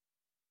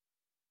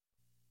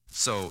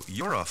So,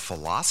 you're a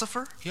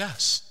philosopher?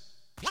 Yes.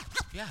 Yes.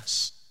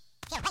 Yes.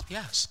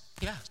 Yes.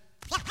 Yes.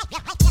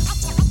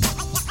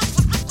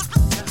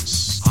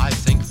 I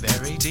think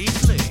very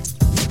deeply.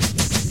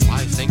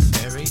 I think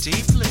very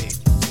deeply.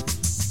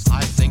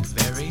 I think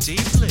very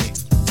deeply.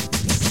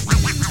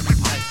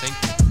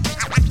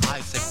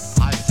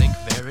 I think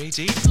very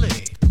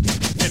deeply.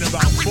 In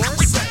about 4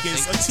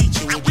 seconds, a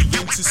teacher will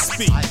begin to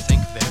speak. I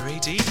think very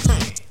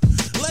deeply.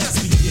 Let us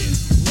begin.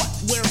 What,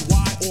 where,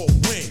 why, or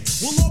when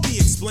will all be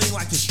explained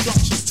like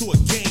instructions to a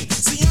game.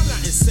 See, I'm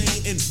not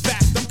insane. In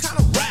fact, I'm kind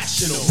of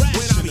rational. When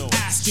I be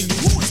asking you,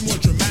 who is more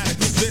dramatic,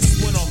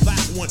 this one or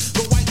that one,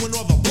 the white one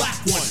or the black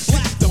one?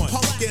 Black the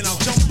pumpkin, I'll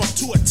jump up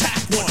to attack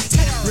one.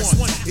 Terrorist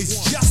one is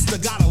just the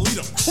gotta lead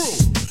a crew.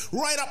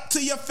 Right up to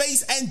your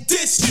face and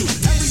diss you.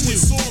 Everyone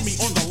saw me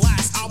on the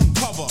last album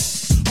cover,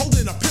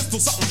 holding a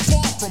pistol, something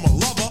far from a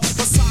lover.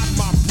 Beside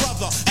my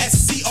brother,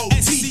 SCOTT.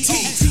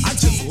 I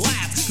just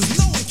laugh, cause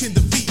no one can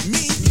defeat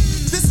me.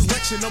 This is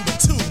lecture number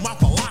 2, my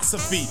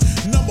philosophy.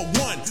 Number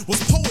 1 was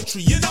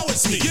poetry, you know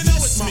it's me. You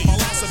know it's my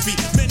philosophy.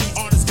 Many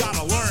artists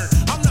gotta learn.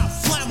 I'm not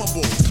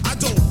flammable, I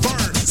don't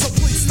burn. So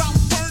please stop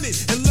burning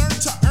and learn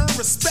to earn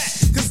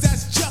respect, cause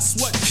that's just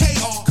what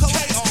KR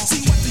collects.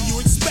 See, what do you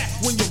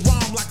expect when you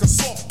rhyme like a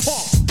soft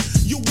punk?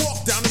 You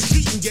walk down the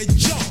street and get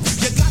jumped.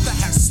 You got to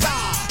have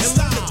style and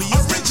learn to be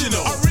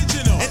original.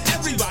 And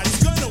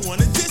everybody's gonna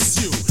wanna diss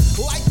you.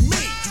 Like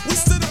me, we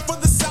stood up for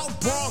the South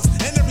Bronx,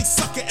 and every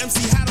sucker MC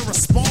had a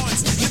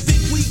response. You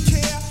think we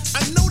care?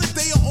 I know that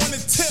they are on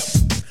the tip.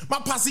 My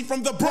posse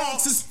from the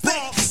Bronx is thick.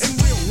 In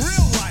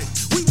real life,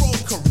 we roll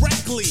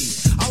correctly.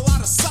 A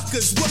lot of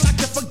suckers would like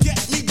to forget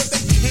me, but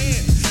they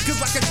can't.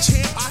 Cause like a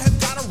champ, I have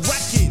got a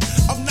record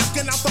of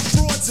knocking out the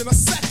frauds in a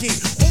second.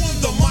 On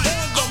the mic,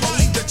 I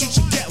believe that you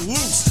should get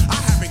loose. I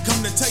haven't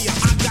come to tell you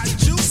I got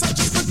juice. I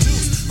just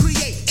produce,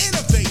 create,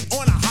 innovate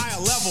on a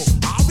higher level.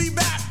 I'll be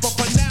back, but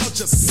for now,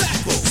 just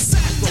sackle.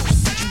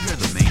 Did you hear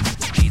the main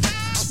thing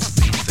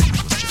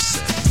was just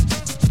said?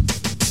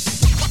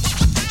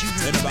 Did you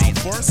hear In the about main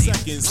 4 thing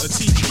seconds, a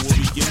teacher will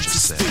begin to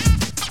just said? speak.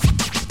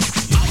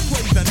 I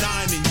play the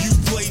 9 and you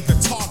play the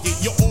target.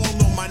 You all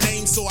know my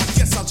name, so I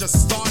guess I'll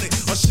just start it.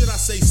 Or should I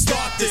say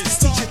start this?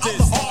 Teaching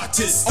other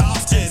artists,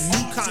 art and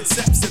new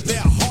concepts at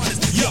their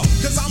hardest. Yo,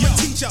 cause I'm a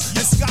teacher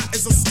and Scott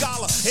is a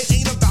scholar. It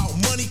ain't about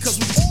money, cause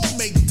we all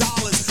make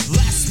dollars.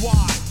 That's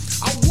why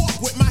I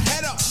walk with my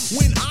head up.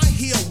 When I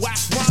hear whack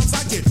rhymes,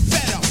 I get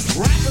fed up.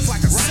 Rap is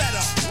like a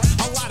setup,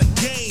 a lot of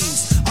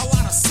games, a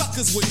lot of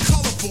suckers with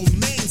colorful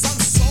names. I'm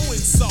so and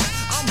so,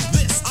 I'm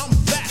this, I'm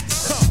that,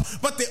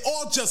 but they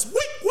all just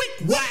wick,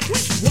 whack.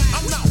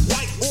 I'm not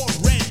white or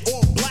red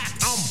or black,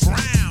 I'm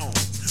brown.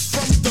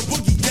 From the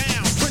boogie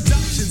down,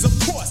 productions, of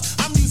course,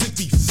 our music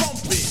be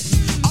thumping.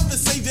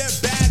 Others say they're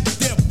bad, but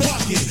they're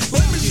bugging.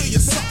 Let me show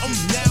you something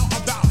now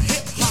about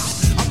hip hop,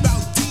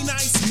 about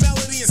D-Nice,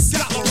 Melody, and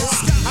Scott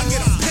LaRock. I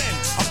get a pen,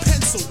 a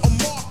pencil, a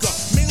marker.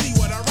 Mainly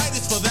what I write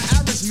is for the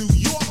average New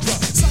Yorker.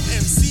 Some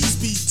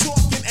MCs be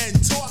talking and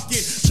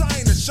talking,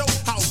 trying to show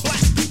how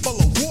black people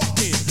are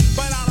walking.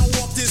 But I don't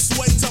walk this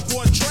way to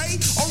portray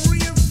or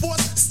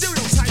reinforce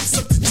stereotypes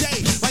of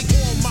today. Like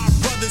all my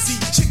brothers eat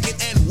chicken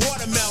and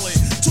watermelon,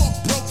 talk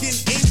broken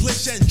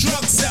English and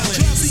drug selling.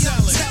 See,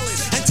 I'm telling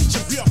and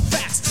teaching pure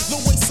facts. The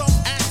way some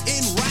act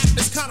in rap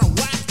is kinda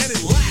whack and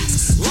it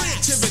lacks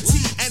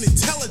creativity and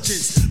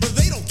intelligence, but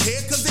they don't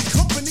care cause their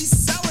company's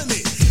selling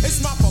it.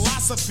 It's my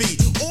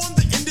philosophy on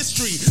the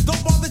industry.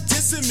 Don't bother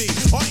dissing me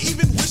or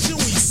even wishing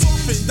we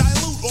soften,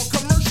 dilute, or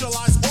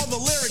commercialize all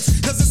the lyrics,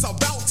 cause it's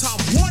about time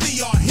one of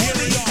y'all hear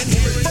it and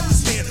hear it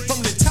firsthand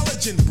from an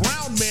intelligent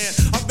brown man.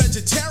 A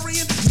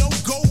vegetarian, no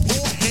goat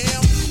or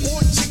ham or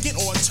chicken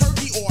or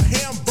turkey or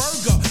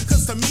hamburger,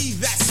 cause to me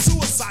that's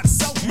suicide,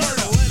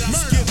 self-murder. Let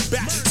us get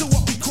back to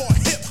what we call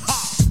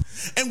hip-hop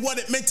and what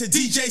it meant to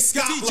DJ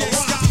Scott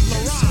LaRock.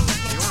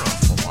 You're a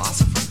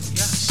philosopher?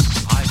 Yes.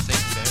 I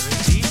think very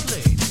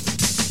deeply.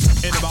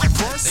 In about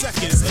 4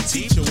 seconds, a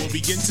teacher will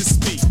begin to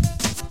speak.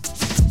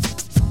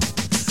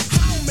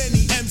 How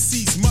many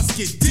MCs must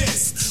get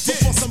dissed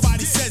before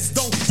somebody says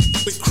don't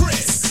with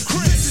Chris?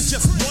 This is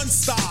just one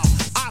style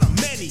out of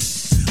many.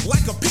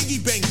 Like a piggy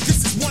bank,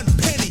 this is one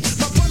penny.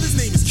 My brother's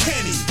name is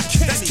Kenny.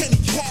 That's Kenny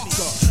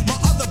Parker. My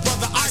other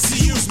brother,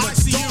 ICU's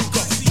much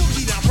darker.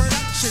 Boogie Down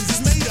Productions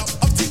is made up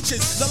of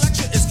teachers. The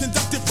lecture is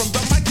conducted from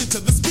the mic into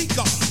the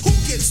speaker. Who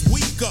gets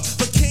weaker,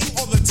 the king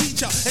or the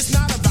teacher? It's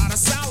not about a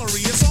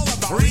salary, it's all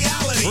about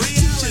reality.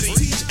 Teachers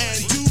teach and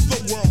do the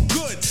world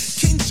good.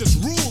 Kings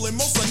just rule and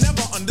most are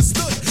never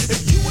understood.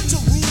 If you were to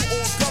rule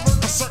or govern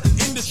a certain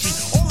industry,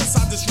 all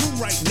inside this room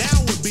right now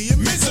would be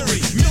in misery.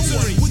 No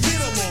one would get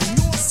along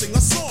nor sing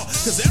a song,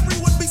 cause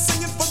everyone be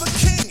singing for the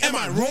king. Am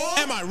I wrong?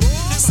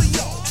 So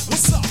yo,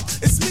 what's up?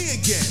 It's me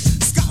again,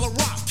 Scott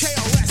LaRock,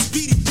 KRS,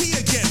 BDP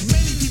again.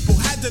 Many people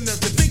had the nerve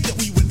to think that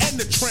we would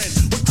end the trend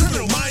with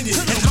criminal-minded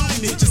and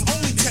minded. Just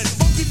only 10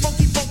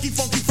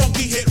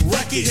 funky hit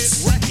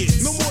records.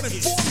 No more than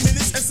 4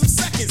 minutes and some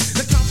seconds.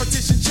 The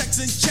competition checks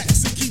and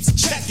keeps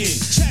checking.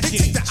 They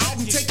take the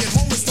album, take it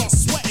home and start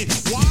sweating.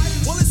 Why?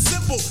 Well, it's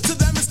simple. To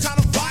them, it's kind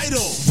of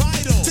vital.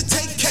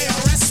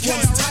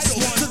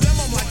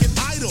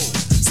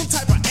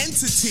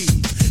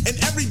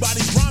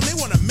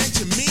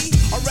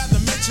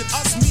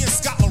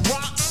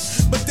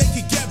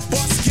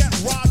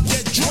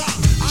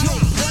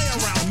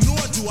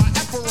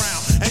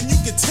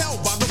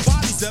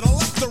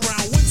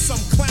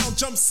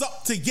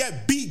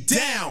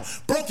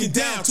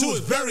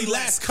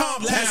 less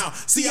compound.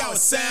 See how it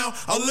sound?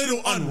 A little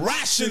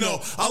unrational.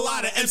 A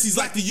lot of MCs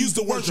like to use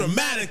the word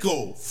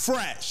dramatical.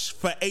 Fresh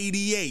for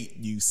 88,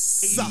 you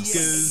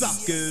suckers.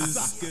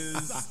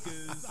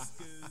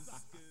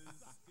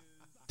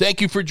 Thank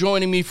you for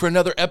joining me for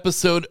another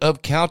episode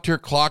of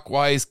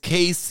Counterclockwise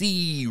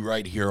KC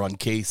right here on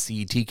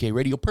KCTK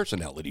Radio,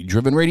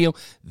 personality-driven radio.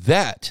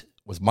 That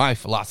was my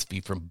philosophy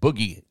from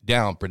Boogie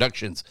Down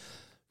Productions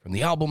from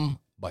the album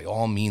By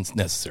All Means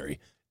Necessary.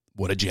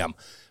 What a gem.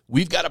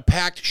 We've got a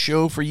packed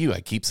show for you.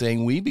 I keep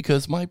saying we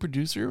because my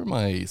producer,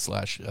 my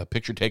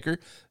picture taker,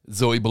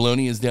 Zoe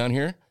Baloney, is down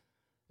here.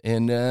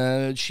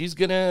 And she's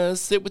going to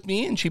sit with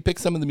me and she picked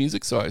some of the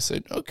music. So I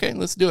said, okay,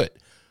 let's do it.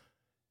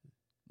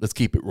 Let's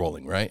keep it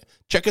rolling, right?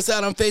 Check us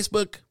out on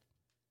Facebook,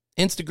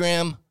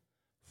 Instagram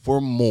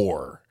for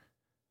more.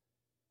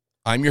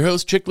 I'm your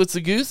host,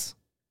 Chicletsthegoose.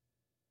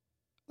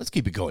 Let's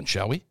keep it going,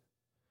 shall we?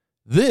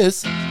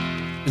 This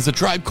is A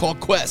Tribe Called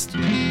Quest.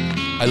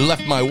 I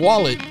left my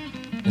wallet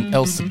in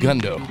El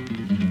Segundo.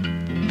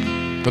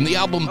 From the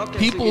album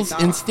People's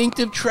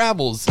Instinctive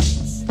Travels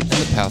and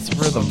the Path of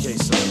Rhythm. Okay,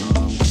 so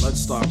let's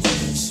start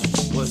with this.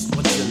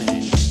 What's your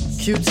name?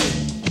 Q-Tip.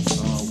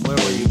 Where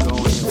were you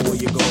going and who are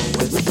you going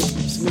with?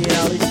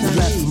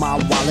 Left my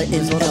wallet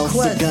in El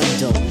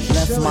Segundo.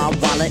 Left my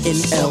wallet in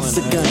El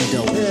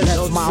Segundo.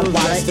 Left my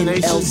wallet in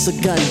El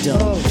Segundo.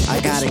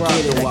 I gotta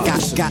get it, I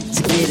got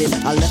to get it.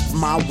 I left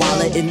my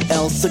wallet in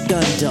El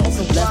Segundo.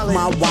 Left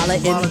my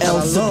wallet in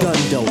El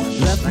Segundo.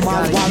 Left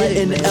my wallet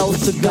in El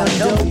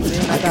Segundo.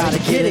 I gotta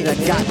get it, I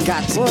got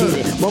to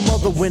get it. My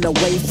mother went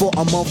away for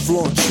a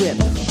month-long trip,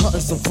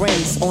 hunting some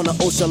friends on an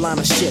ocean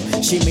liner ship.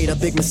 She made a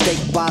big mistake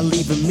by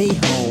leaving me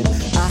home.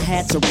 I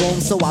had to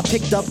roam, so I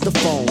picked up the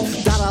phone.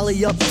 Got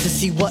Ollie up to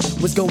see what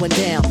was going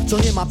down.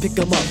 Told him I pick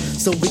him up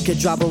so we could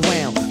drive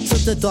around.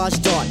 Took the Dodge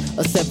Dart,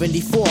 a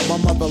 74. My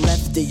mother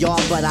left the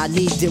yard, but I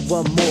needed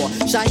one more.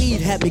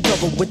 Shaheed had me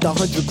covered with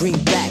 100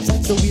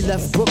 greenbacks. So we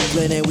left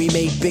Brooklyn and we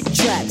made big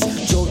tracks.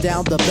 Drove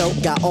down the belt,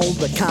 got on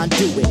the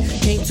conduit.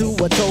 Came to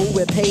a toll,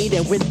 we paid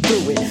and went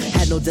through it.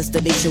 Had no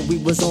destination, we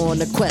was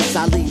on a quest.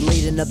 Ali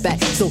laid in the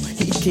back so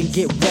he can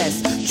get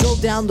rest.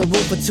 Drove down the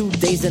road for 2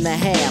 days and a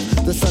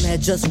half. The sun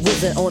had just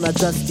risen on a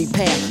dusty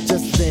path.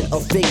 Just then a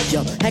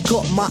figure had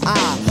caught my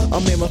eye. A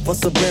mirror for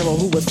Sombrero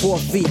who was 4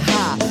 feet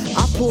high.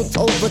 I pulled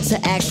over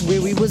to ask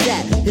where he was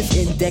at. His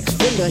index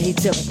finger, he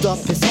tipped up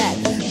his hat.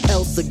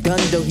 El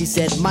Segundo, he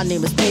said, my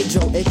name is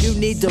Pedro. If you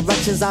need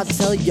directions, I'll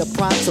tell you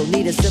pronto.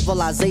 Need a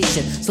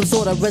civilization, some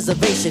sort of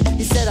reservation.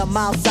 He said a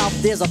mile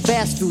south, there's a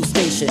fast food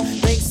station.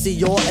 Thanks,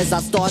 senor, as I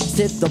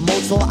started the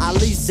motor,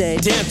 Ali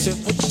said, Damn, Tip,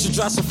 what did you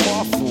drive so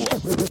far for?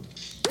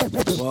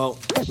 Well,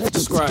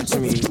 describe to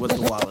me what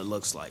the wallet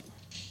looks like.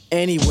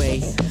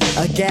 Anyway,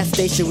 a gas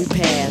station we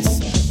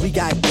passed, we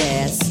got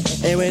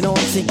gas, and went on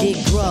to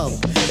get grub.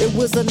 It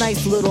was a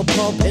nice little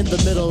pub in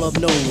the middle of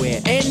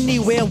nowhere.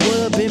 Anywhere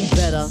would've been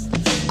better.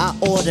 I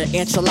ordered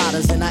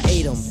enchiladas and I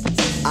ate them.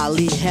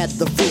 Ali had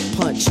the fruit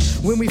punch.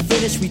 When we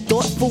finished, we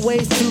thought for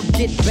ways to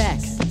get back.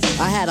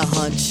 I had a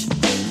hunch.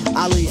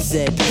 Ali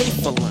said, pay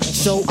for lunch.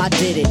 So I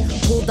did it.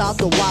 Pulled out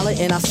the wallet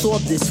and I saw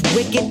this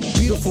wicked,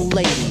 beautiful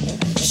lady.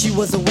 She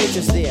was a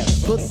waitress there.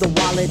 Put the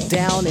wallet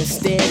down and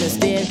stared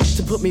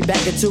to put me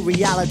back into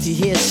reality.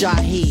 Here's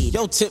Shaheed.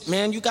 Yo, Tip,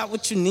 man, you got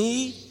what you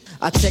need?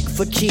 I checked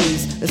for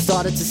keys and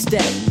started to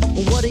step.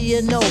 What do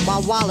you know? My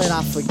wallet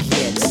I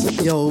forget.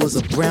 Yo, it was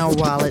a brown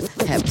wallet,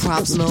 had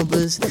props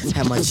numbers,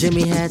 had my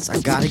Jimmy hats. I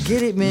gotta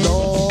get it, man.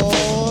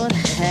 Lord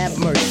have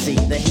mercy.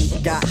 The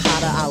heat got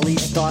hotter. Ali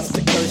starts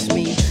to curse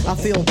me. I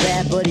feel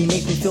bad, but he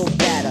makes me feel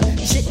badder.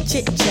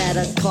 Chit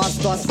chatter, car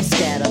starts to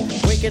scatter.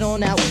 Breaking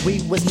on out,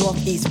 we was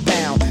northeast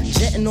bound.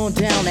 Jetting on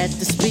down at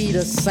the speed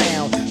of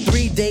sound.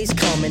 3 days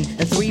coming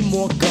and 3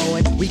 more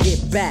going. We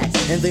get back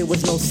and there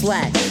was no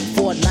slack.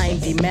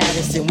 490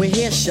 Madison, we're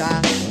here,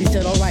 Shy. He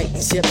said, alright,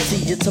 Tip,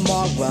 see you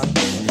tomorrow.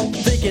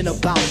 Thinking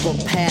about the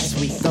past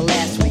week, the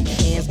last week.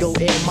 Hands go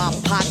in my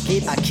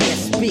pocket, I can't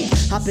speak.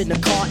 Hop in the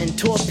car and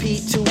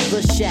torpedo to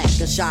the shack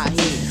of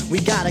Shaheed.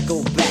 We gotta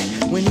go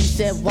back. When he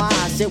said why,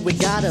 I said we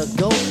gotta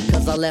go.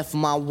 Cause I left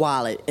my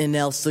wallet in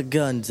El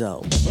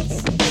Segundo.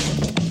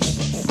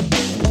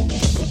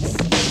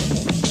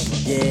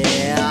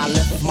 Yeah, I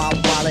left my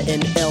wallet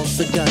in El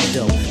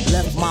Segundo.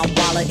 Left my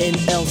wallet in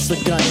El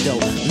Segundo.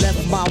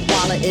 Left my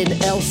wallet in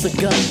El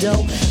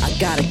Segundo. I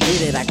gotta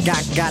get it, I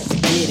got to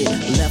get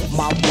it. Left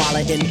my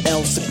wallet in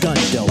El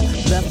Segundo.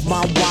 Left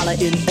my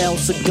wallet in El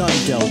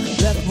Segundo.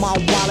 Left my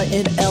wallet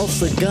in El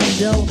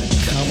Segundo.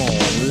 Come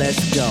on, let's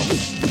go.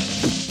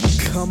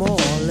 Come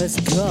on, let's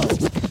go.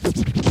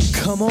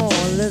 Come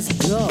on, let's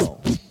go.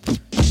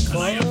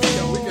 Come on.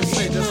 We can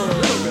say this for a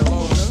little bit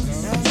longer.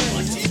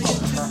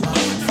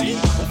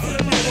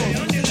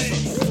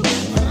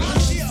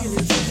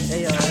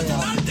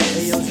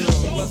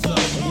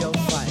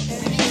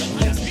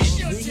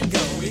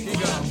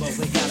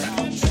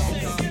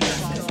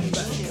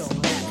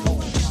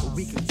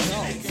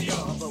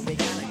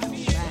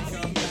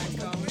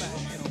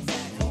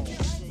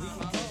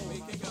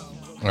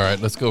 All right,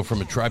 let's go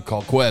from A Tribe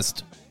Called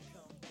Quest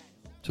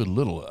to a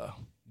little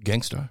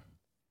Gangstar.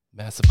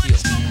 Mass appeal.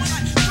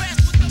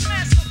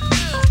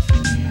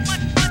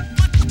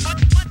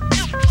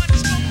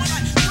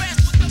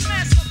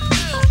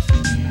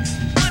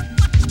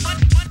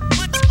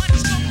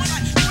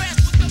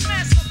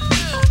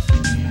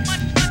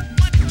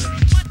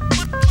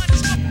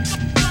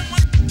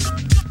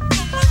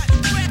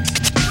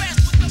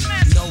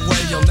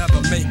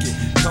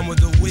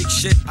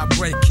 Shit, I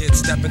break it,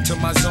 step into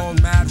my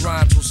zone, mad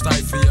rhymes will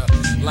stifle ya.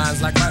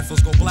 Lines like rifles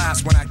go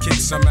blast when I kick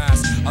some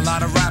ass. A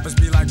lot of rappers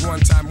be like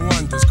one-time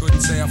wonders. Couldn't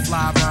say a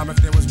fly rhyme if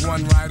there was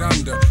one right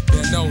under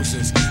their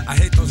noses. I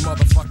hate those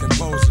motherfucking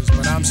poses,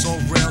 but I'm so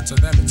real to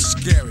them it's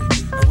scary.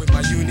 And with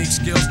my unique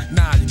skills,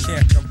 nah, you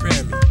can't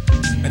compare me.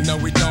 And no,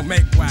 we don't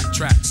make whack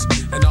tracks.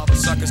 And all the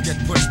suckers get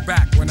pushed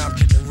back when I'm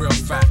kicking real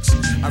facts.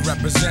 I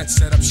represent,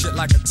 set up shit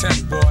like a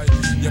tent, boy.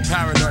 You're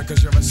paranoid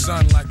cause you're a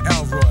son like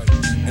Elroy.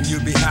 And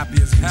you'd be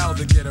happy as hell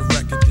to get a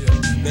record deal.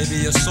 Maybe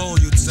your soul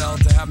you'd sell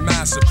to have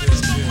mass appeal.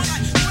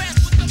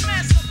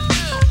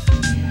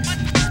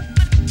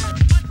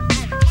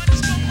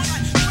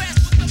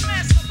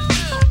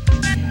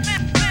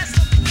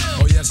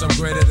 Oh yes, I'm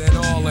greater than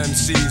all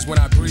MCs. When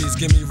I breeze,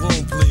 give me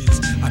room please.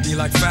 I be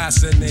like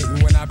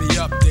fascinating when I be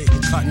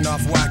updating, cutting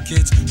off whack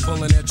kids,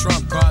 pulling their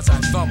trump cards. I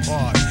thump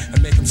hard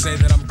and make them say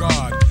that I'm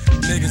God.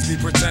 Niggas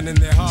be pretending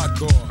they're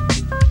hardcore,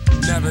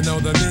 never know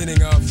the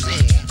meaning of.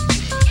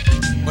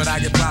 But I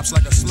get props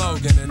like a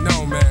slogan, and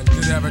no man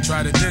could ever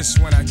try to diss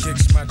when I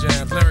kicks my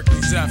jams.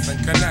 Lyrically deaf and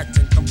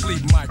connecting,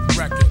 complete mic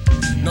wrecking.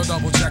 No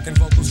double checking,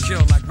 vocals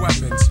kill like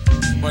weapons.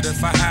 But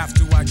if I have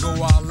to, I go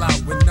all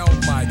out with no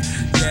mic.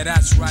 Yeah,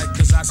 that's right,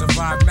 cause I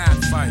survive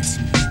mad fights.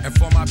 And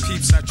for my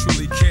peeps, I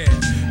truly care.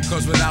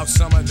 Cause without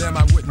some of them,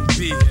 I wouldn't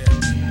be here.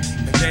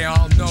 And they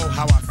all know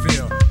how I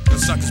feel.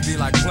 Cause suckers be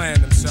like playing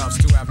themselves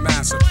to have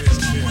mass appeal.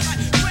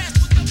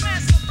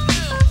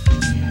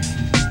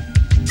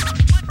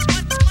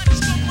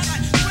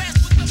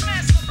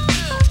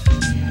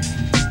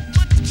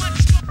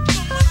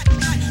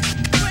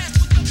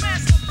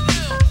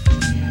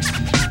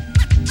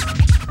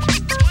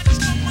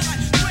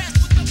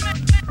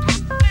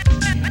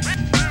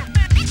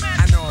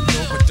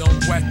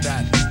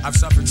 I've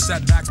suffered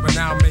setbacks, but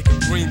now I'm making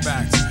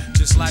greenbacks.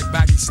 Just like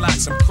baggy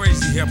slacks, I'm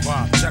crazy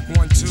hip-hop. Check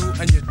 1,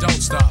 2, and you don't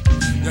stop.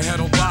 Your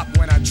head'll bop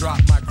when I drop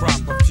my crop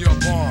of pure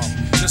bomb.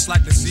 Just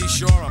like the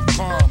seashore, I'm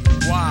calm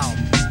and wild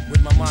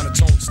with my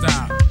monotone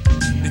style.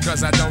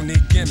 Because I don't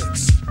need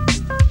gimmicks.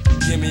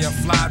 Give me a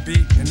fly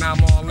beat, and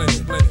I'm all in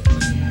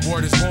it.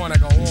 Word is born, I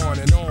go on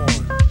and on.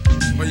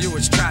 For you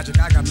it's tragic,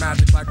 I got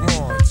magic like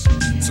wands.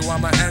 So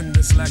I'ma end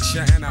this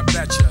lecture and I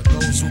betcha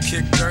those who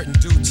kick dirt in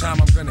due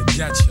time I'm gonna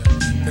get ya.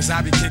 Cause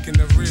I be kicking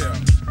the real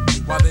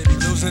while they be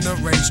losing the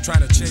race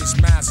trying to chase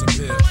mass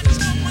appeal.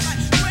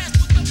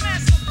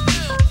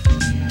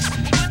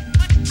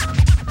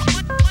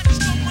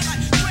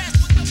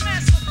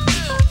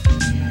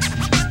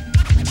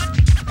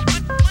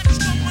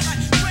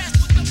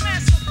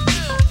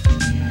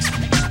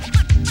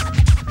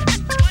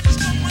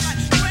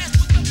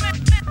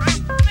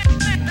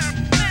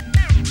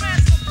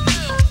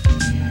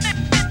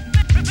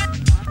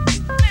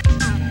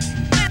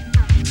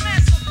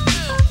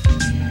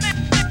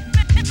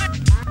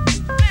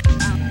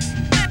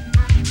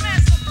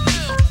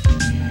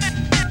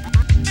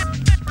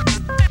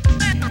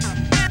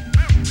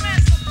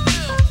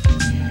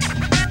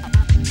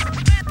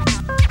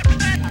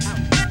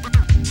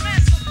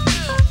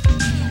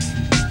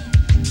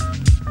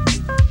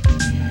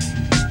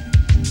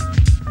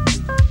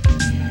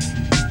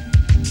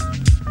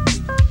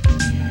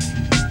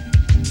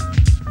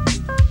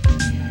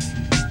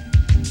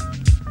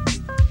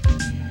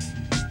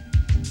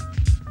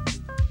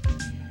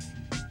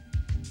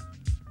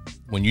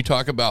 When you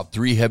talk about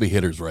three heavy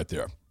hitters right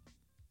there,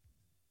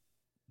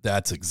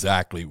 that's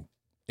exactly,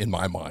 in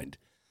my mind,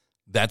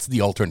 that's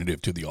the alternative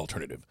to the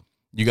alternative.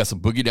 You got some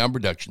Boogie Down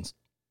Productions,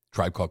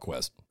 Tribe Called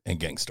Quest, and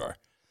Gangstar.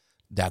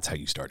 That's how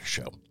you start a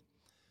show.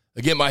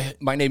 Again,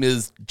 my name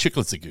is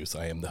Chicletsthegoose.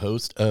 I am the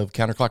host of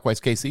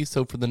Counterclockwise KC.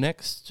 So for the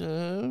next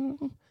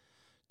 2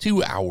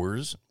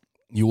 hours,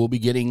 you will be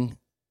getting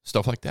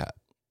stuff like that.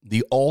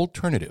 The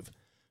alternative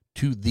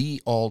to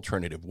the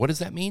alternative. What does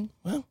that mean?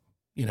 Well,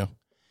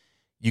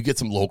 you get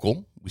some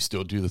local. We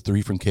still do the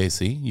 3 from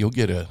KC. You'll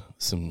get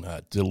some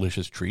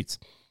delicious treats.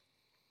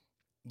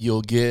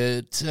 You'll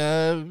get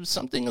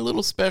something a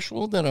little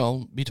special that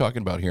I'll be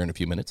talking about here in a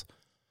few minutes.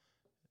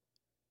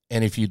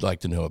 And if you'd like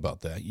to know about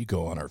that, you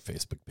go on our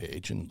Facebook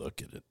page and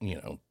look at it,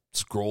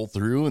 scroll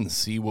through and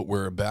see what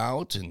we're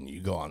about. And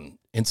you go on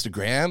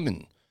Instagram,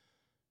 and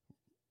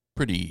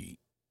pretty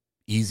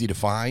easy to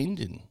find,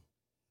 and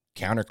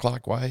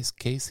Counterclockwise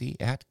KC,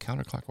 at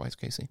Counterclockwise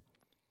KC.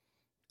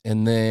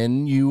 And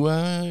then you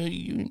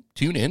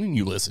tune in and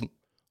you listen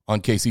on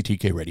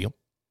KCTK Radio,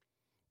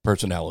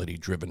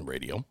 personality-driven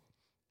radio.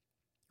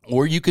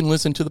 Or you can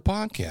listen to the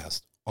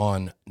podcast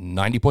on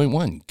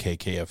 90.1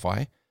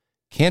 KKFI,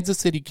 Kansas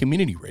City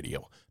Community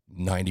Radio,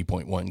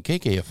 90.1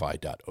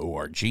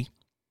 KKFI.org.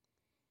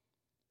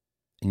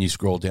 And you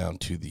scroll down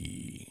to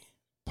the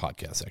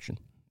podcast section,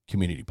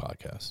 community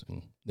podcast.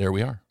 And there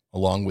we are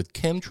along with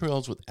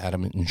Chemtrails with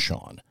Adam and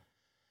Sean.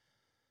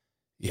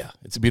 Yeah,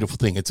 it's a beautiful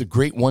thing. It's a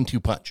great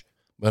 1-2 punch.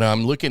 But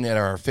I'm looking at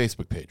our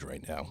Facebook page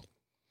right now,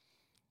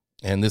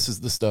 and this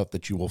is the stuff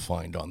that you will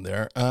find on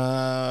there.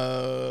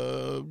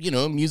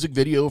 Music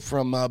video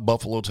from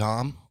Buffalo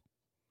Tom.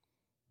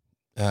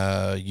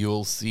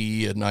 You'll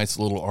see a nice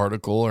little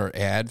article or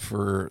ad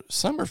for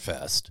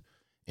Summerfest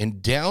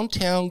in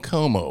downtown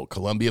Como,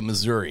 Columbia,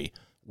 Missouri,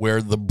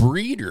 where the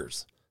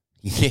Breeders,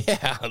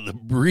 the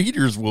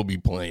Breeders will be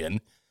playing.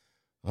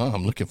 Oh,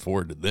 I'm looking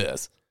forward to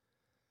this.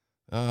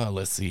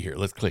 Let's see here.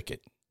 Let's click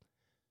it.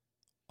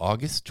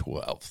 August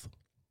 12th.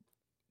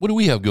 What do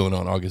we have going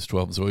on August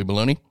 12th, Zoe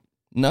Baloney?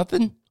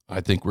 Nothing?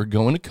 I think we're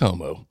going to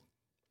Como.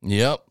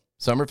 Yep,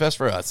 Summerfest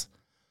for us.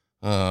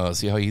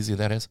 See how easy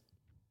that is?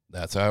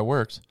 That's how it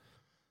works.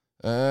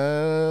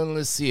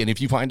 Let's see. And if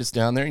you find us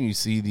down there and you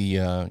see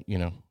the,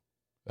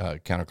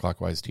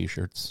 counterclockwise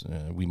T-shirts,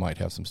 we might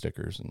have some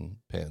stickers and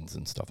pens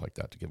and stuff like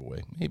that to give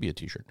away. Maybe a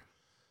T-shirt.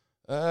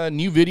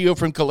 New video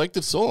from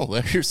Collective Soul.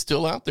 They're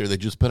still out there. They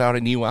just put out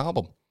a new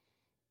album.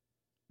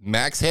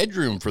 Max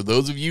Headroom, for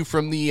those of you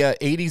from the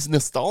 80s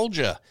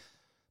nostalgia.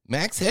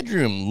 Max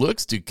Headroom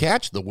looks to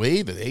catch the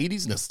wave of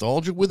 80s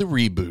nostalgia with a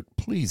reboot.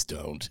 Please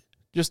don't.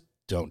 Just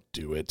don't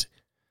do it.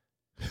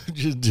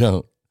 Just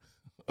don't.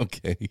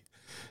 Okay.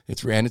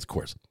 It's ran its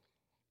course.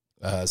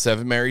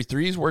 7 Mary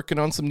 3 is working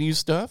on some new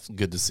stuff.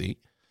 Good to see.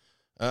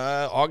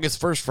 August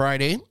 1st,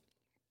 Friday.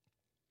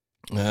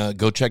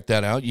 Go check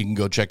that out. You can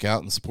go check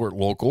out and support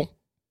local.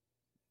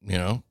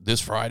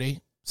 This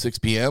Friday, 6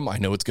 p.m. I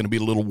know it's going to be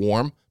a little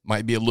warm.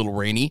 Might be a little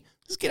rainy.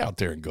 Just get out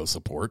there and go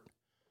support.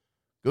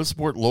 Go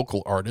support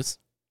local artists.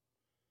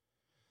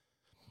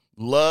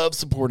 Love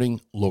supporting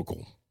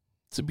local.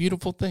 It's a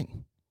beautiful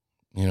thing.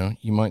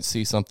 You might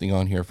see something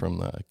on here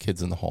from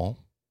Kids in the Hall.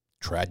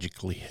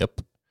 Tragically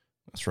Hip.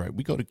 That's right.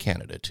 We go to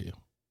Canada, too.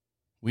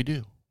 We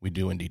do. We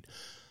do indeed.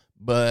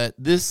 But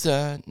this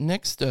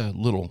next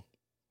little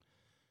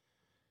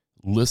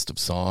list of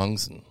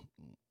songs and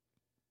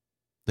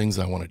things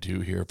I want to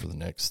do here for the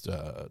next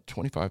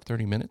 25,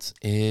 30 minutes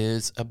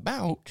is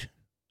about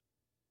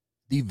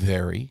the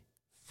very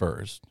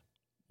first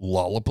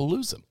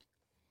Lollapalooza.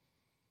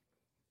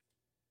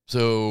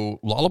 So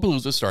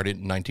Lollapalooza started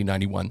in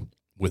 1991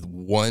 with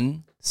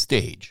one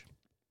stage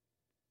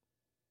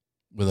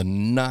with a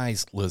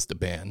nice list of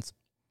bands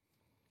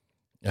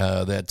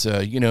that,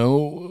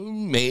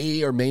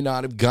 may or may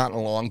not have gotten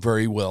along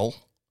very well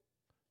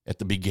at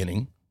the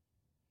beginning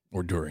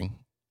or during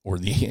or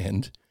the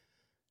end.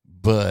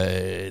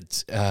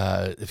 But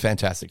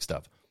fantastic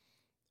stuff.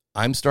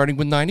 I'm starting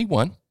with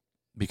 91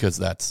 because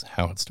that's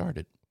how it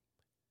started.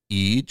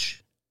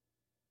 Each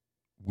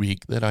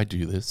week that I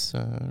do this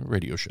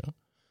radio show,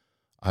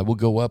 I will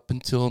go up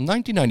until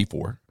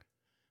 1994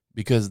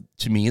 because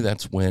to me,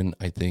 that's when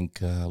I think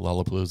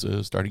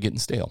Lollapalooza started getting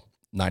stale.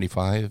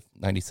 95,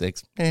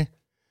 96,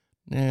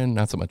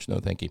 not so much. No,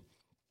 thank you.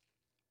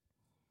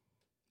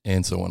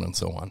 And so on and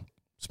so on,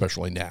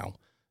 especially now.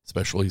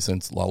 Especially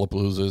since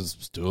Lollapalooza is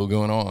still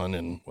going on,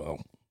 and,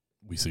 well,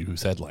 we see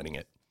who's headlining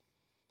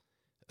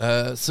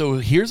it. So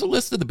here's a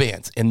list of the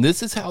bands, and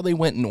this is how they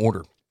went in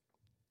order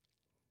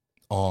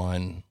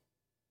on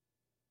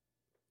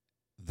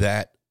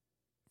that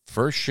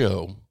first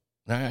show.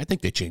 I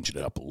think they changed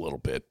it up a little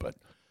bit, but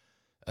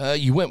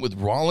you went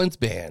with Rollins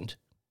Band,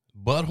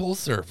 Butthole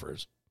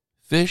Surfers,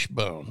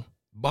 Fishbone,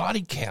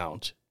 Body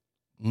Count,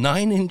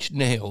 9 Inch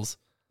Nails,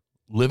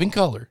 Living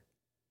Color,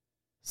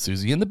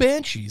 Susie and the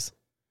Banshees,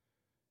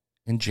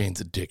 and Jane's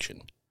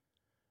Addiction.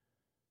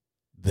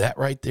 That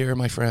right there,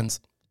 my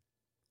friends,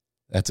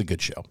 that's a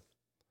good show.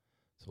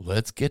 So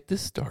let's get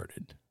this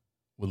started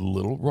with a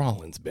little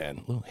Rollins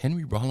Band, little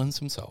Henry Rollins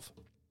himself.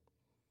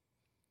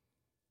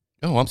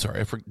 Oh, I'm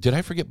sorry. Did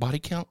I forget Body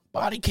Count?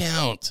 Body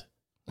Count.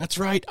 That's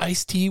right.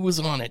 Ice-T was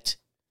on it.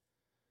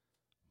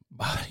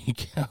 Body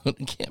Count.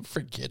 I can't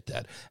forget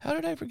that. How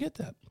did I forget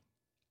that?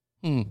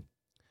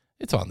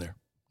 It's on there.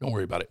 Don't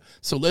worry about it.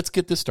 So let's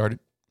get this started.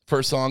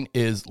 First song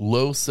is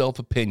Low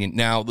Self-Opinion.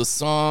 Now, the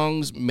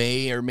songs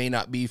may or may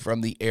not be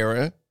from the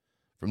era,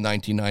 from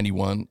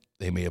 1991.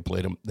 They may have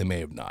played them. They may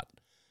have not.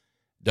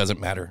 Doesn't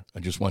matter. I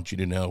just want you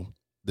to know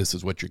this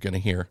is what you're going to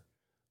hear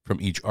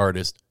from each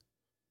artist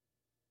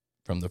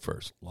from the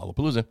first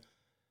Lollapalooza.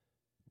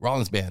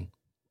 Rollins Band,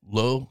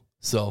 Low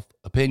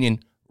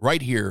Self-Opinion,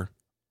 right here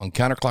on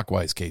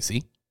Counterclockwise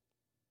KC,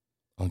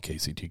 on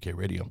KCTK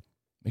Radio.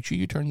 Make sure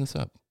you turn this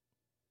up.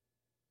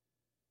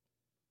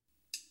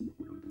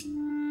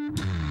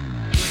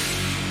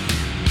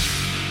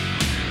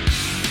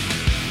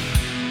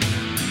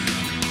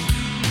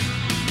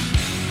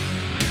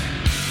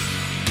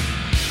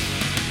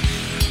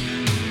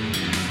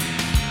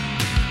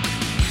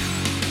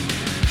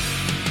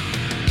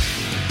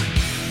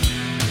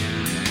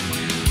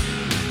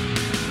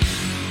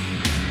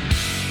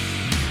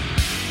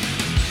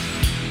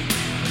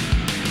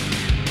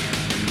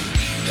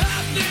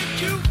 I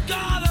think you've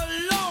got a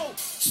low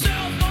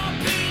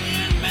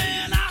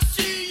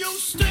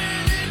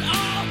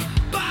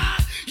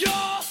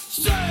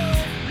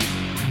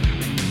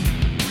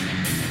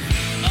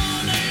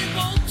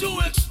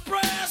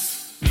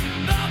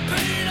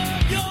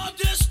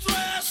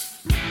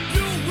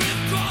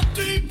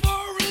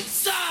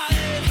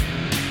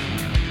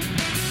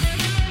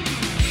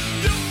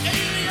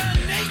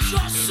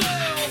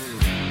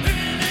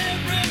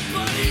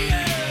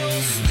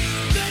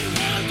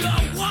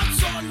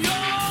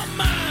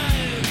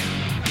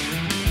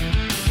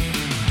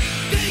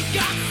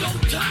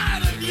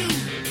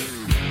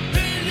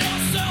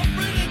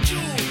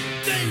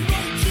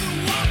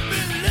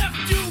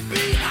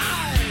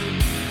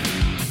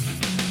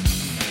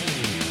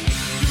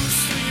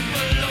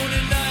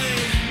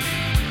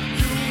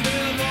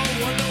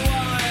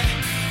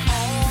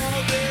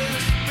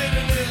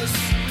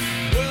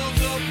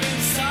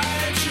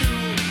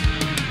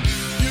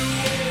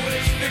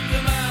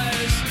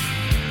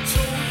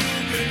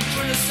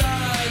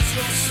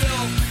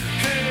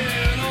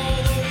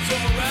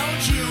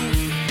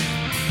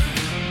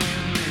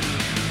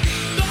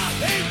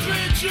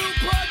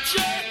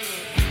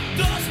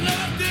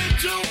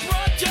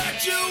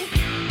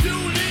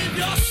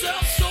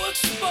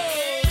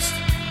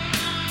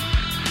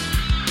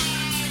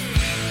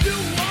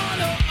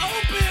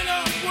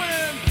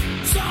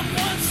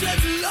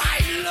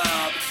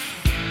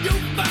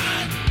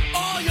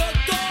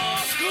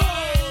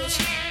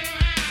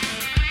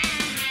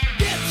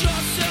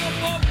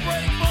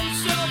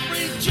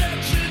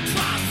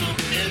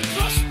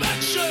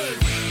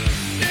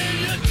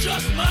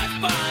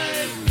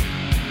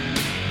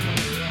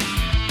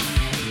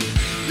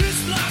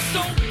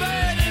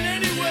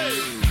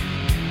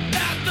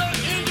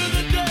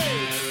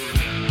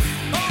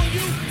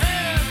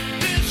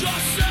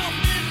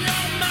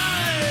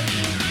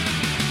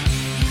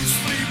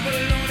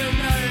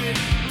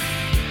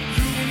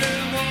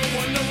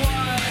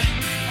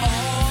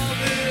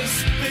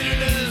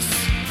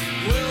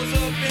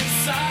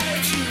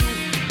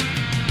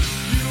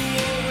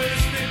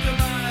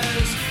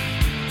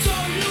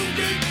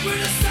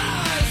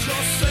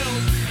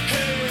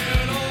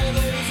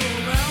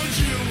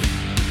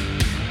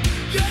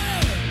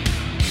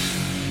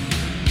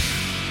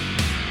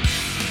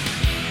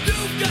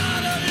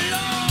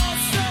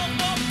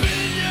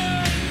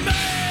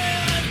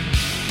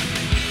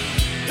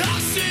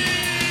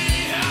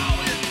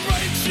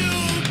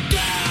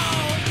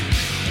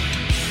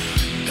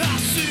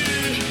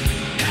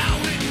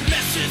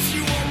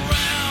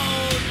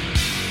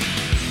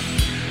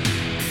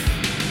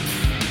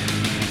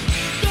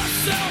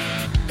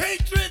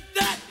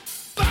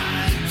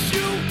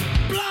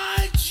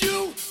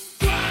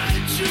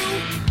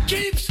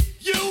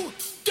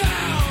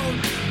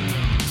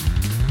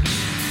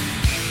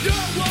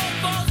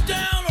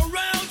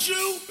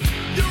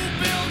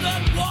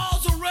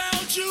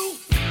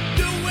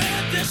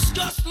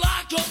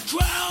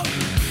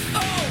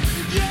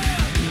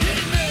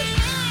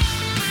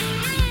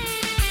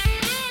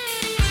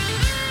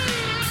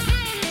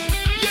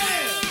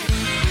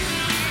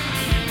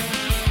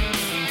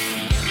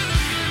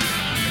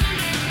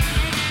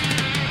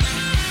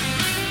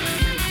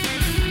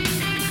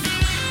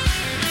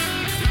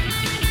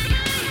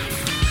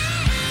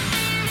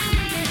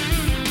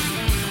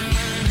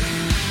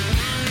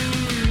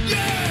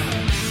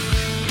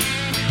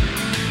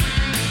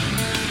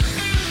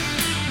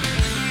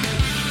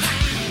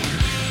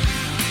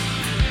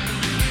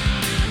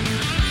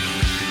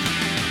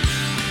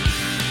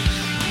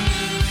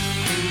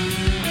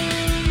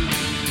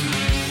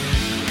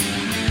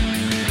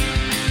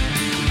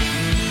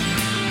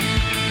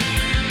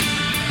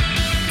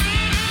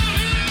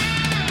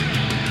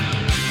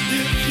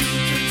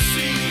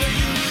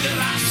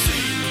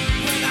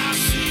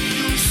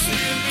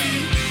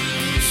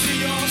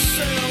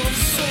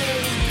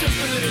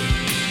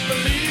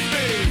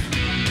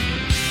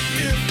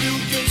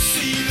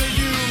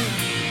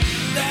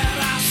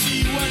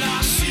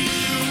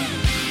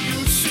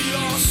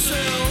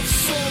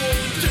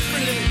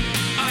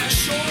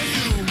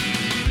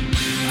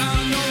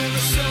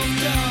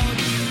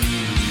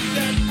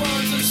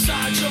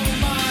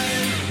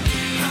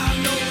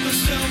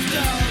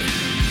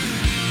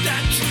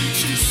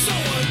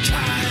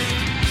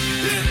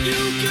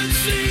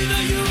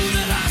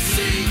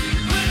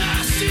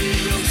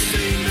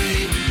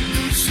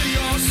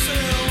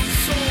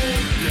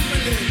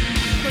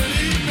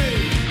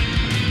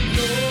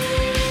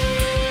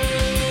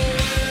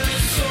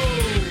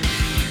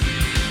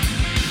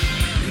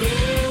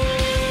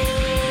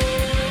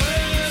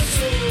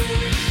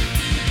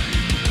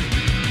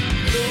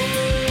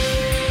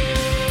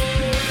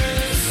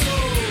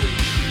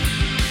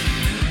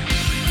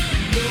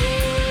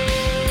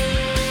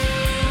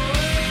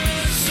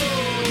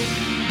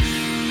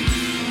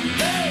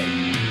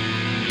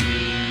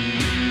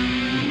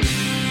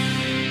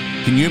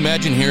Can you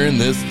imagine hearing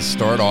this to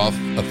start off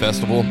a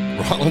festival?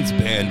 Rollins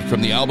Band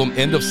from the album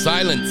End of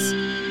Silence.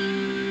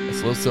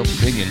 That's Low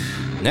Self-Opinion.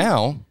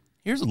 Now,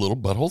 here's a little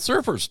Butthole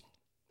Surfers.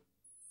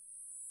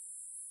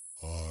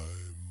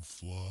 I'm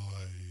flying.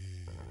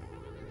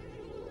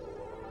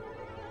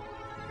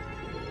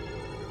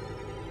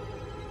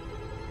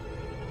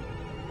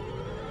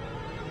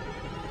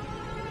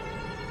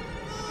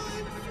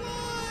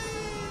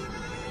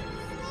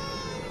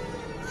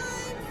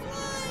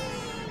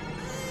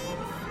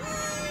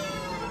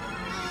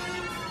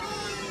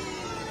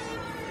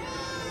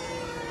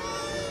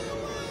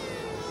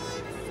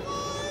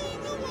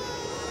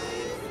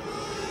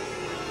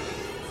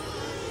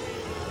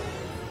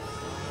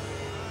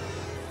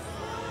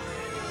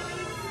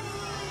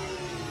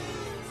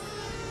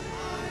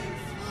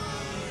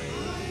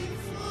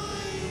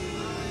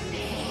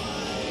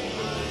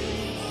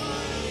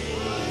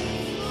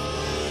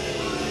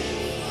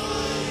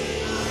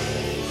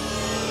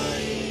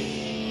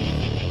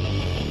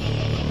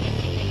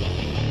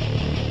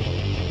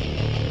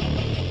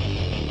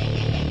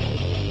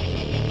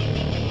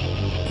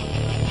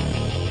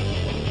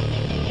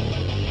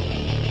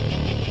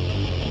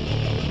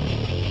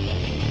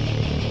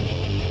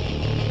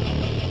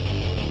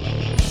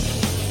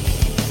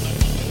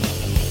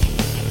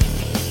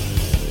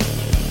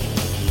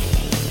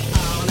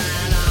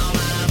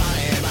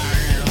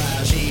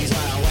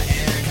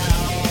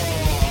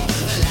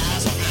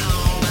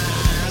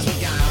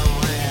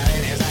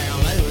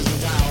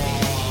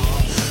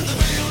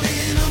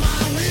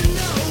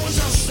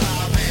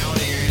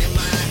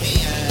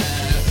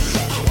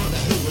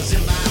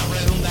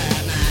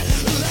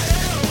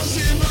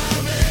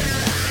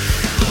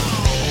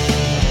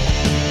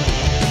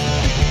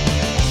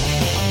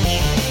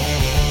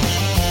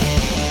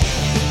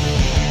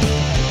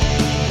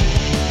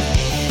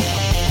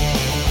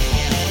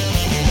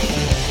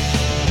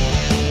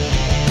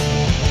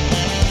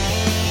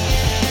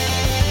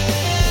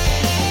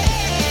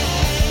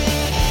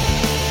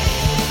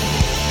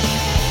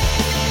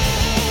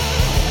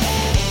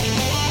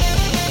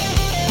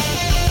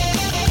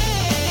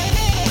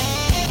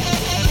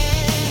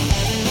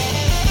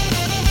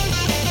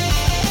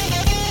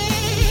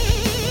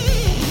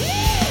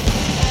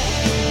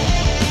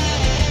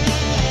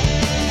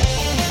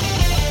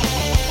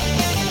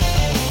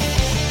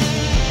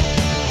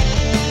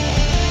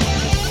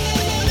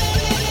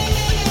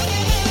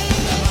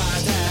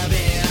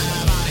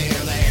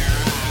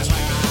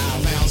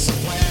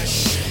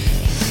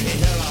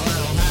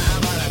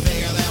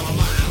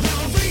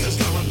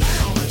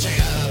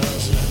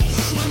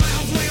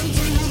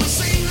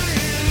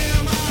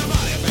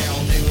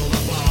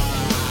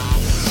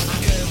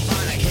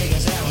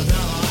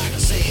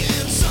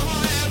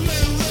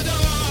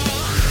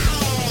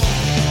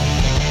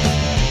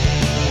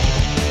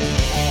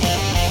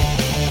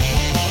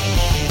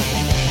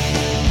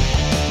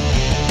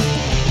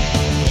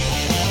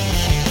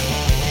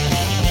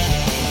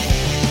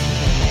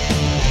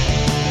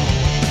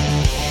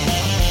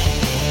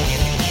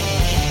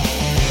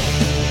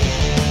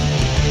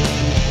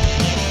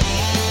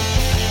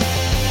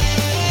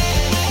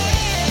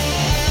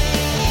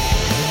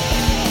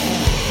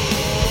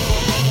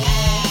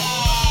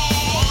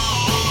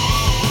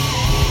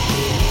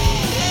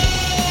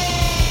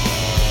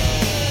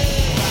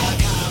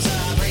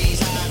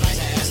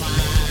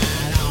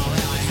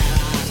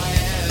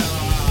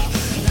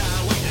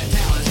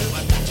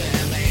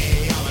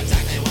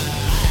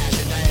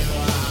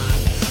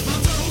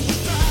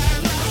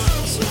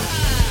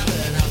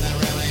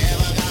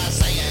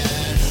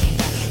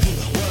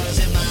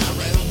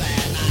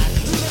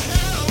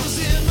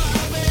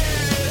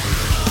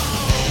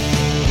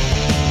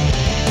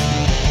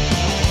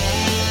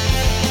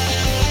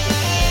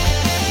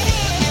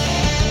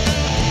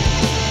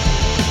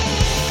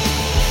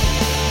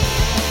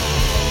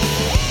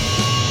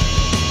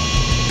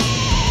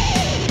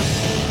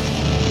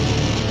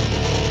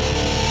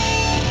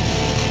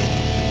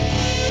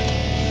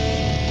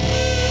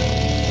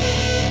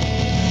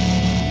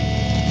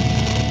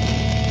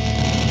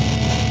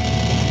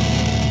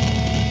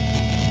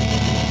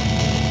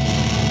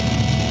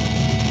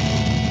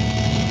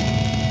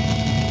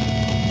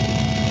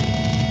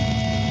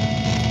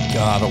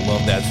 God, I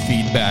love that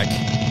feedback.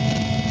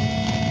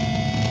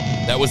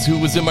 That was Who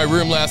Was in My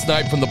Room Last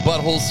Night from the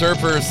Butthole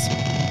Surfers.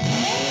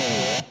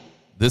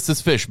 This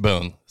is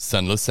Fishbone,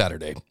 Sunless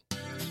Saturday.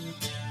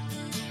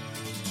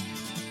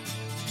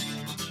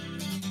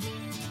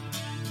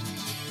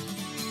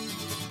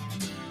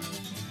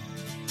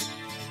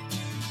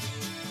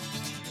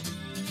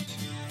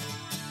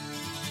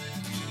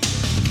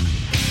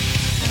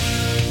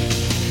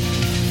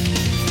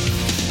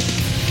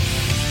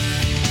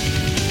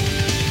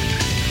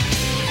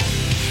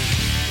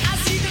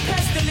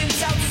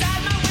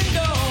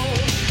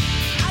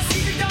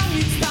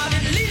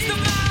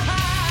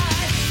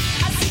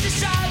 I see the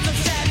shards of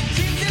shattered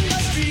dreams in the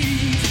street.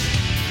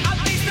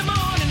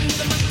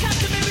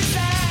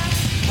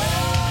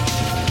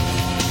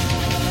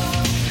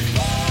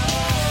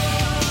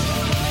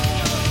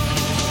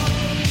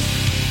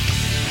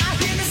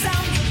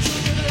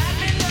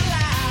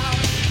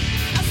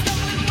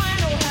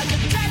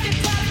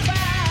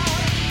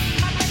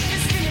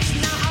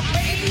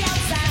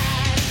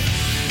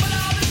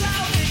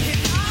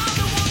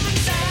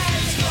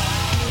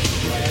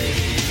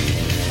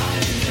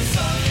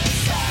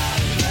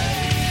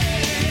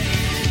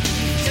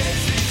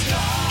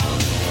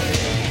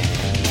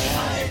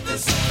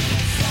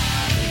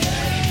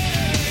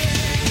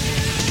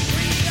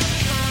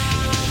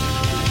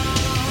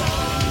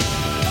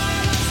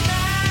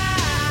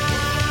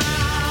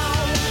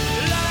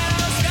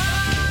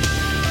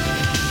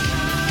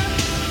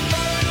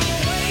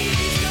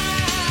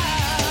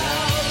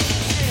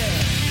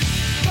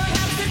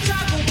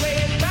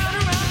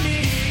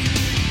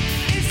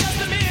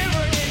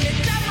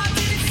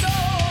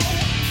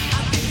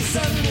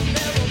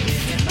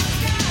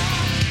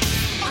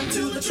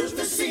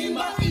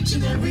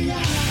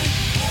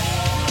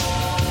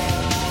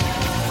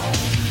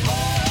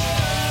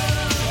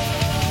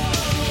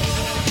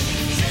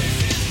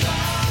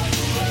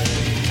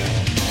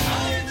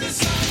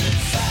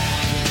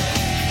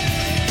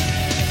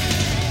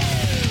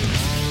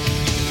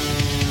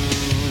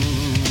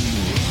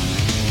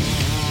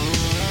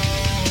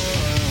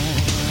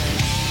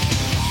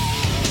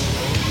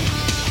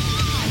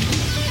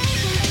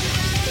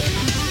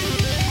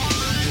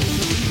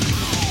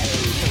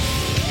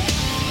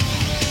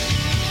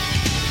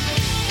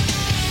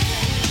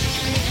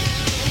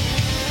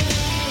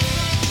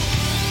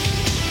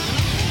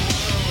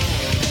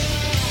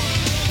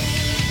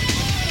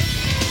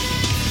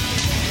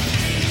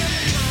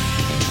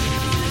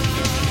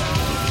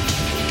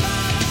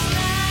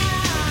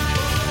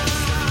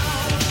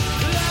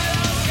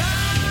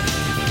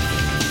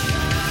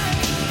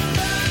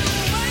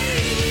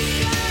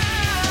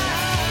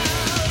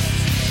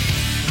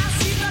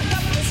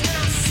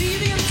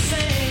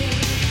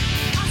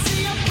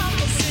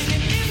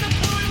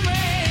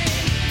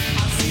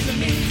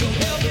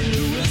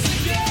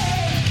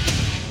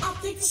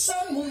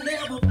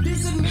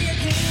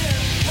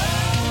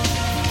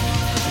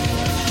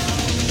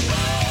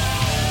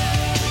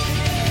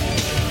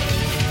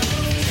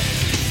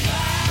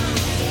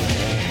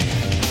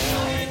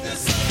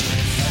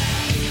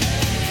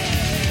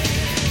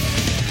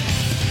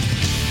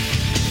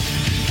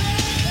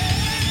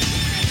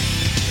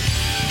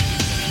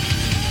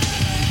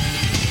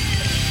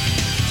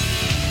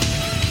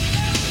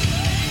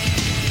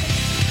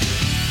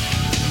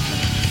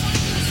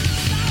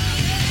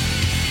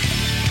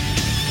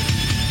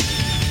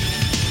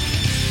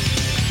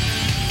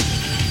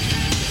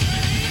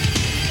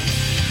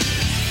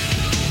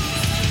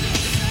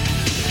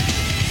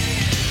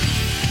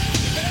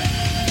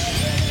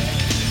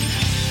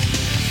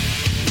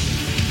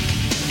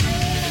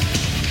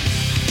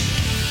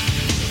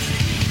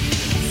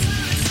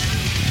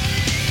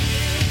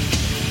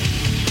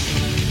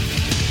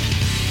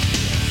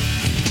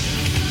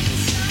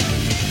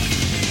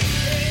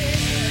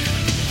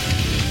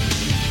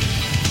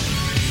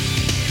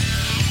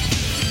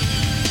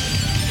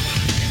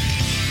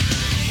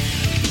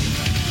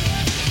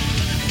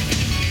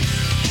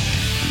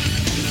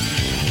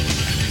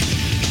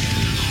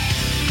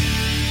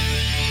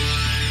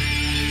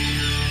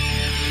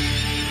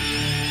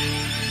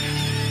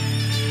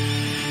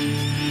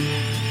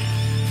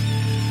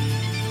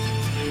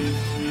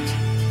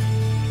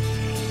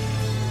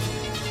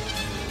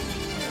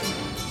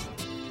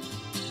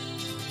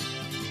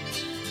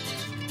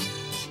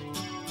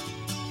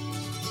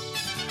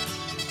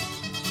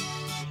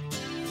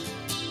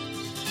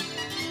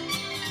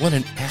 What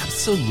an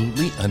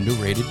absolutely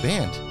underrated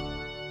band.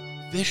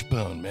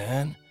 Fishbone,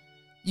 man.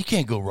 You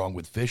can't go wrong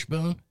with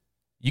Fishbone.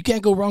 You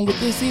can't go wrong with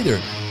this either.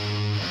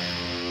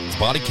 It's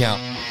Body Count.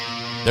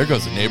 There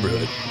goes the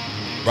neighborhood.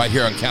 Right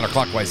here on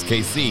Counterclockwise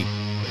KC.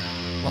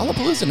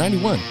 Lollapalooza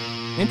 91.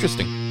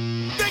 Interesting.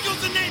 There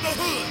goes the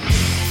neighborhood.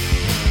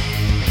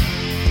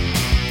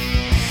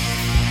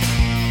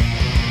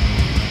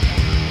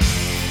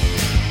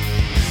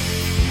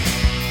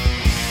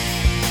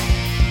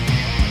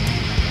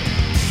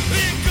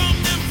 Here come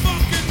them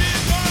fucking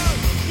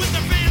niggas with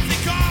the fancy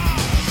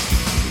cars.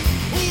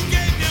 Who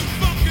gave them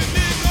fucking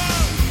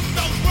niggas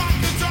those rock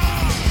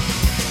guitars?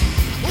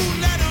 Who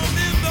let them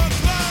in the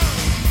club?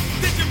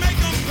 Did you make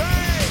them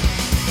pay?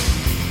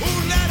 Who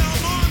let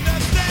them on the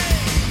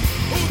stage?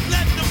 Who's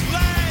letting them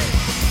play?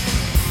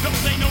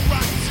 Don't they know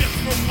rock just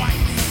for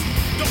whites?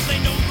 Don't they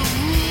know the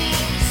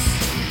rules?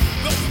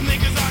 Those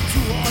niggas are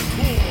too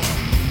hardcore.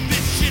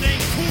 This shit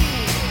ain't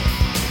cool.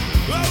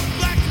 Those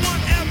blacks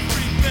want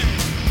everything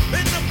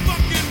in the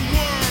fucking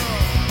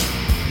world.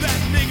 That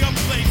nigga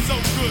plays so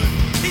good.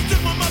 He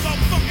took my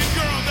motherfucking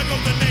girl. There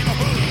goes the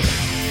neighborhood.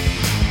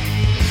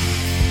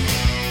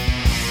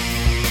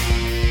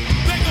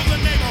 There goes the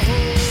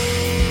neighborhood.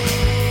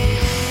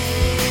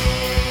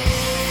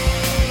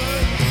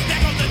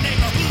 There goes the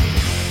neighborhood.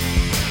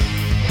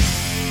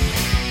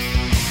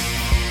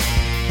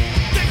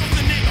 There goes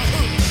the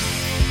neighborhood.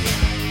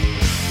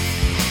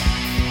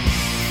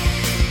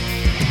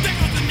 There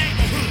goes the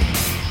neighborhood.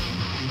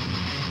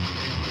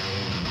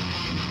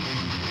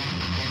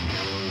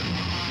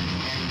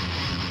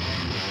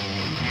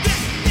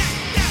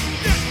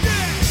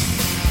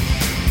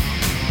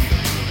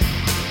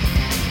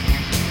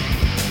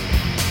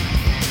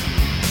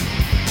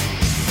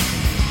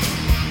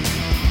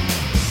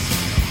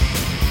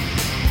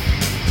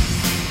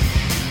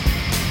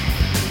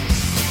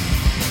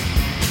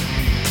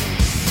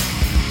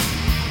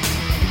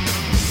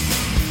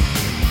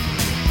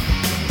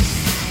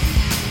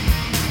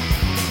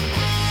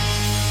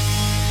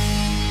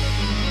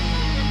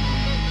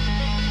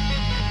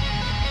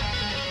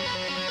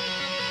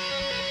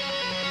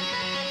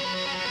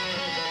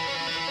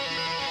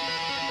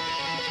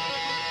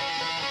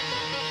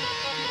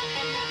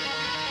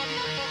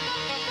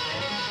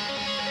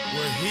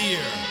 We're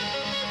here.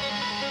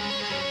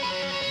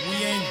 We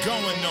ain't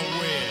going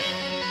nowhere.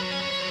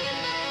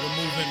 We're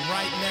moving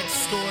right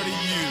next door to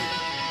you.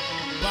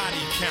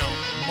 Body count,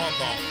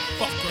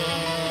 motherfucker.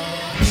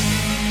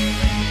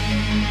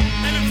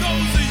 And if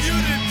those of you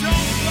that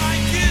don't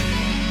like it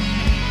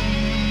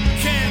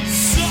can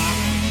suck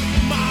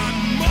my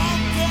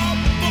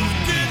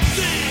motherfucking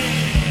dick.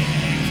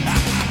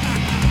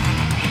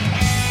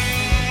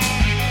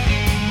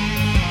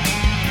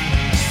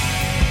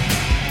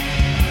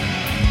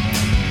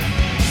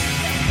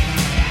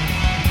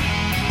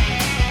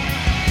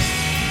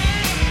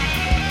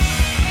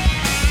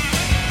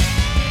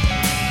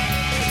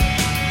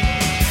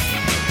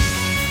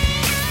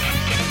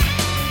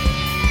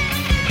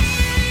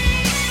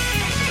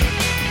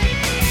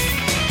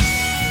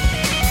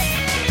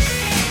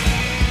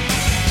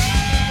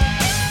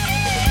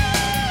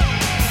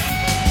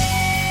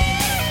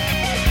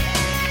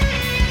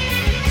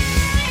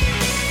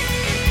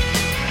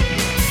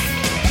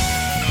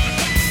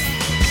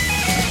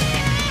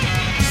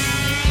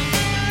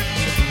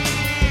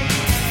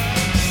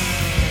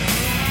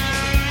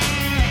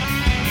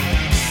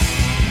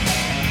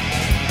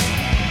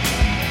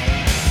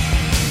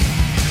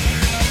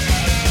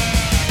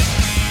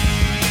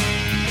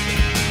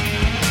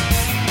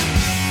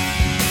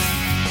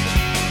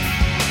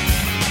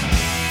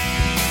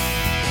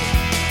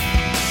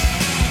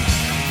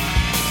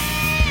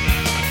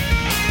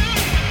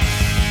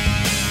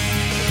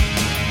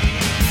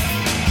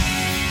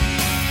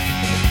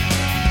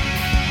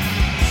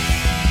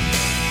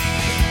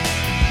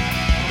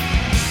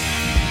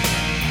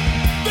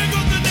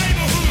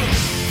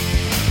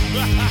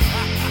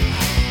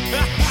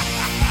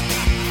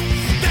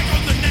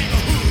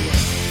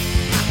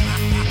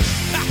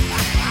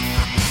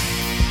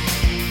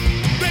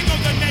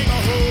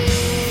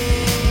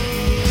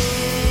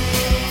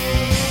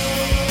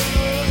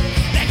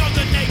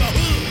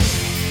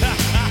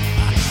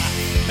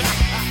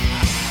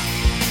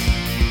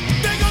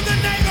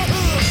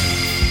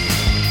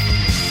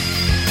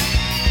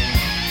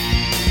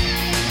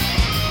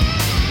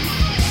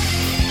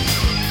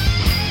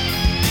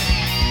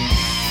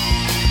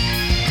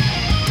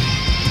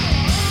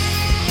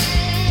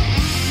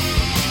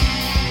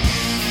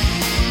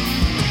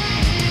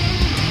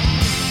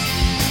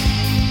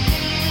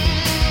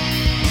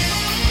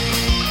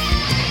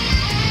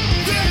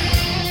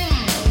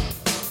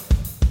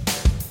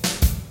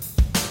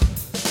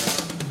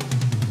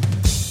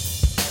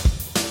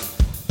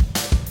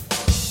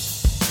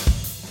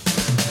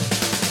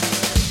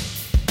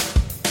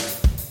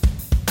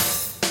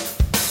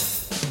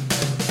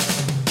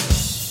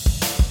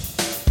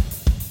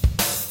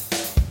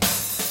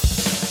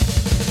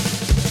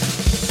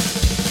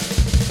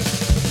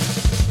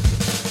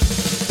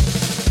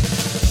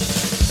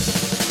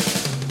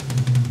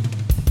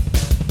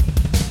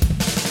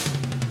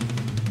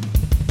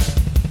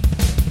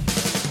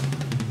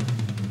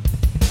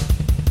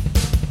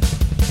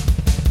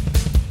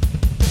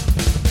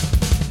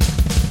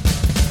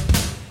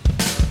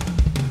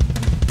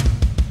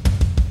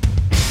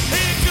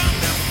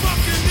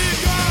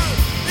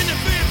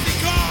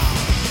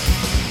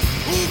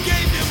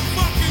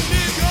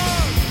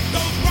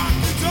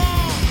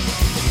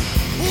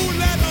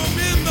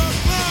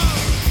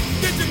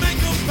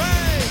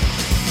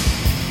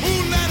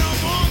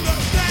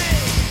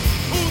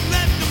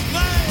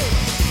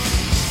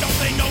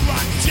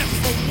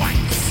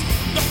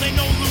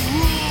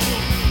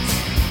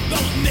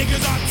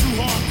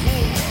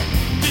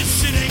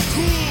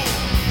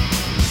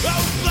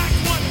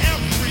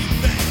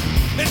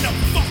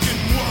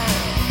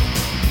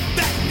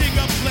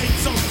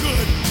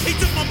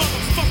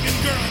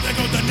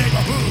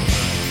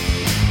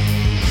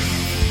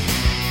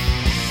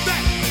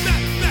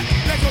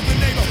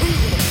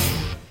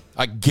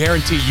 I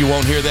guarantee you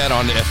won't hear that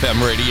on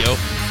FM radio.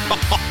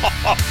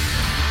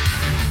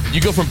 You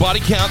go from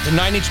Body Count to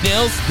 9 Inch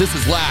Nails. This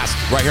is Last,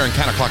 right here on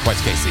Counterclockwise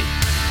KC.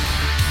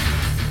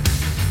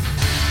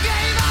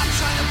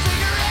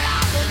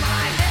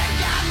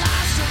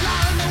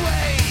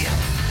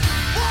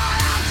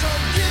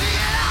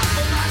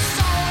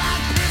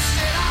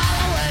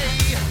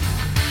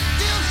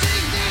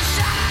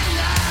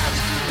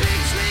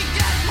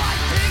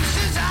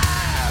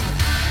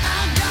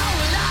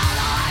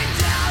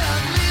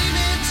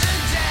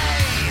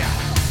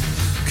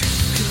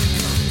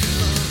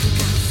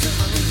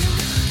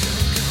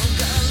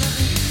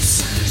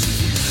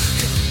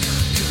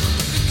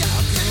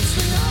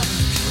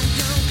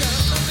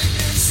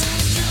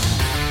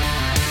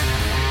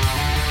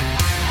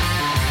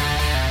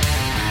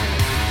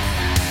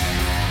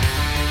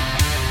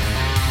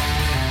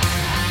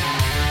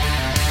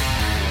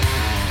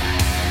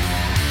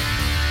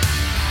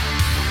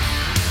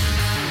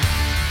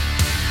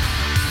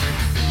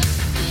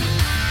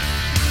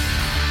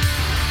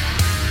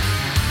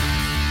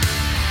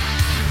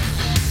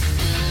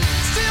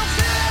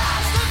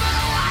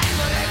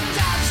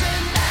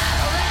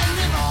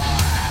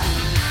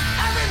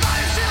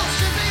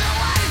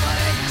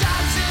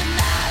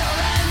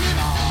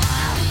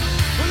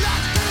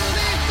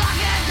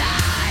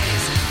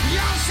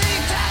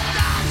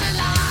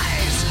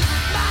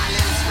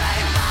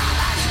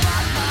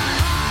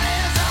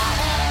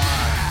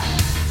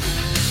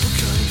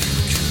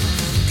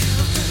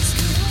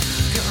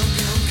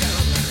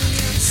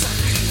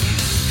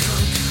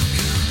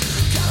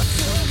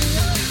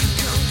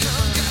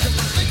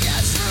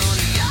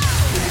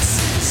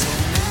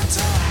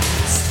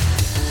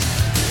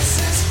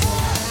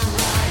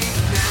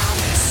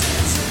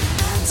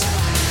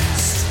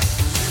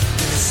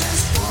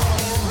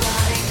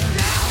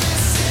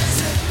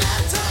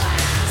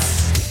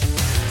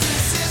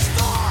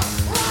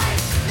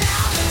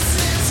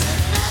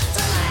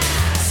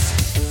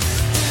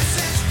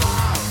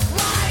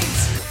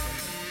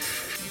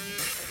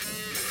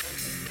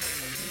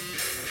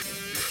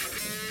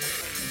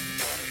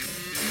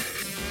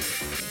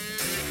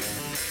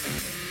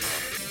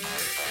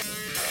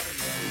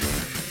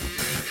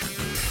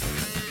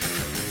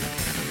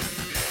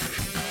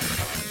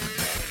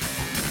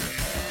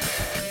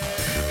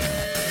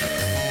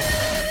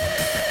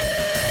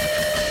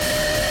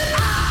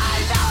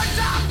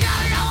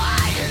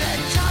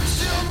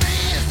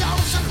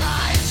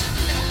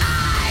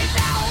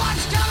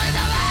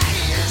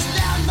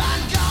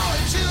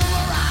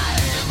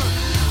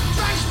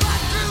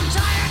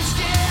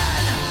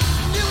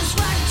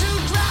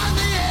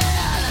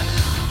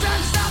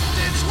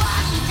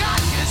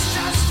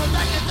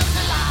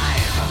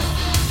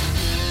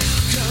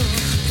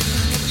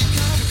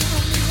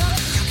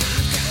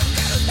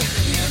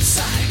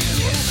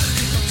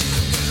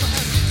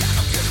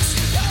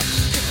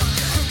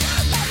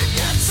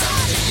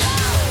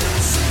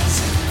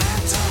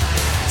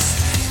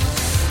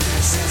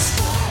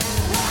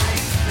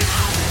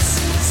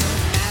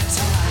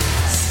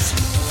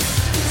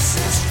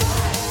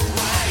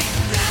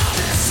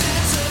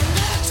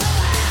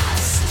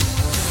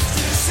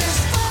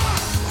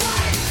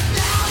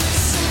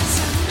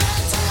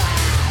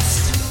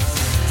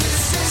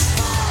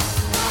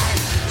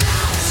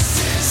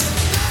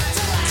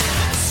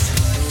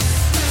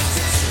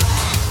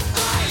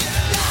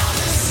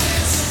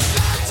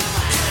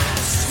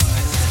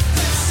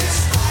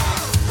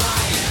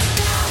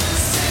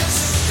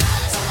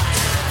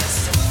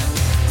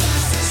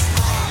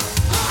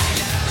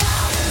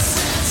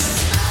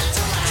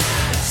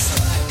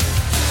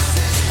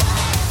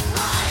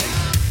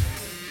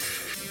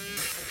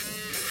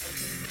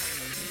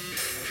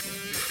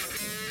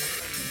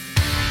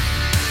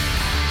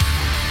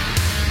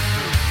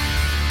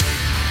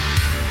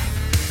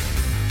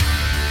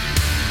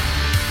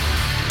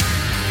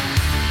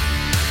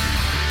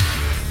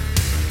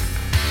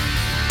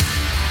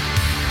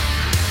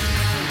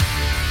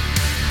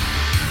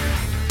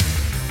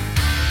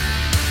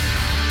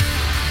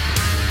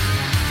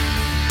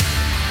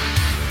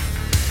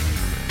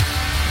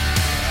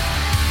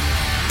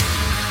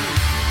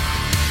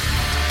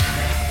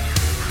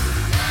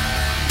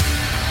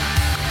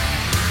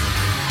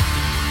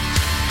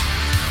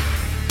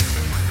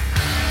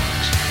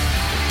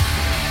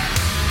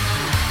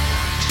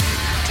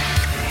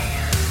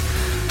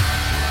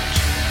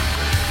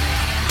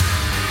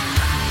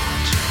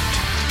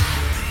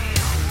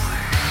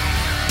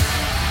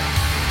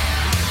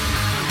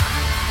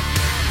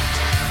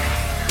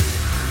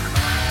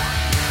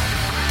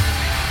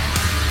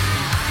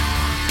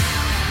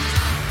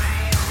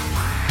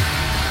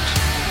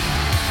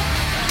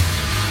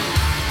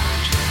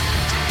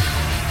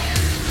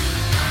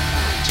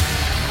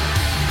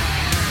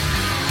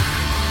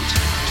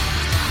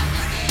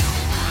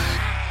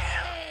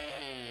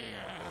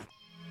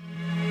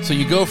 So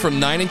you go from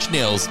 9 Inch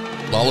Nails,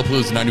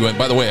 Lollapalooza 91.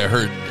 By the way, I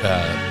heard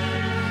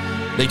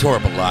they tore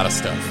up a lot of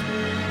stuff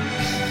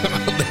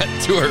on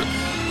that tour.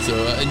 So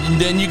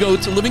and then you go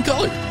to Living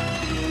Color,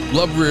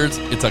 Love Rears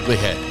Its Ugly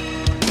Head.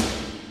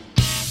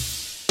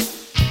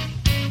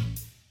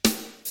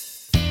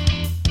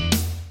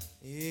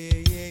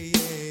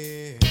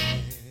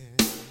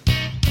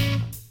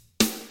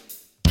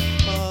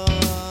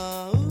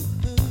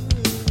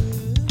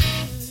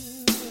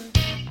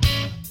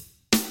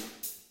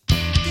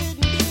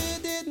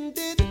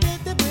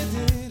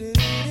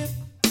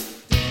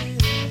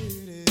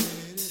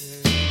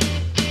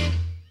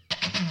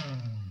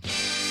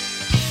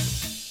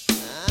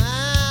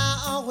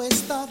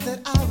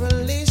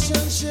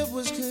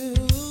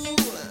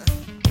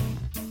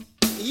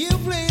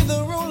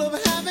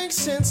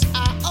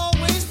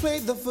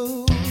 played the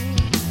fool.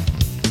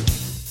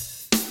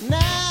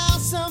 Now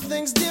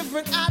something's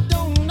different, I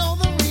don't know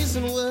the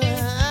reason why.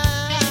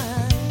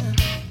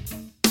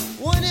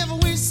 Whenever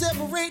we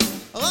separate,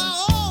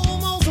 I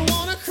almost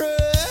wanna cry.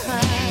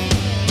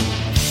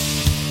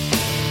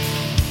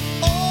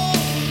 Oh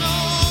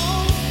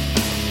no,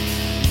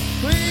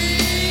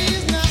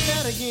 please not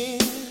that again.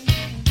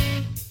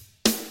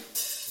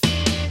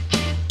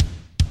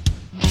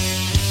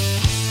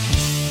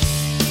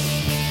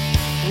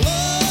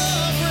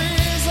 Love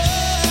brings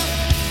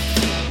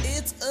up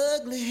its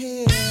ugly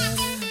head.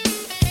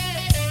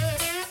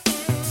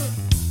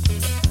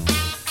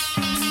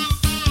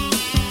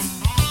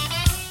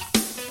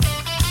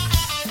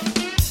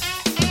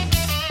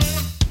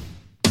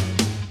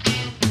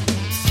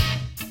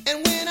 And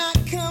when I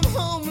come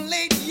home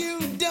late, you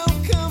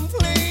don't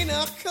complain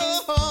or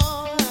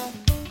call.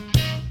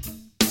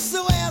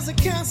 So as a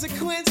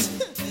consequence,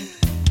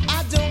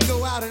 I don't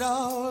go out at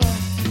all.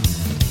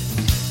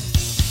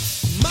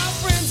 My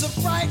friends are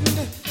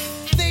frightened,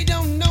 they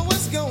don't know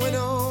what's going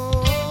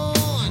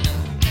on.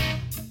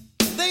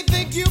 They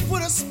think you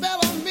put a spell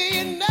on me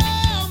and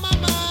now my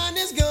mind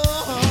is gone.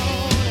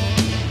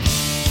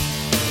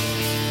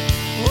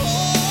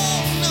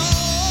 Oh no,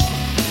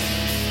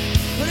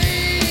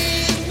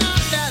 please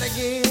not that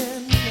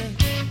again.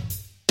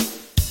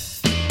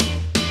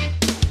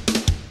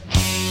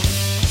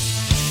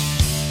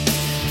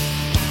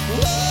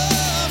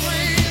 Love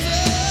raises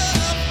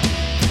up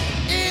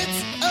its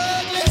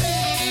ugly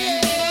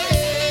head.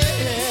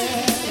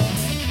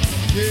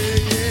 Yeah,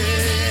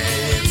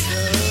 its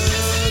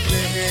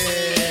ugly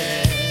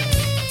head.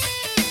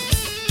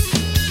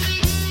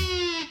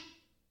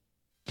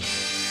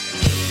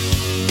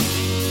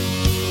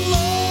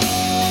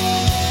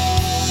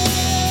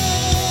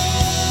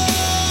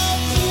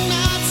 Love's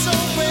not so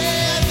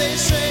bad, they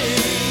say.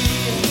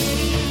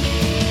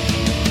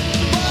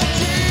 But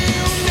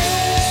you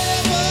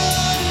never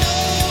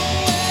know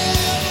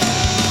where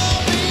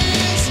love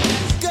is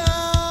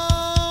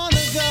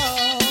gonna go.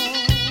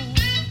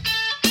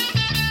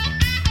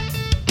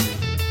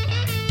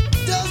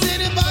 Does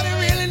anybody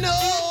really know?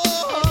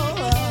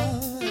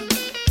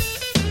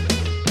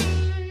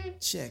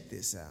 Check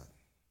this out.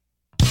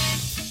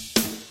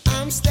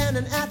 I'm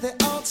standing at the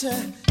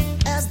altar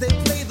as they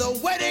play the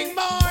wedding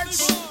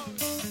march.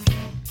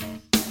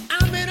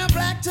 I'm in a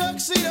black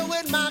tuxedo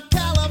with my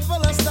collar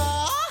full of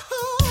stars.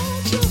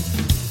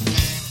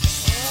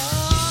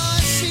 Oh,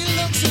 she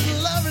looks as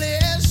lovely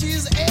as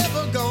she's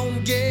ever gonna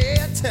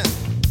get.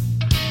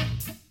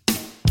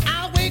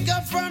 I wake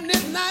up from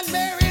this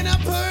nightmare in a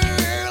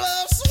pearl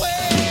of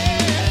sweat.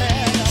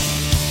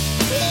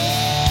 Oh,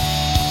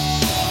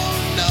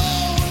 no,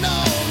 no,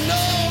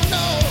 no,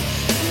 no,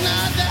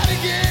 not that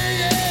again.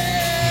 Yeah.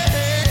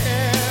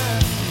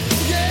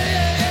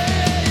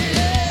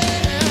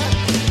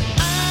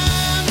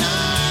 I'm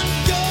not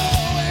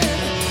going.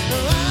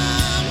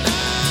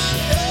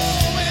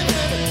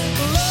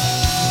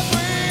 Love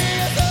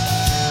brings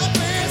up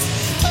its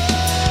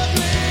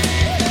ugly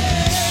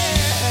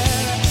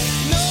head.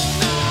 No,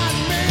 not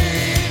me.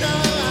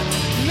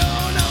 No,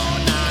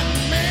 not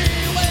me.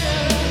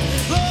 Well,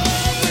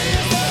 love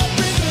brings up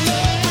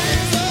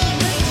its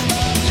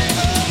ugly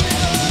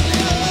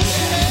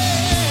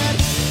head.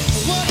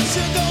 What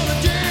you gonna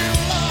do,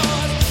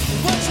 Lord?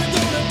 What you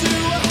gonna do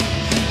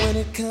when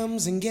it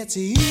comes and gets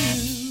you?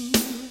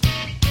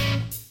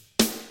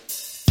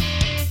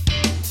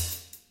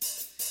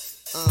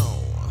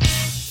 Oh.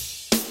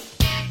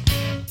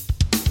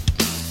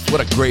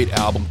 What a great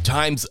album.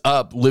 Time's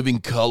Up, Living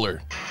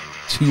Color.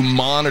 To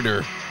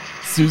Monitor,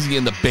 Susie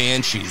and the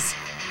Banshees.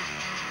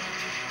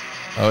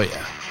 Oh,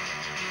 yeah.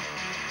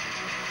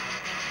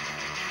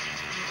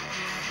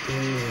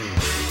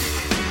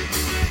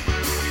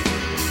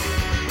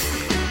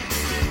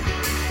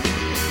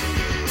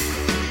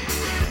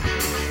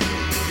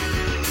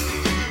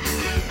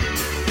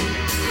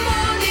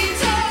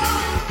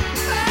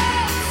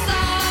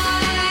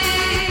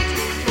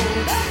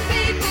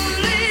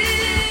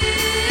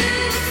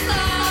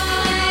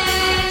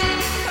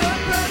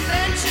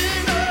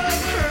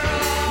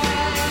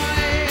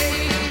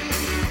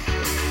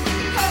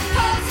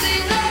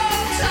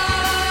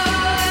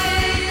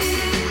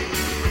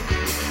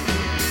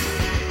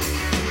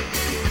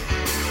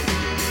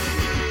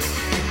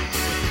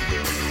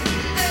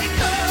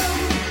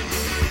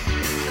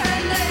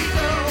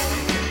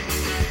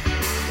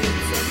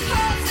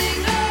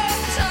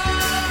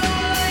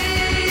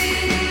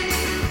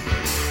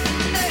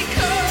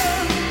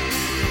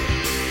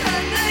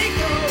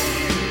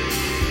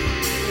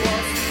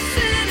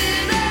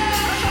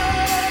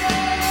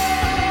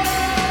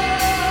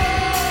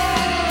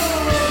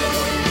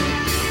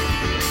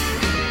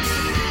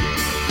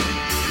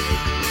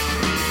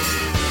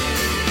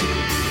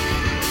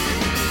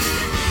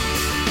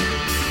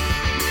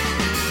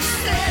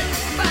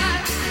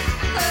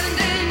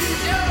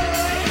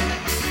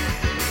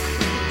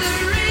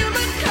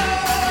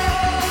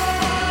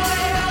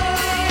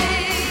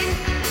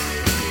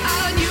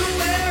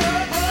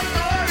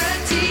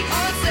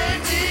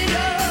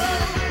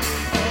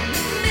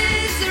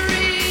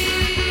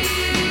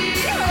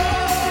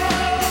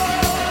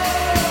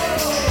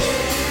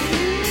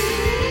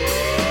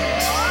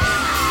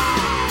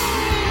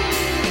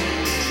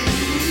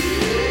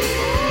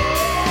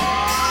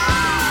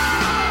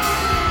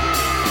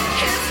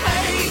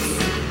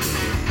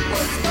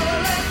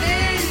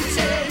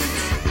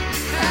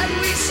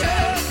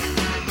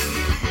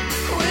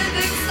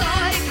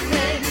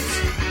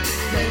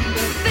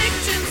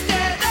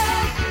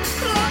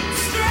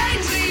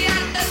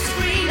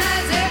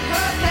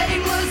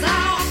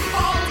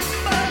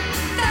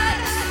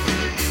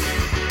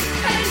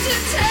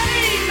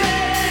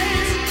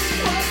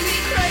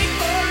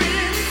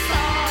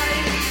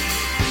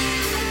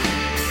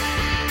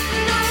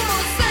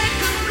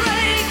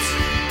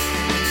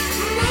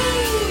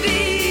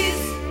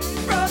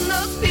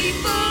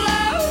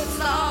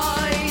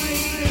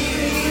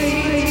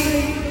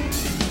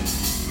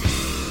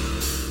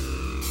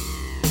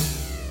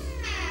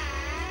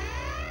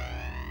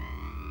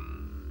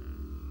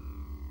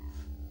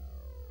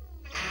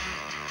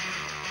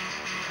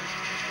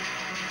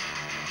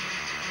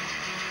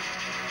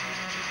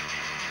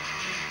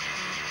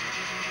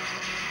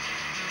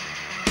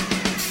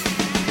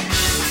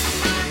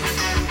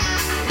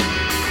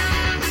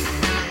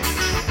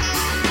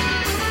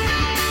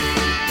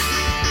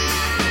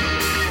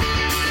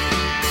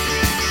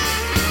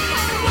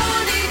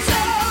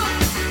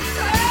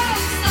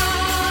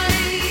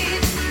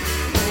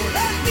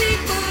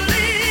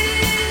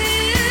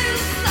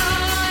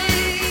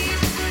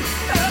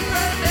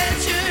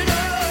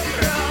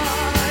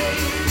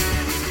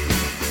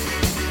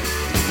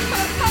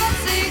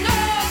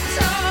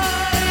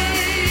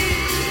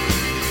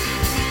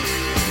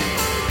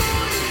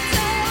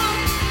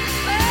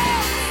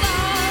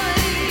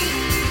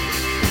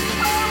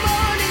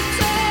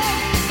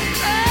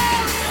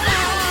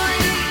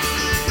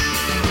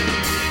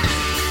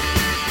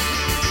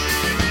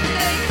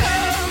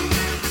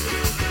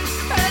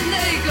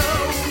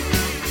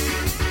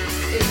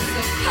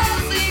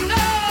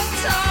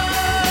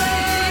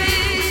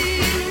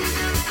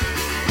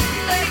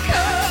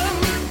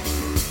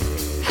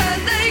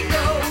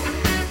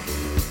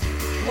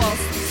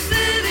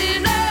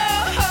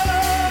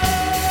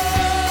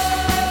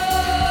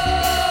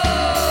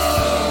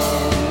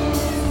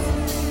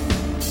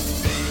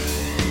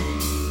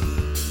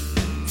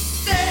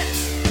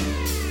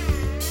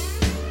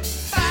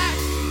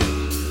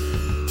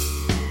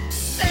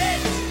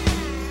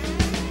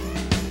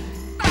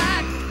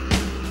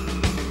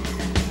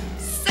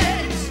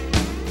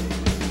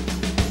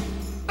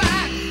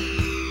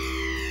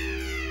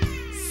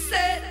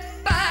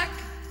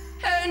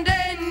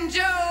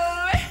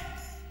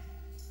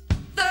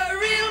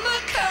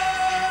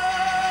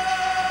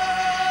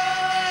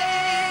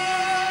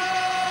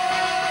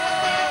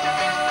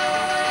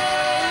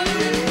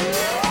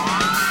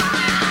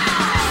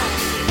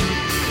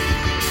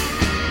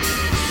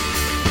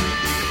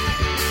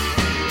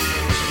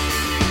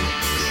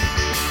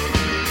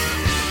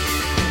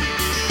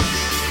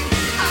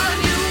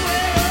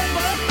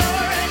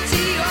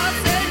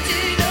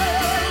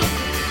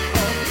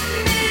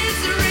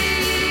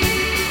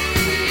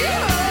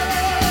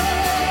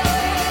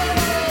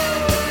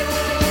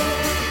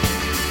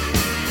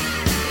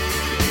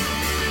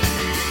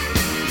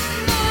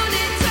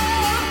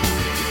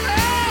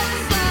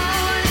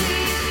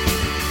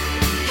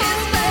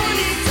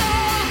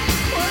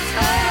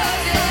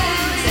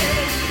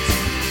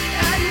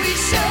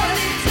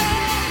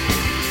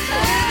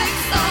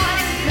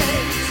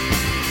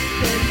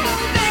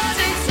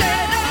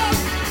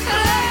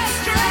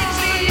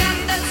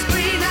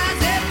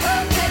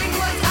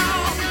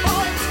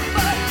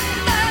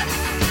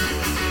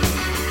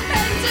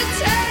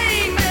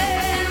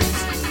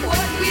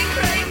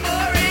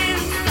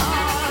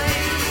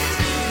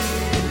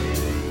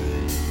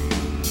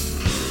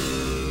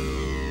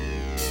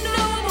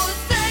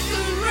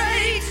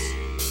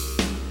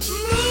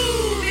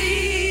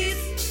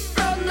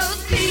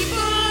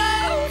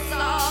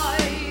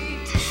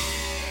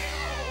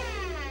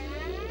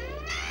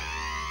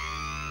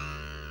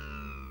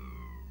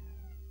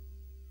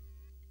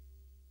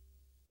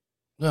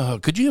 Oh,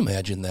 could you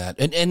imagine that?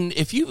 And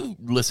if you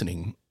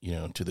listening,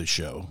 to the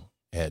show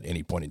at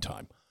any point in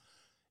time,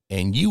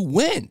 and you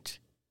went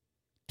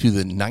to the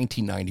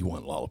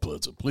 1991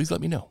 Lollapalooza, please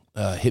let me know.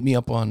 Hit me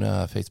up on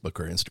Facebook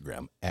or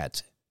Instagram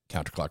at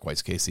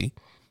CounterclockwiseKC.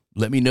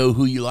 Let me know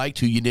who you liked,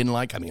 who you didn't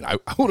like. I mean, I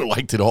would have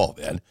liked it all,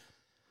 man.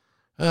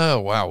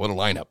 Oh, wow, what a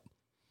lineup.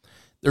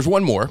 There's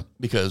one more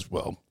because,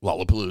 well,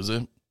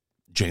 Lollapalooza,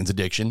 Jane's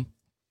Addiction,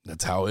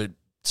 that's how it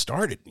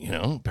started,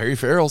 Perry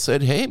Farrell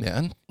said, hey,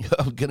 man,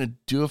 I'm going to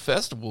do a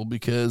festival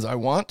because I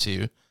want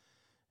to.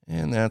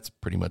 And that's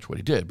pretty much what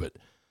he did. But,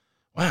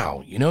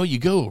 wow, you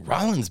go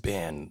Rollins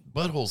Band,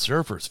 Butthole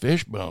Surfers,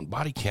 Fishbone,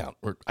 Body Count,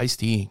 or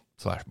Ice-T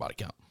 / Body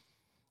Count,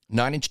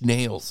 9 Inch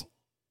Nails,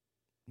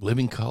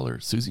 Living Color,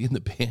 Susie and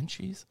the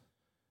Banshees,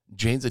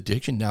 Jane's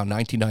Addiction, now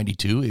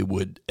 1992. It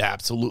would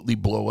absolutely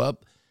blow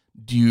up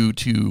due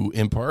to,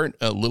 in part,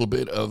 a little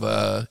bit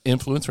of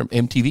influence from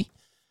MTV.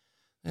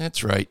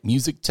 That's right,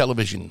 music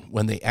television,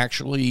 when they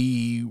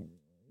actually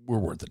were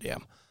worth a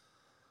damn.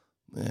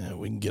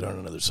 We can get on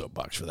another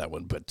soapbox for that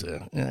one, but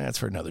that's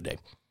for another day.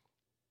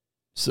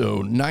 So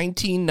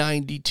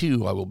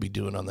 1992 I will be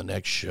doing on the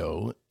next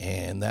show,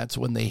 and that's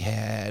when they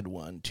had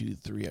 1, 2,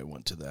 3. I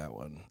went to that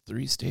one.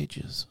 3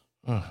 stages.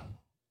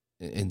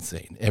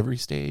 Insane. Every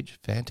stage,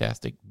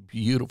 fantastic,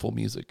 beautiful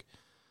music.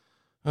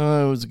 It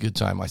was a good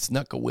time. I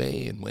snuck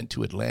away and went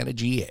to Atlanta,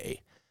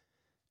 GA,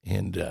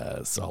 and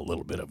saw a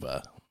little bit of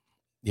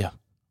yeah.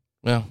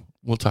 Well,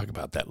 we'll talk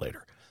about that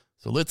later.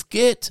 So let's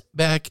get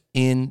back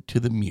into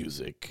the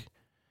music.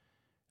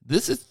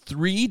 This is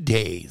 3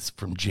 days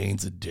from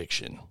Jane's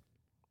Addiction.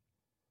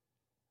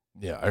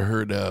 Yeah, I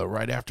heard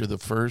right after the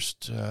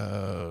first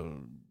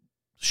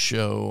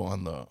show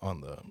on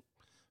the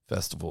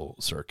festival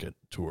circuit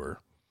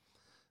tour,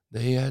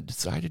 they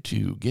decided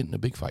to get in a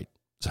big fight.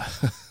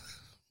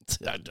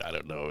 I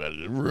don't know,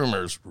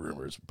 rumors,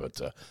 but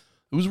it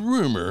was a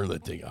rumor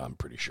that I'm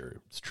pretty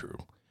sure it's true.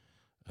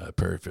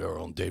 Perry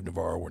Farrell and Dave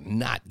Navarro were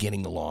not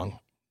getting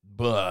along,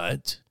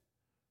 but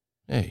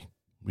hey,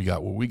 we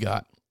got what we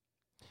got.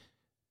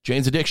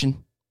 Jane's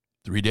Addiction,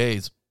 3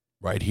 days,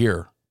 right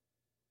here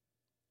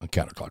on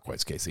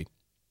Counterclockwise KC.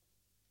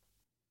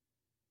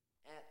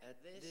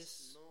 At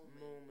this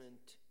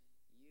moment,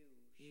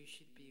 you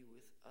should be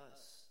with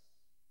us,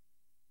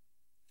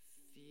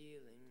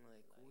 feeling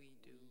like we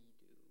do,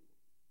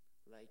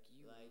 like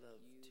you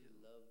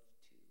love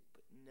to,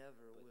 but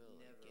never will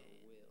again.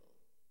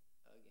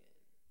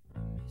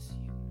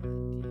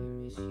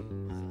 Miss you,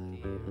 my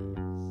dear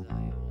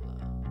Ziola.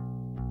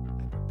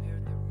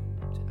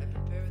 I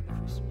prepared the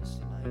Christmas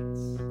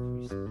lights,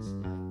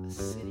 a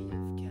city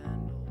of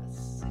candles,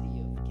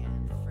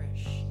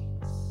 fresh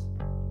sheets,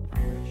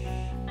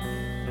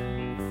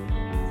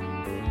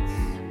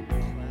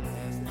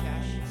 clouds,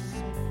 caches,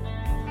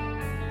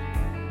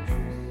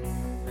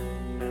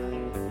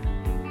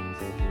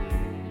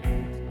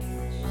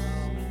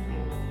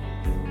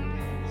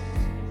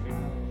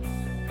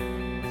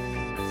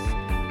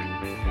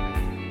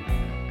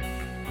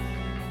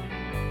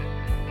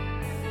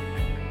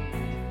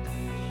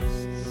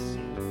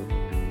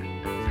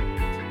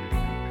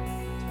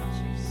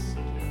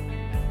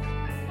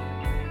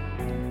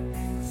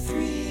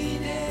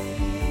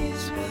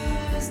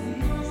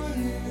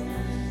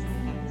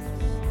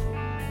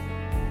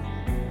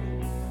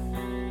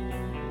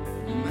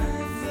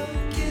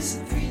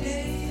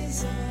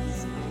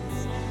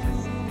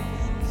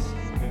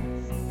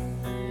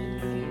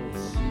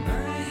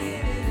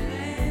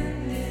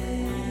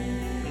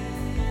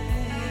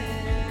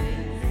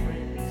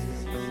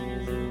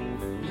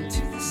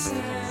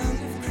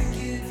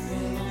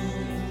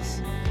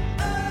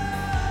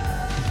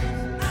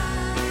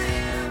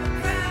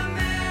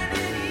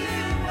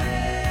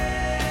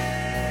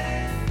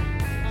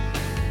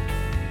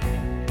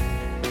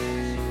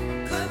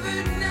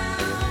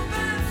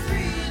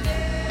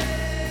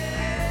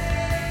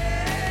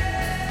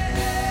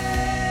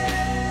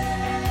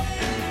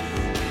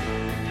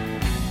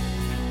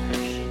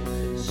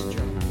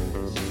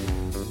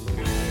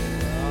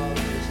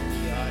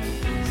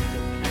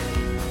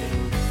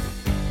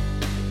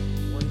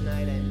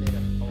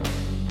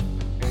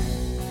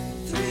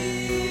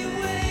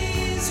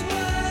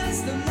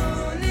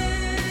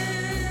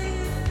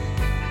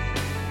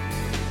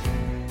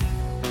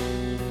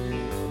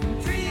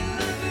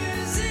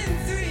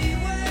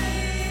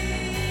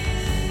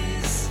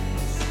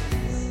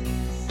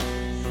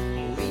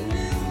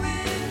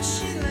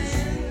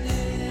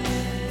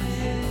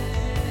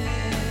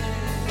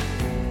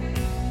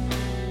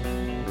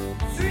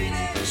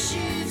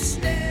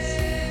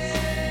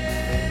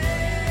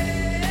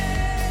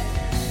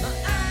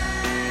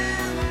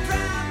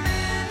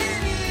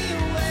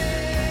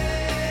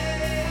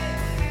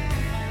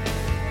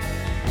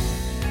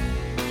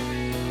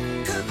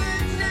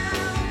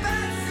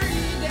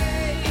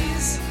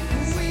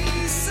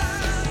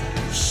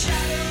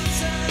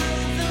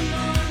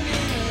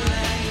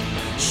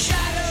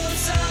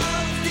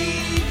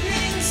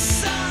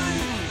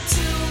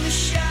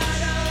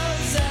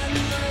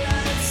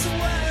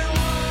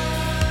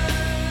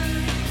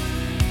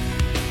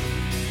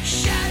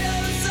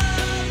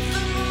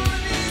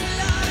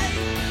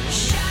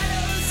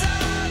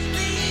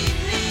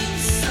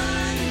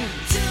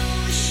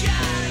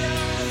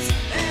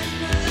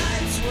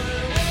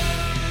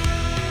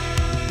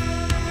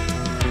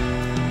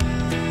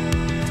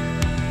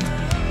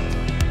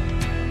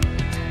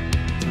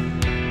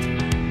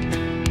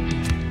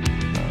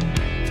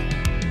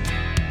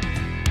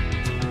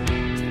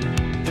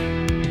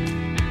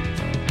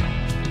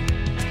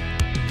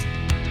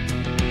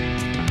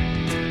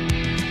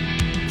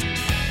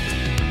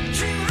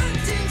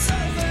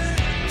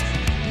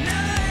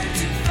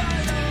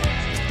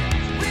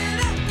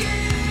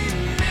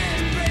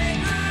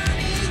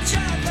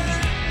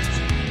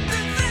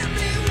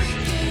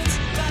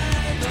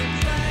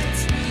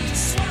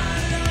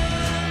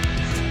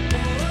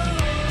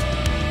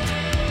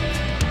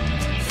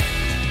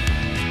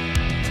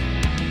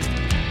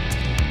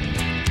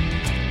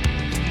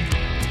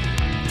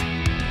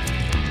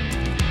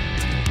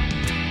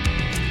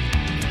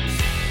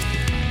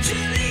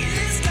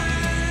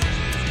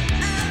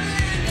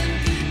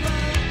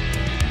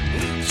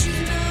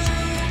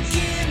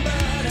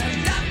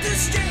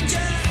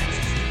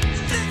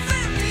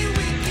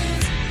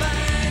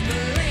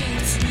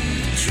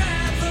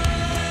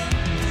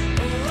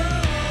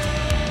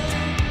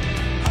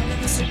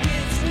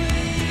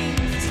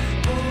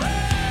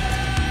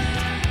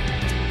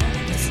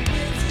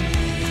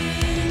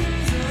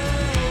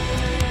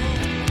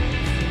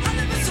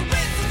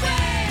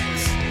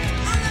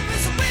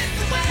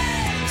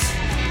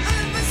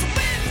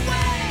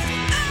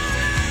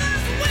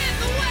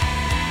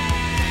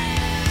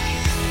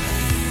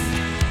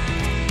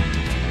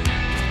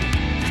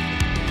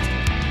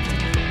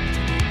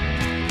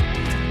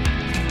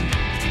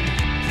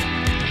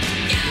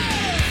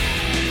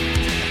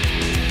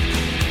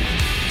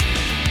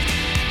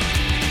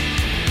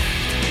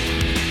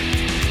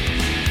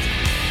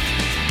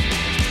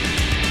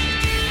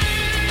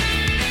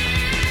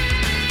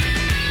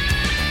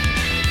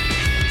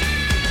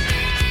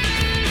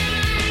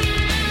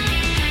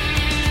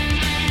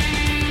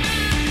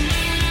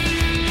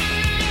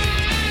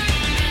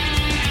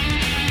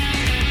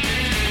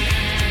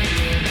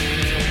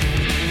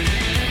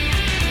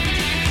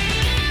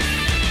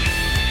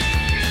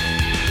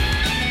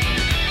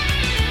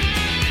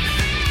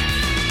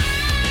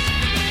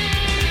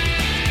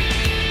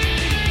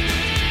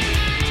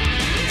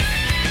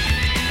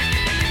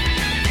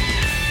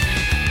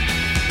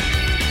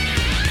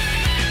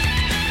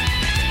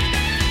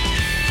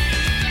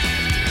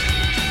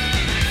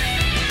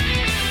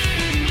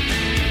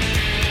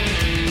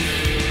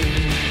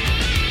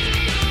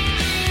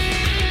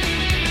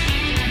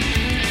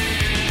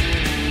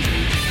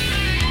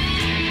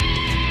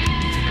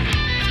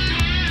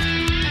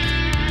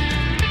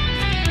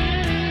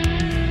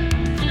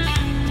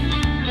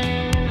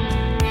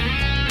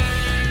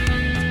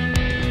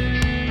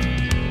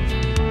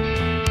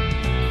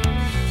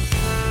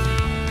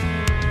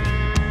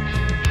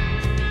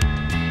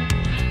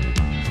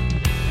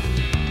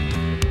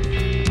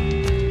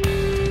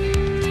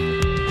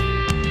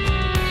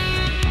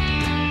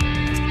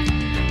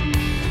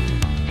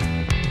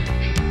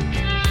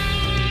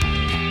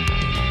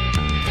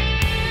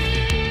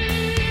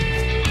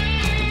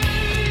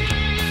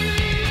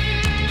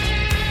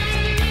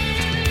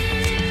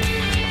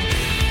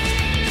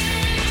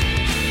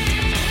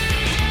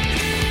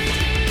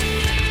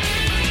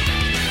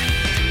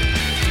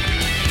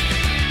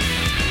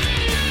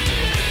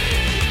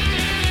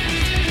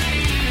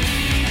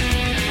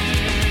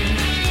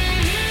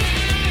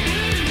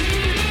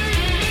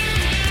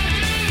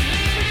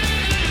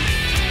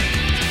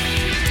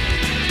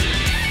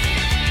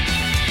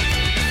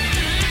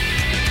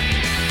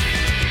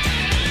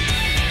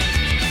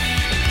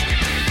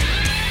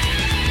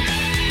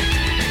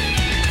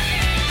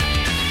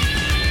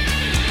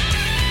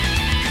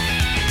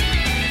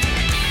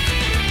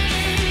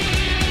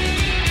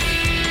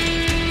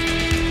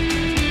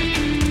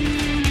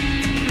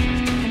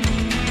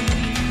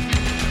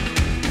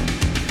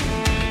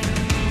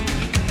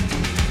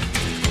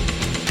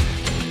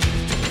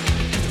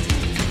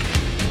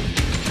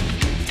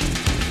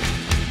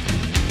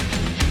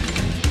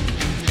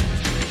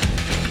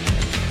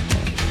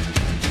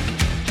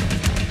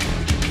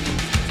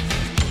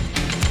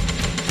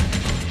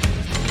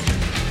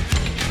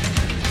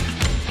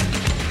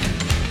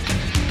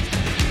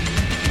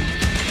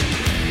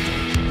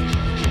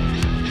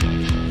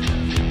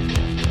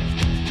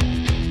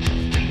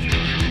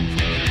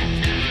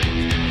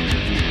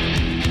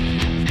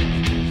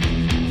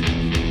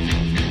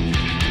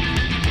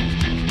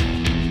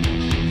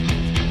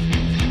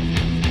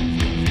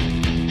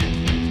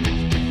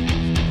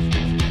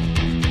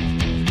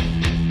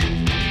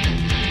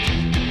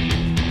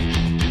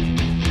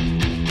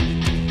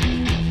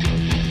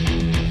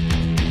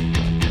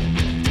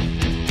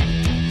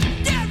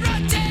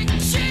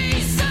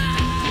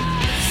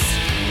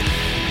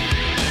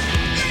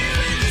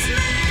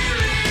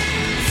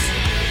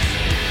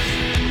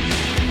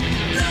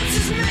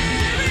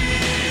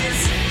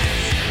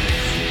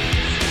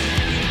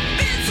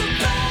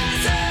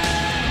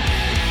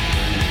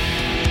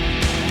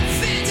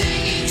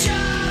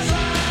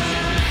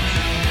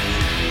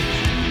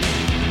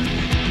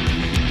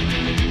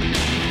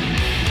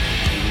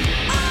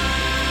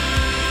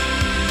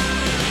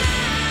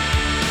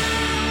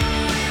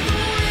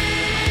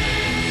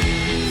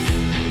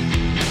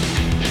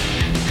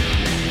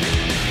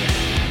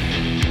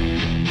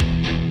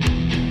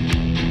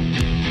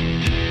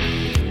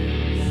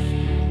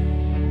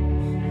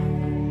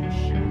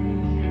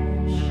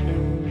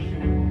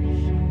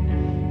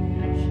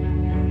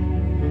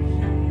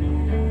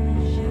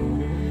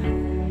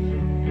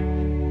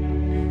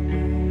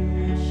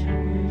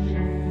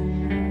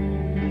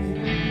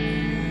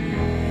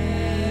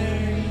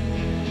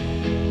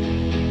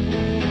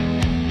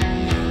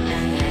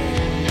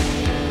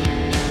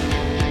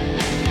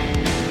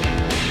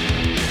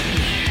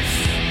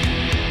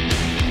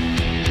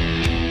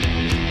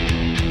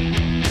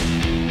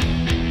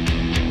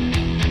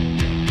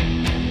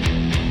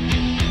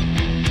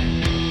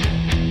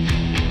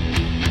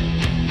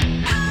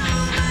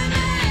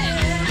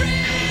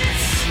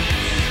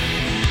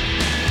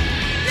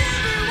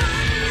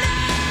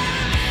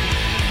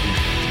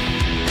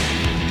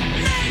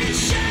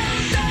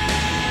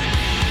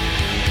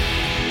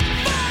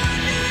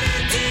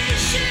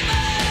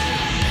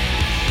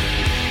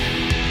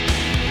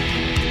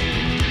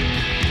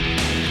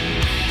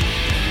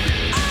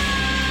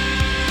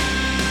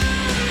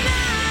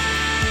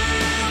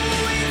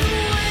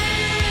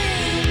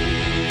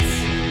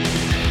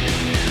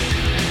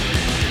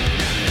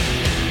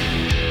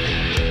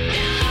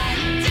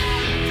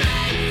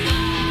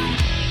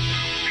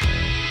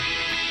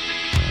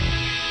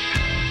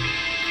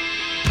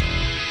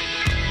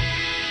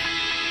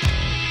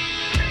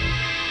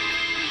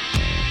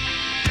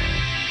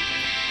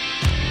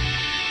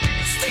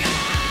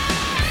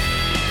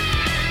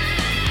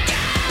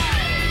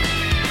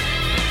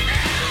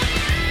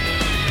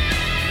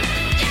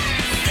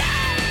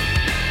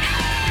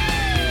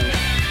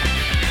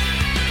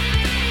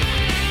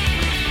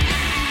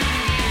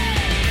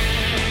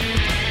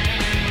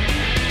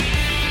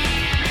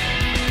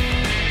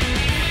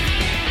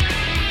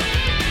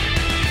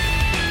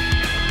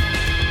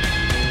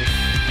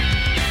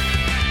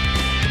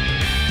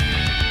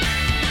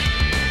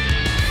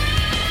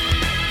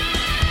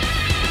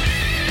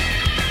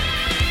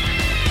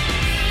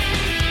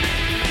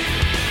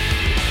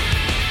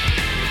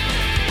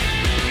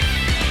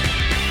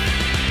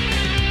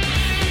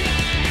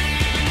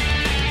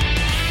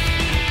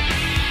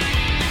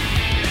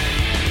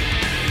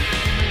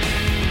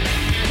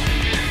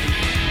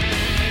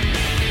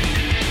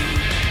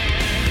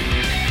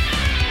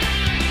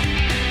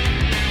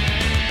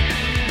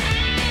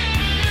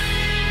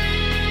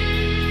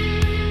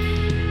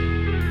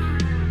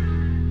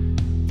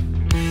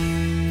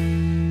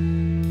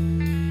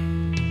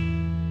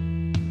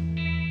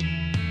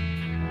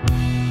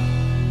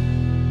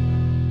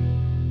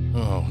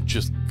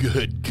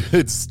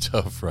 Good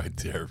stuff right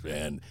there,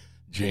 man.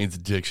 Jane's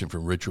Addiction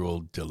from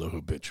Ritual to the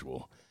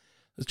Habitual.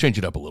 Let's change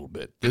it up a little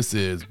bit. This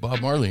is Bob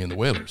Marley and the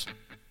Wailers.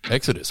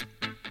 Exodus.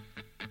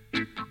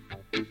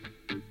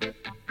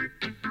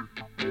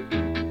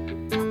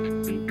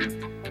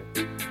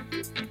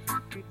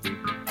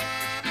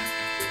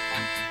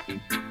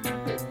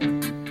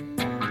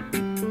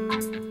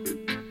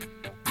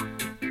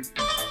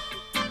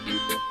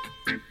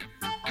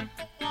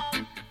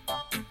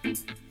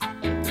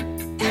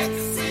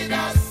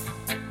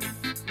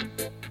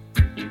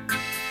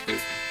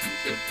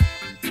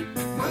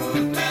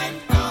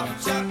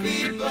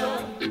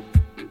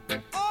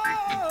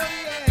 Oh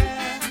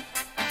yeah,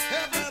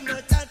 heaven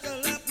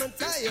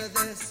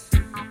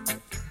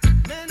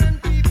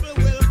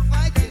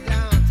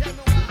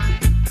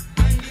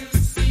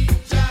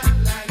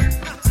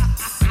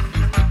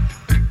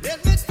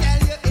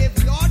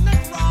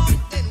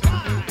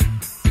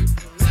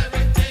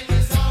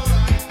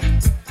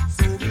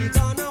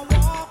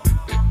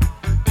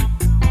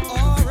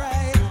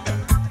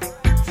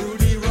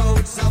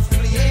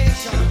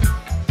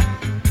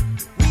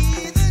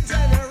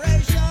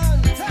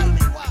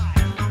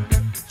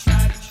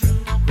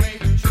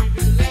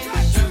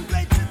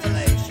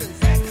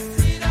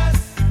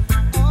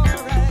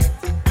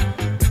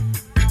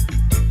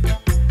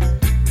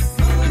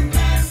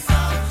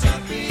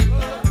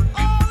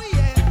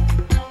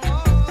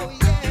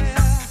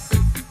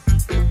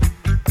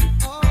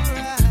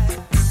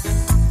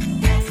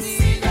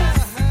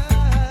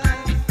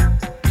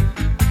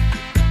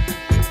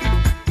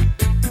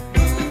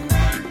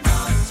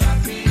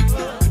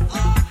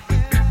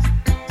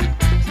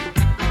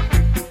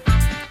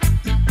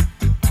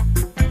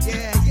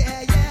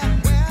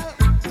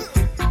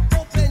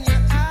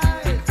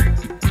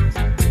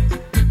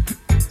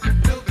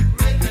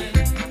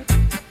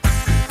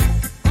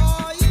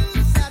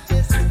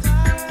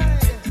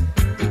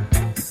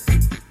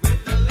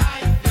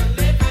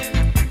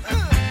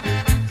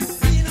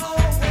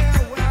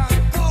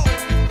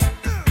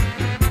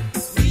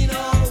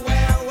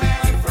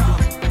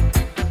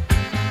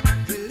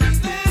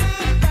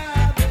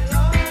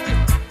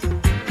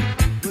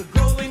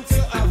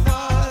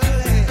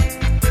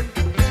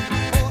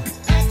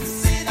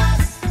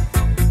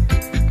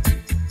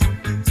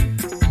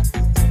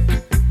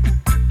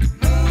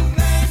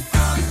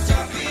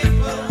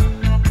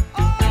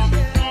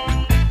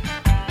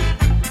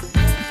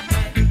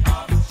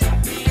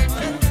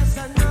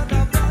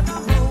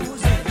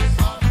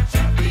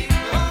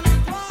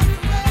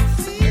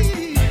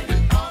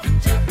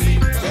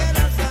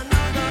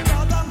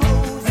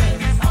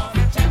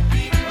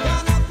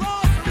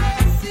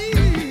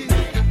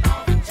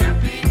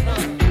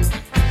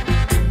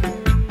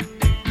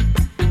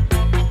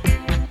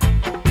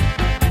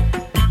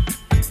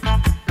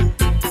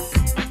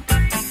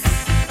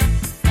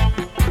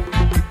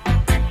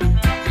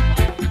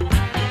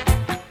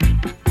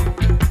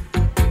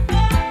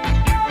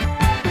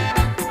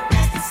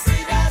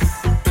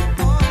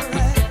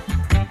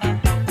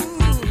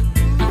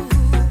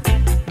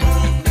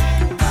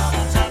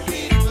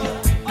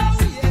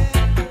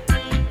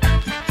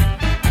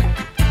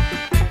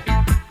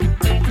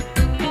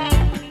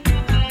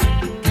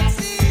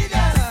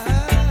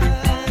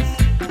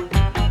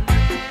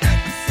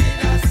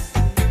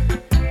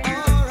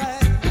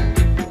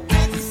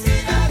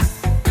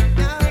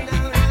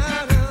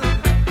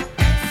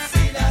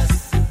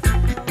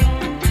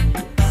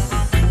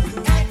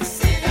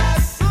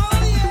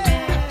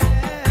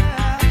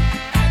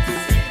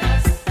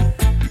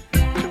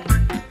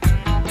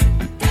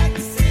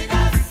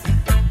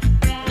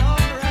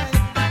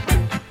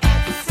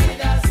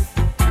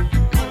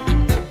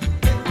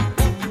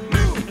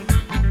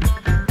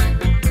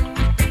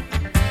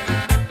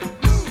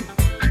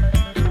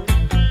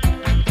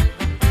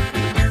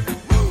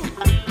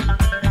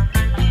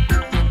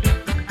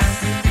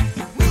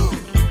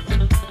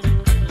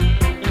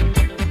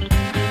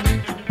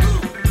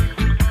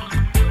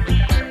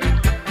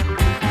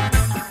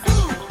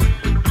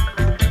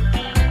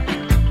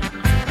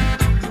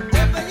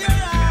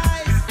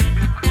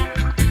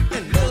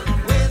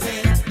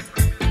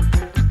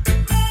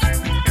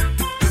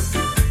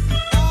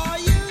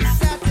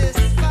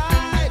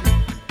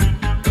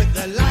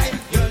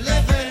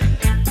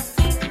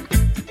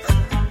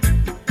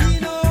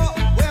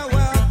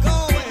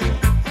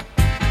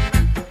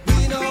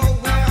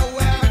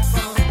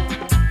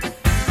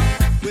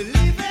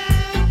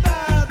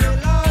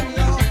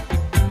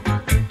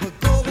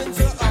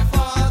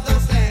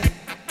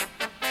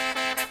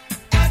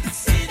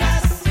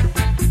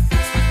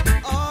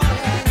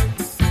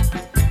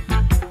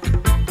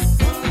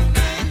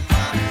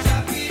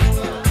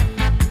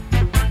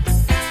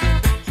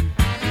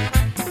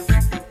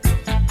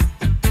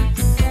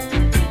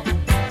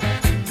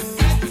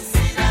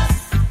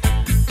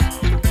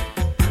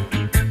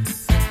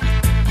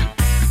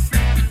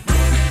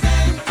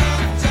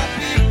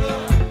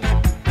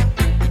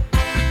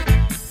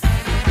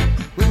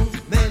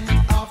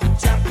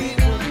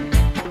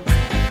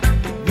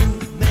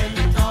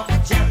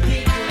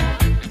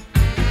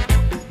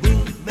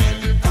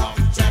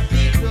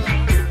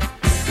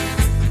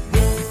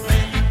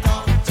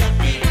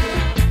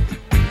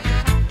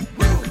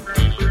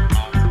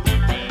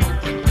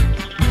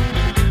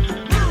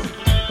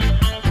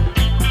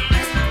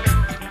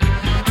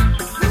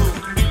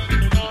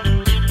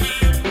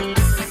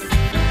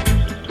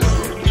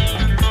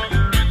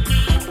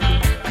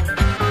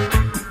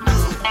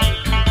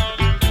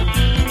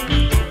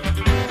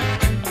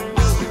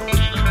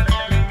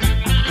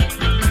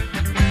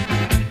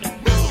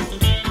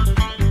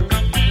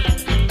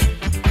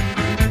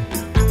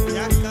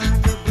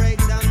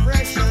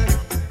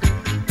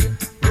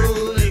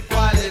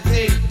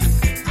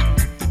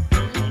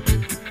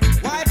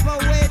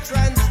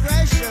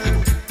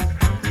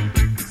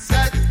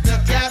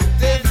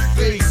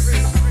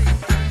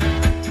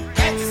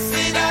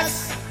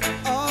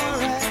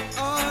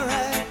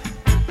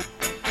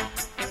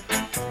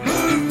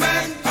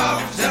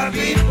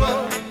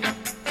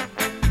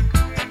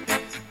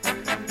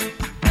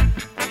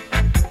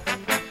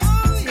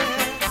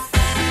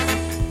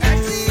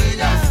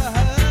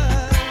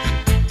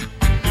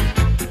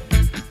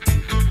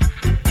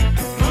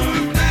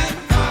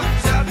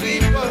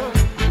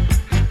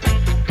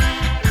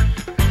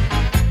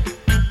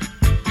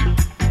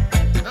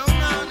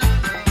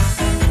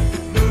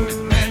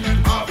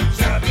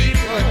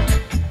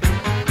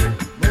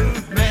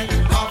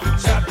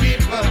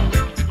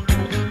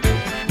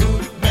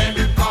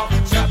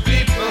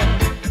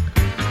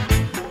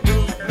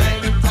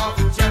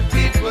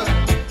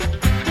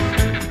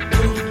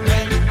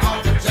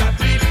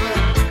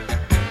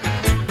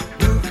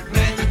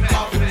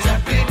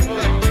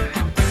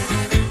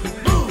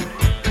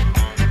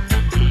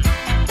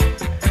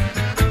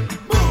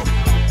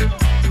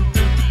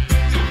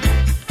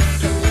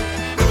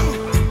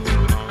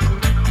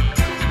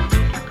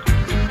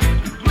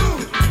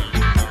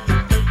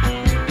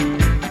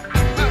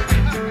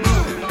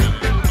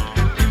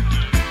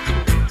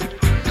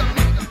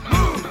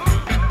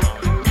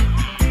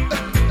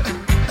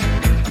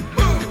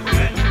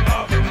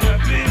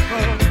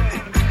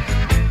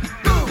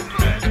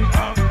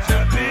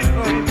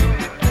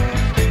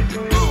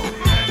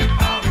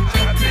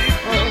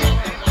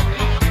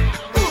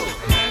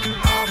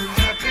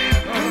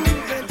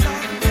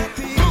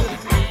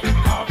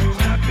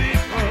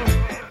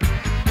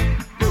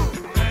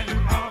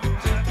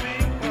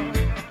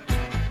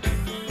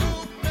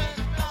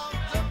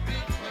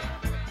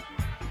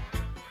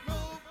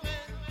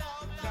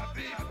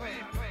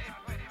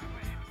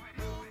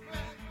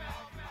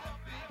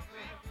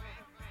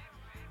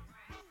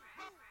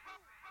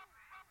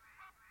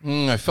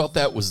I felt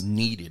that was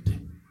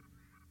needed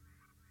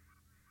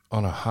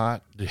on a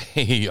hot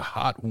day, a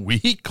hot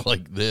week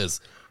like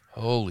this.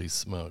 Holy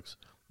smokes.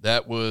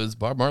 That was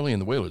Bob Marley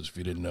and the Wailers, if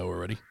you didn't know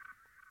already.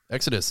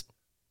 Exodus.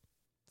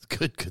 It's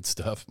good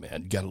stuff,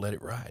 man. You got to let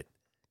it ride.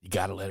 You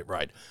got to let it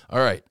ride. All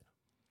right.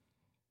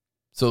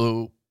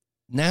 So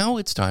now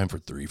it's time for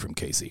 3 from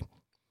KC.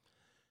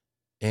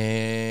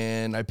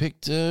 And I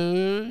picked,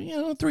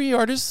 3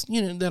 artists,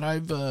 that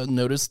I've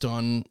noticed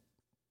on,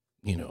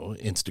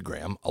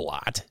 Instagram a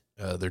lot.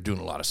 They're doing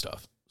a lot of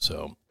stuff.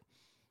 So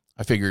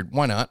I figured,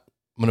 why not?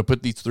 I'm going to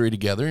put these 3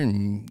 together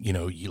and,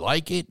 you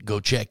like it, go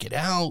check it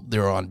out.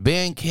 They're on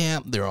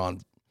Bandcamp. They're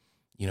on,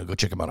 go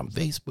check them out on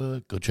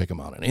Facebook. Go check them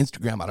out on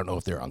Instagram. I don't know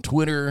if they're on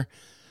Twitter.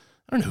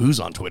 I don't know who's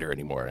on Twitter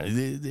anymore.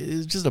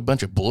 It's just a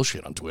bunch of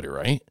bullshit on Twitter,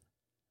 right?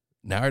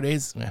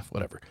 Nowadays,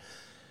 whatever.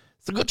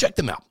 So go check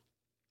them out.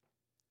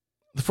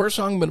 The first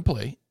song I'm going to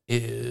play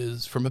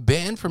is from a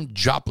band from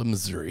Joplin,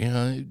 Missouri.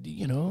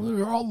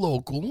 They're all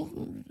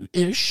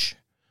local-ish.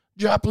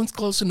 Joplin's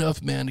close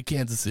enough, man, to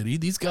Kansas City.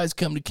 These guys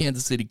come to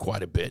Kansas City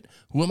quite a bit.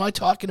 Who am I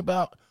talking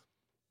about?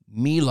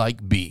 Me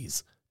Like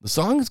Bees. The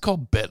song is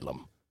called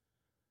Bedlam.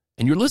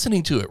 And you're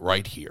listening to it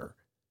right here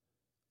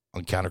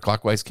on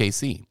Counterclockwise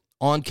KC,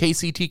 on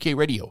KCTK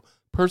Radio,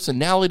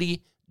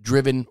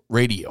 personality-driven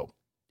radio.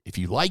 If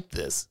you like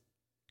this,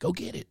 go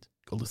get it.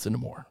 Go listen to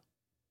more.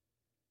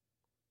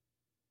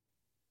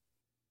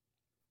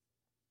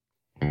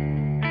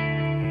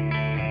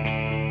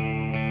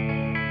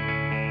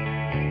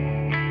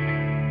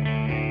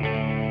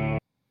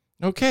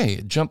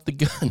 Okay, jumped the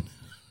gun.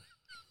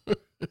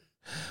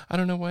 I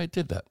don't know why I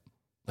did that.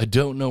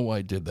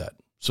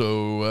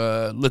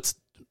 So let's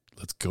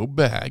go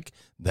back.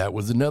 That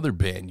was another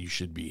band you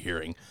should be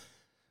hearing.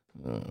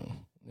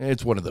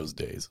 It's one of those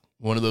days,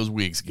 one of those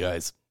weeks,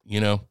 guys.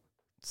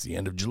 It's the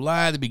end of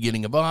July, the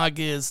beginning of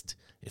August.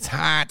 It's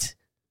hot.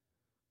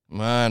 Come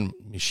on,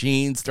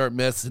 machines start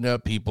messing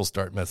up. People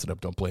start messing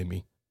up. Don't blame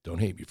me. Don't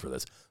hate me for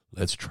this.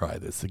 Let's try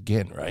this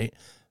again, right?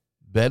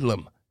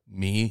 Bedlam,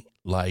 Me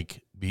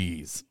Like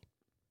Bees.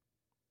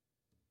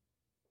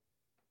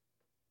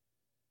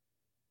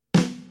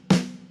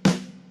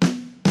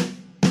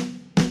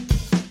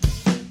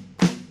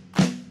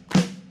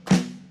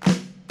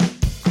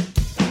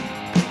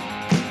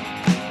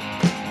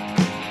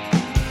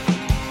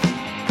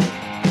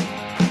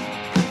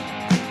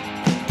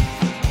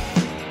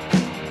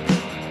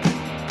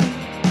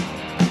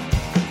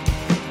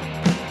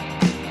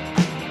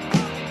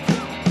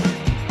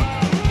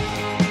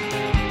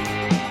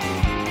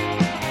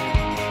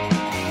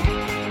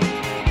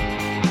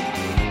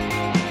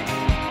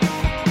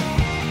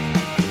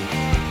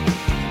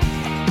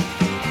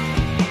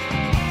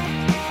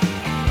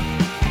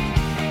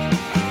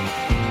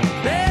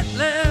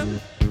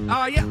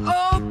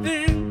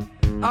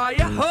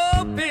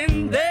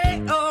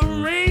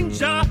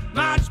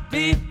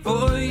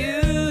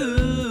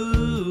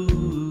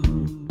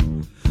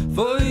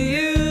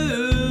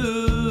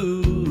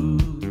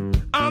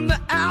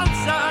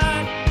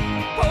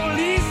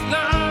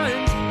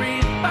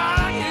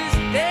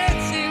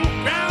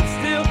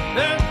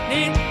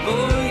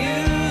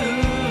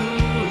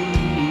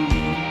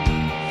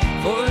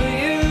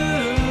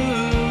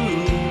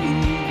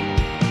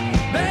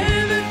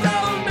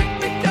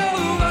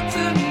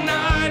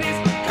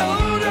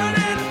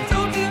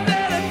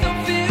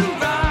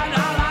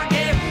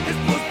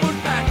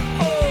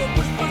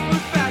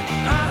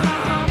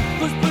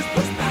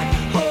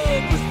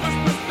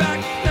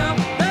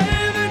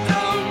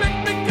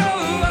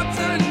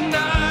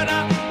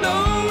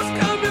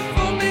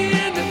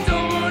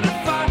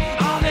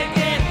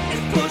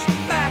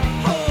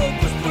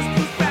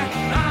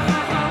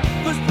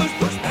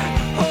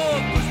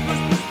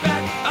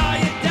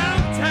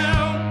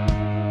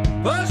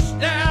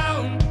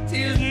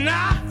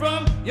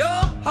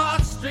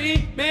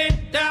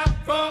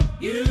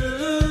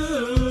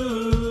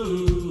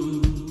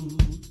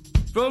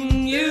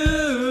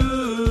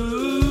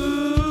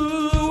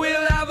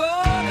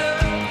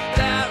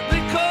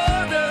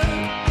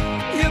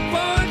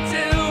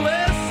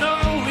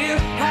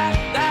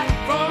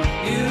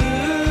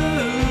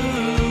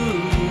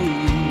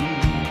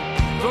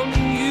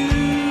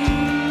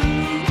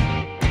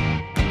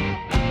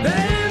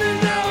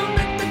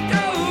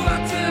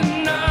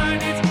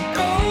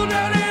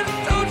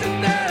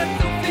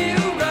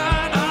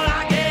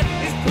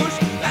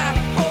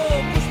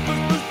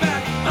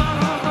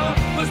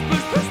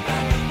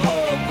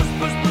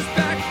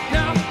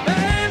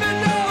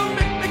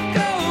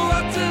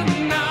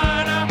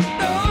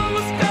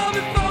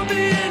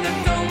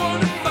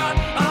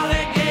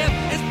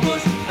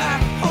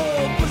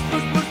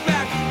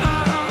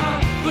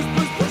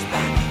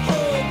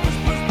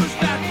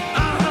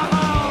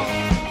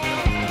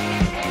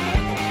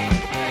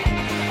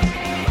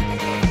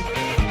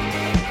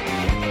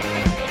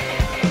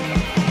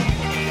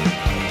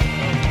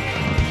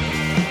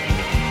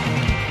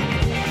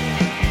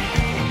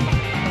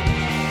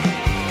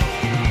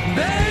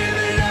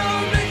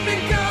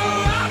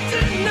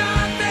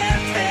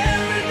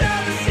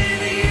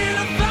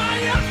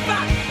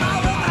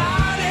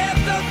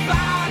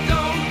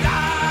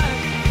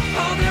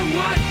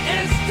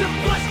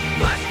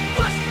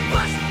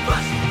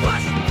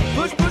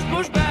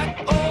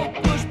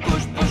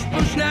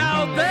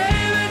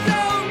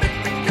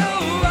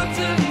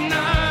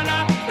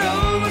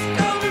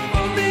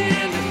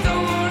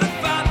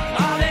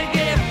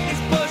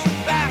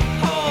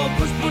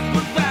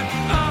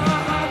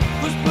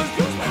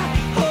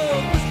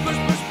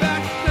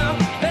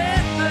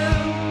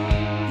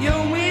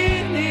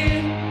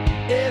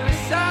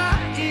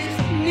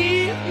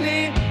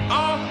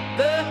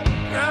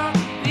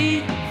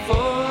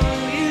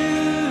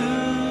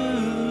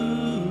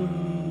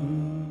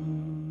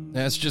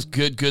 That's just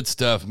good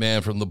stuff,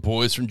 man, from the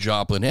boys from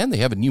Joplin. And they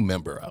have a new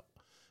member out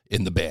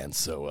in the band.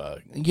 So,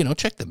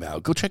 check them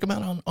out. Go check them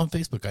out on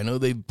Facebook. I know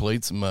they've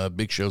played some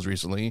big shows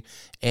recently,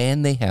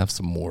 and they have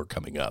some more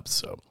coming up.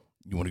 So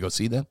you want to go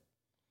see them?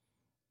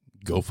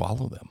 Go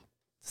follow them.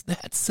 It's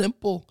that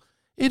simple.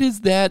 It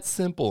is that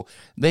simple.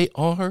 They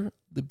are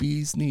the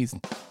bee's knees.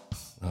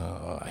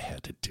 Oh, I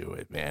had to do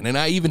it, man. And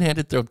I even had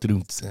to throw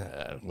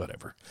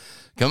whatever.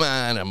 Come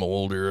on, I'm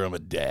older. I'm a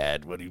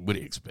dad. What do you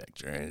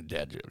expect? Right?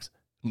 Dad jokes.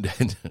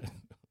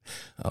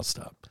 I'll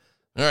stop.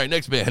 All right,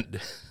 next band.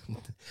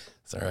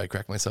 Sorry, I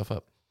cracked myself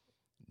up.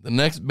 The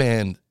next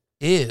band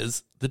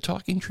is The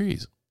Talking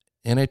Trees.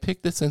 And I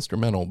picked this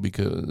instrumental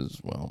because,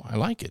 well, I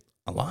like it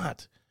a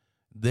lot.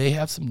 They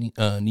have some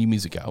new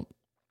music out.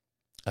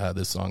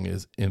 This song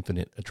is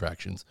Infinite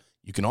Attractions.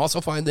 You can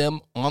also find them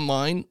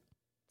online,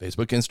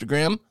 Facebook,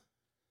 Instagram.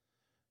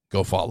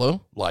 Go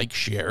follow, like,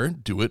 share,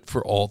 do it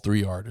for all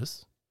three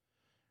artists.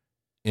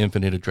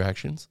 Infinite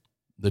Attractions,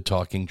 The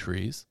Talking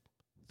Trees,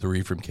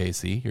 3 from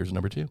KC. Here's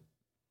number 2.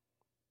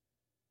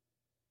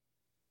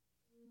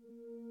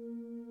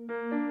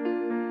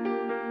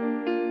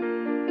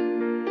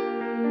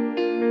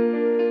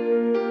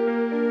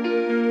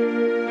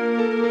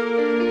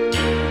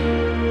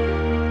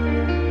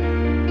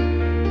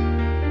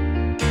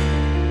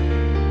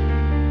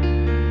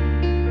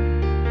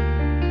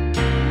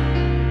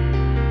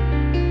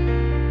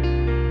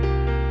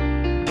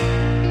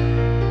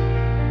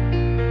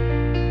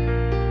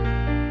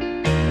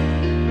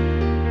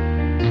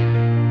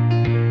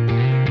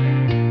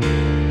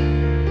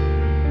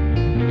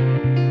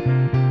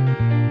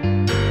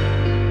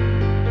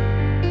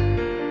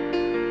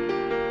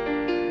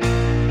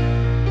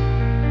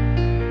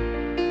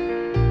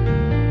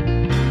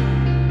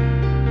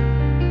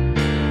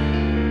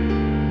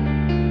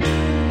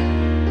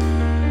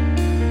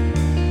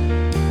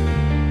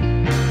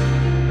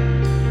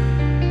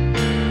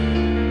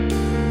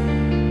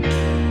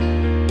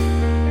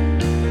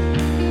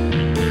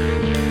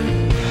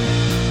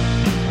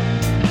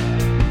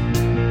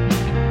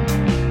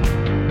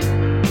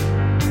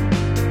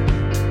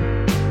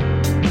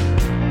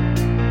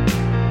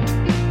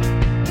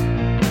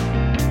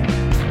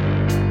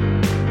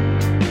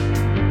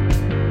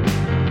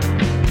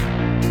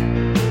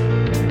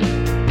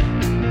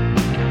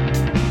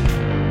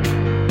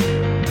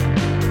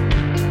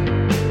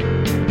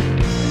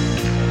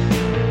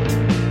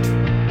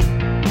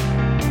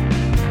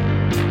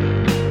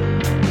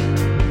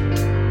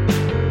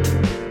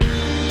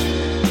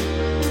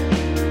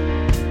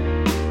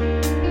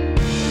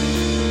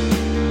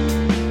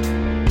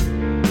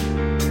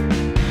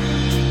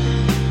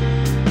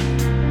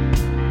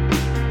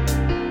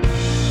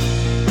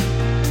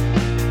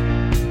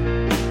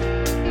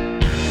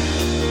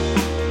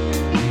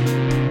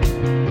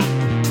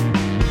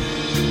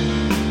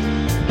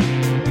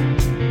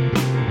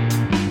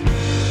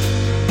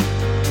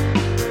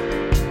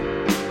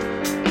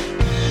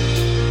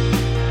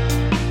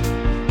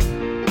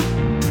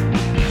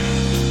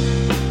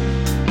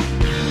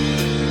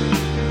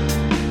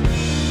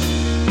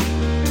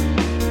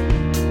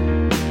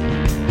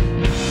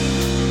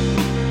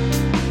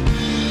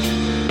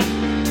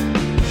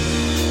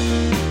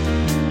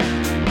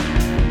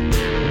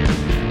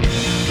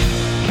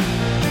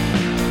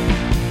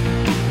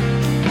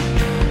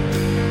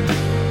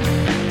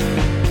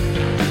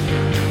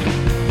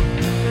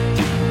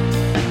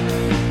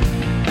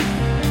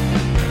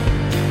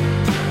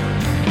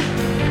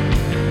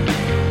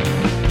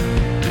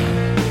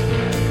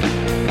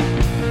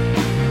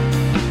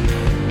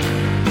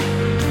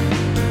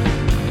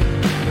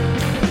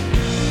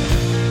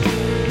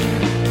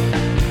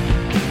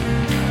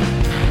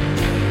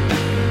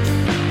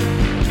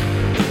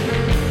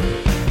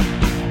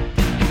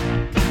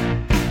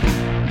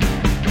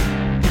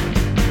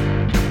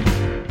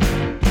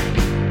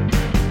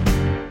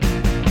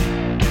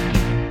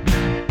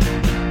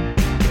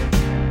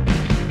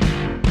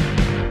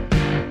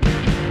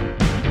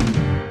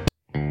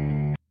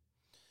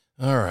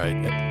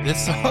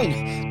 This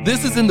song,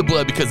 this is in the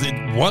blood because it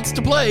wants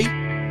to play.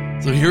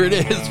 So here it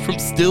is from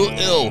Still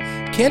Ill.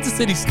 Kansas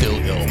City Still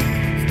Ill.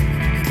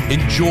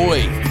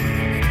 Enjoy.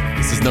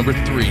 This is number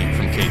 3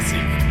 from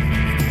KC.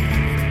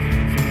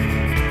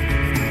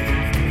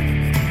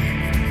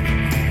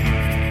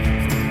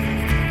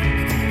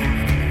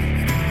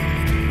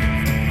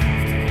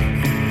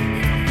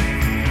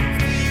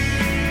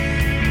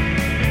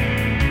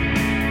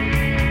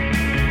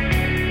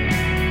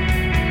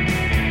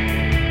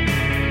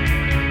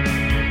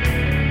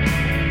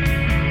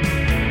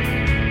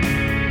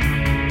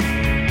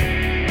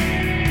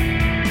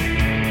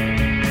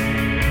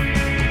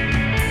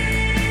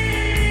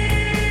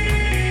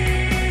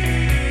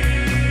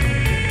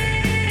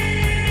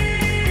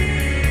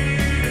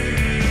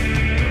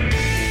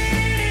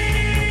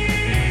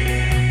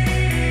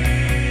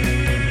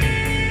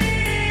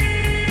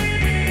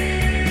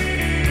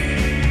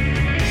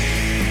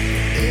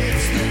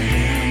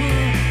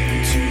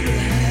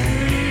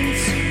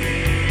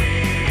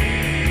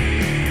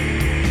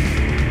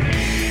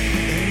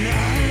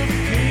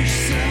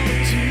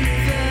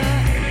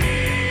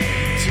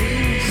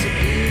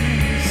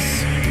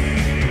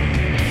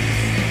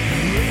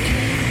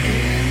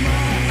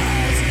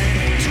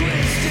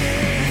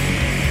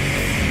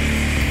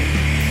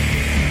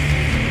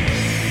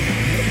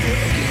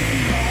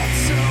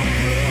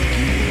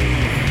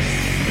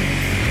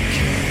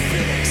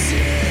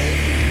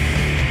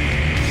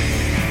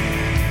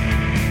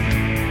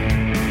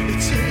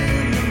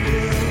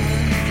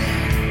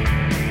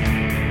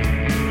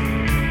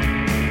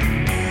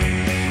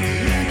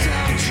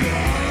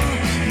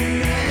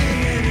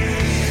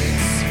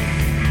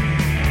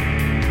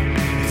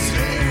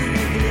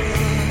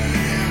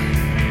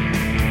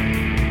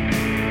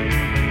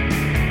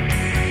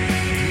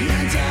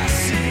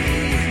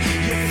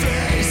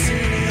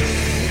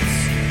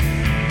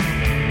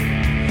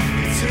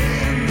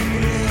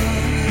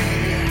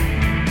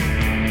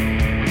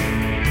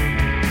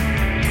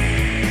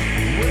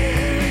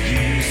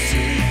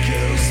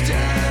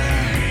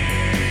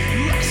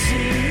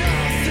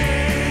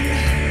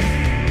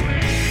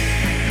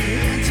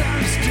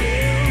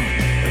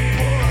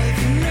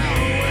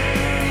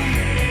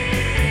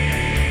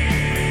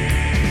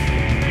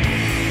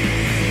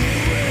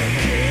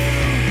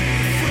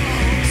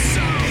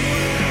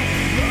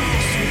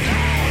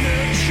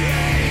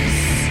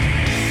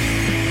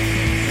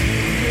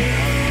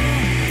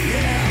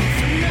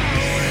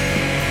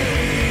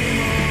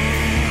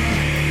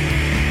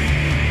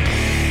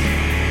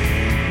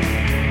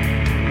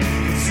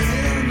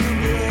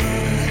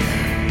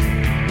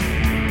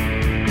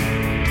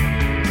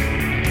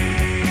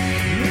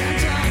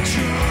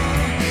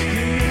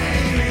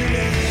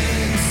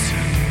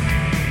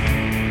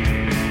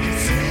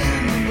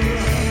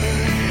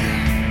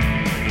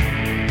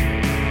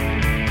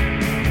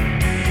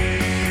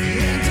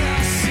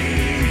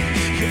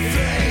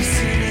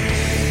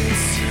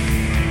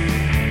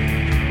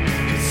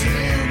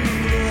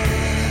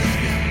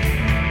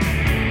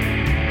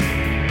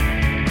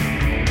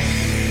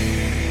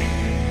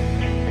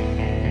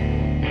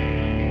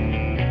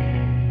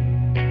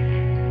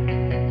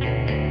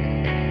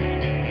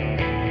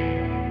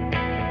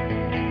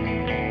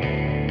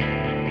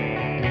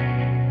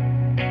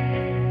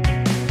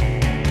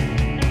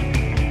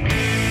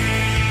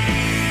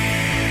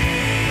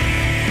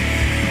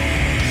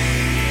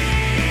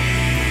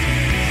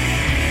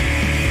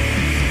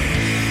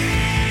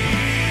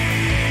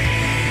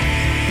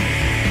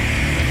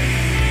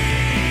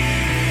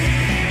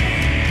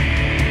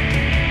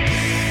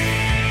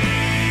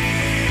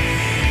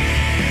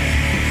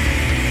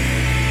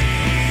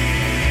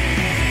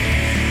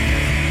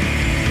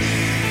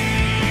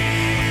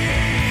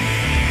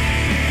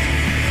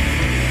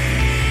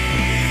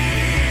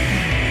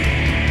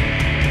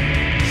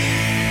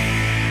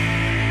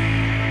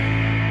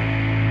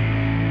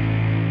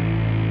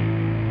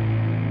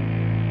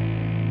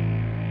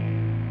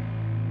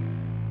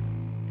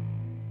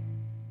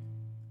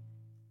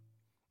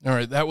 All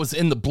right, that was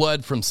In the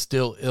Blood from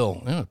Still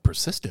Ill. Oh,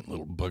 persistent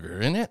little booger,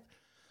 isn't it?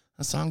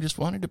 The song just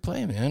wanted to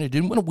play, man. It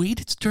didn't want to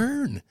wait its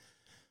turn.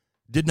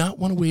 Did not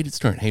want to wait its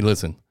turn. Hey,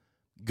 listen,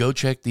 go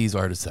check these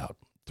artists out.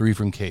 3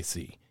 from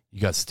KC.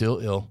 You got Still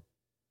Ill.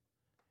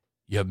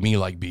 You have Me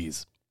Like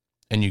Bees.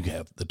 And you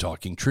have The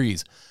Talking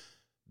Trees.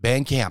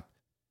 Bandcamp,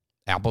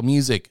 Apple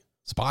Music,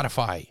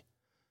 Spotify,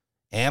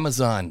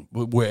 Amazon,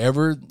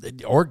 wherever,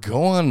 or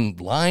go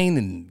online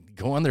and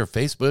go on their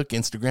Facebook,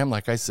 Instagram,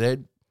 like I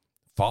said.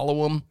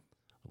 Follow them,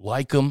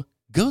 like them,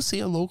 go see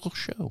a local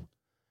show.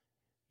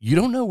 You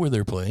don't know where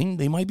they're playing.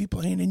 They might be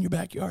playing in your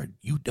backyard.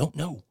 You don't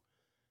know.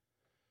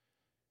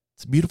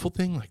 It's a beautiful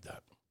thing like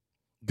that.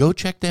 Go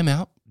check them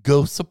out.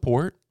 Go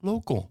support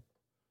local.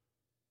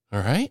 All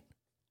right?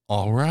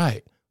 All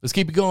right. Let's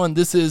keep it going.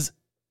 This is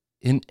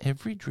In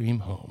Every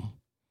Dream Home.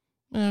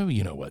 Oh,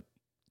 you know what?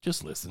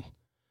 Just listen.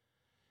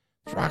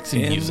 It's Roxy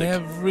music. In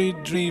every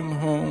dream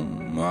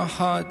home, a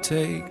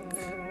heartache.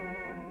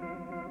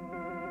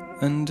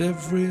 And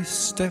every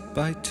step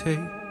I take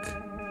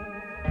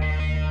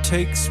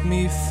takes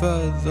me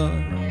further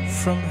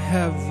from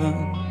heaven.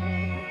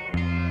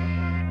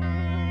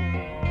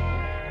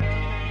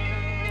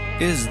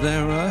 Is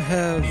there a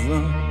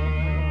heaven?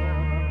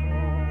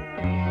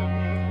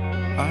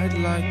 I'd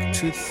like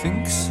to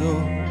think so.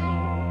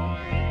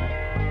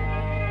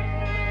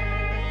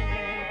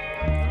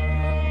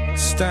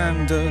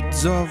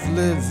 Standards of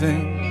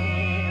living,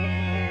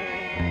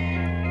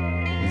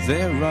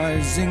 they're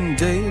rising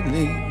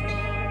daily.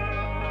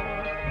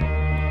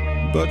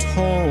 But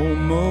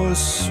home, oh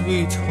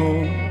sweet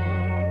home,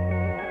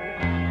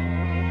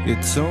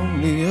 it's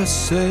only a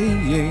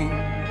saying.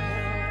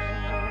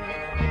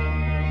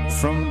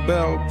 From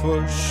bell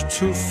push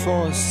to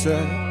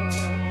faucet,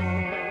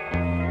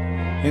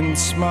 in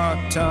smart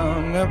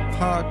town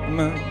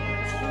apartment,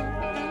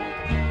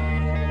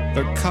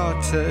 the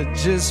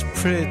cottage is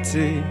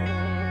pretty,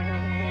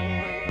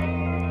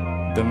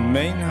 the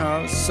main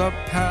house a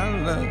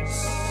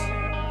palace.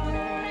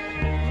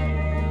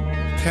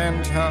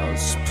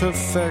 Penthouse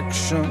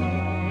perfection,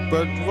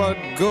 but what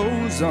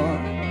goes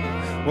on?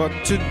 What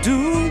to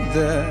do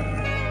there?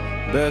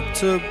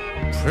 Better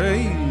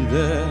pray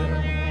there.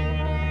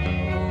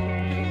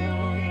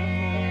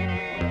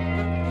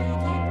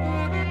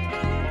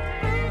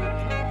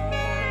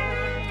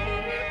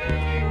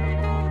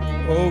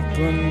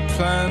 Open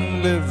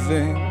plan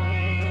living,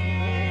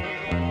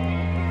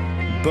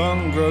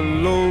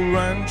 bungalow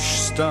ranch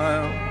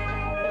style.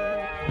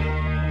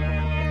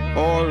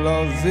 All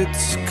of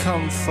its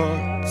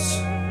comforts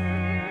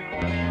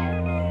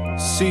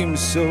seem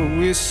so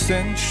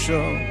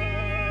essential.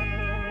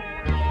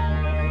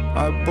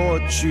 I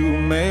bought you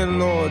mail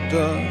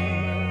order,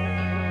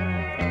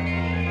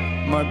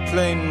 my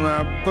plain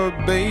wrapper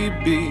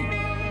baby.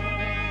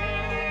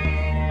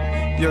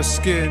 Your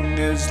skin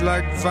is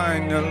like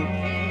vinyl,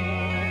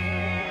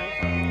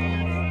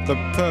 the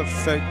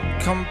perfect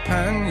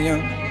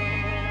companion.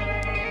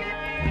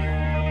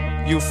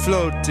 You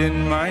float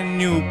in my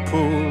new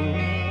pool,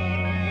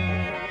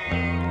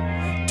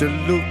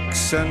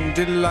 deluxe and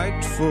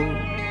delightful,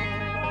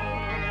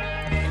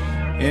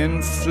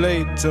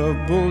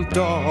 inflatable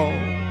doll.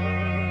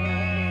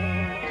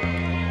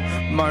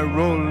 My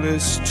role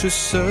is to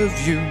serve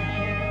you,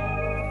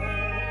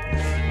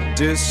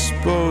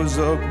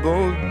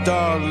 disposable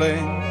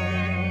darling.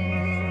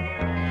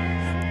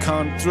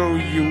 Can't throw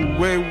you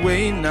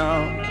away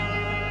now.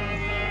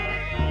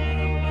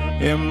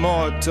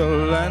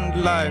 Immortal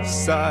and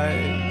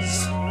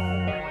life-size,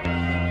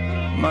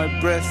 my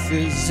breath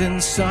is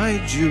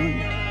inside you.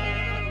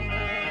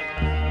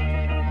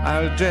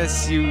 I'll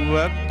dress you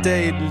up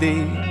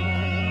daily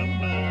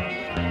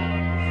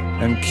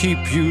and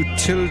keep you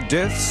till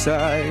death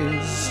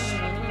size.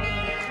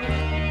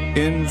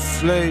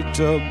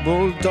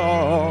 Inflatable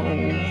doll,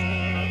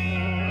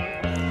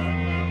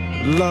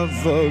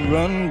 lover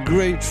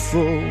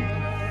ungrateful,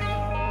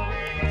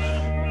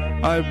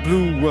 I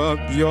blew up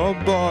your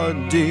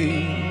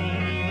body,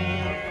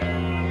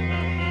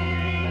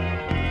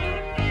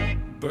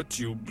 but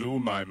you blew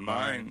my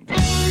mind.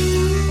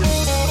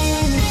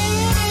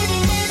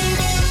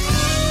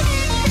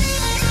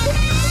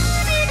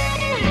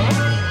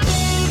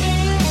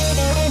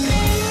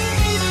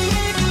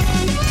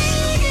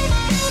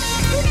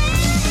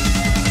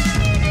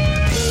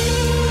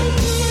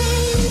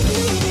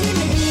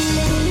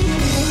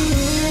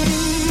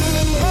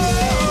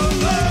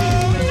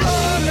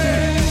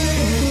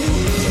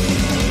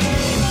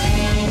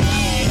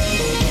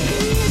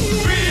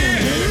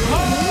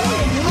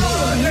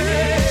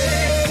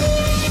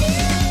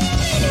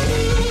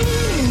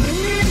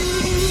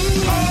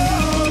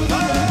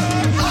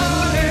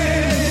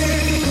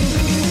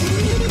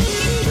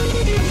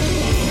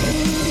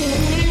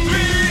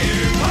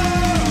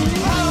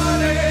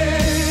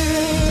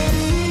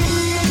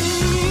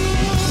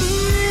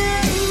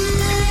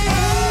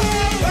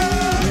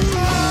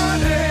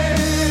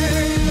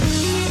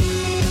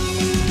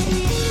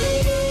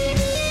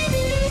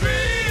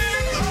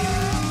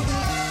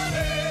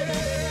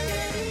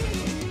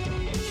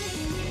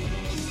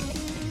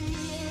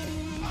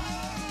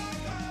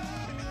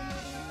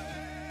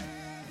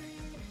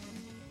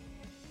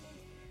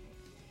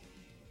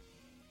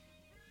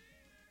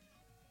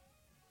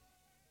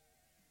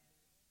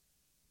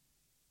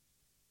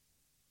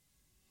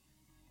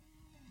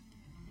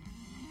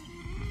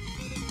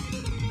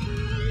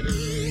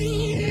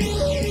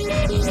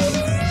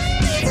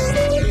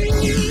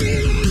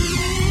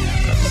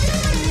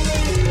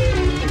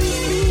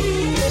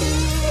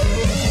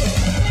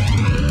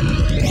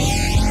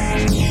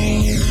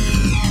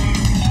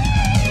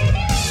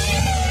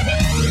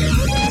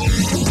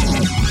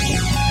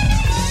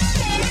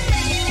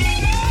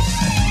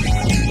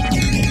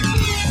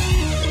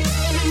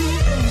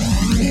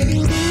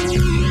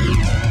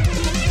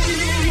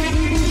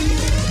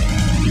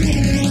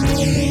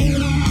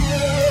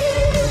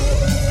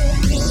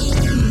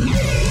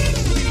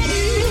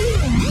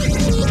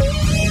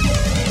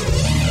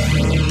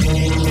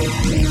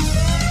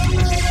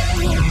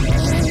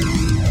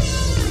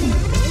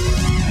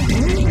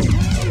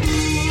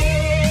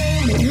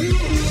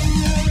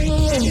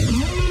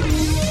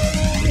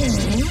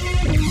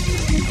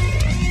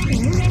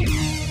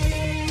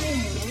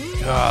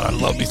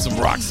 Gotta love me some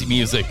Roxy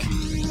music.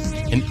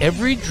 In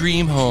every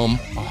dream home,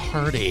 a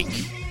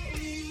heartache.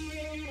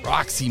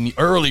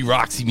 Early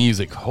Roxy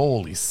music.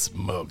 Holy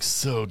smokes,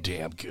 so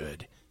damn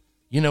good.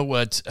 You know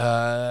what?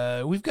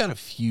 We've got a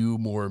few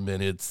more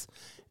minutes,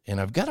 and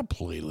I've got a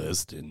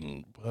playlist,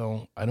 and,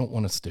 well, I don't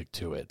want to stick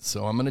to it.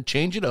 So I'm going to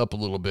change it up a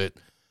little bit.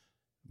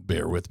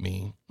 Bear with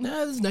me.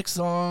 This next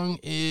song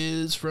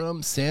is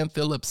from Sam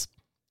Phillips,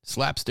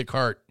 Slapstick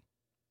Heart.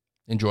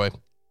 Enjoy.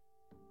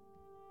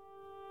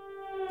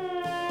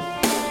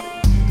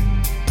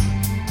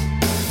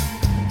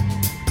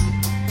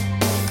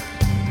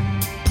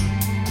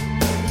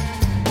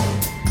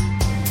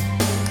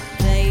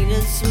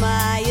 Painted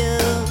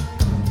smile,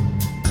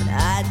 but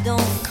I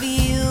don't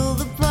feel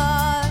the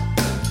part.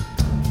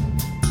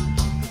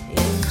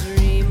 In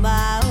dream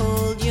I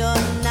hold your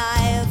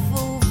knife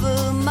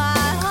over my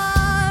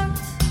heart.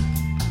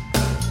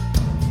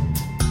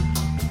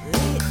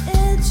 The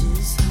edge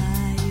is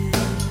higher,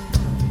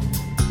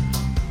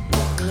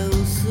 the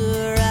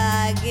closer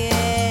I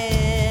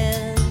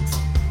get.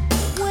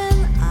 When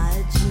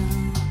I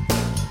jump,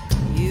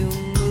 you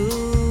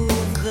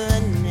move the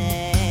net.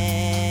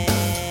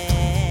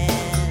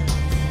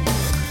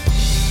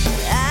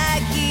 I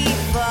keep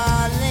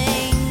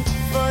falling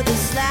for the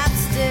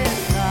slapstick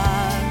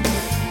car.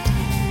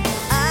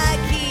 I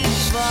keep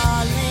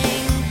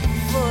falling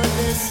for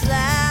the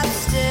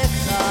slapstick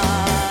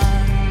car.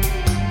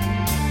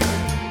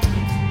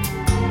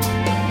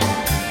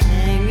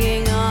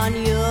 Hanging on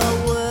your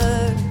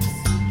words,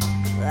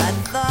 I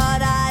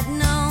thought I'd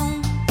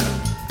known.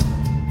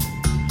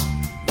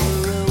 The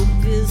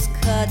rope is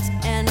cut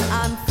and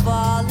I'm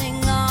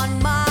falling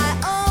on my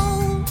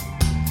own.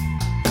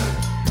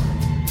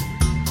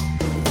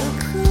 The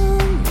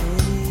comedy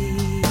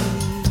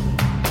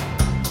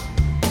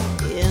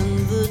in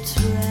the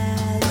tragic,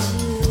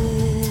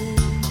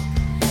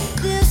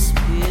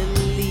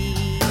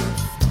 disbelief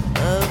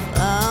of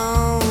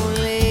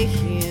only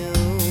human.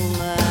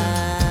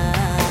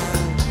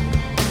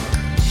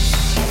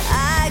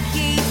 I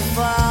keep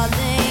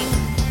falling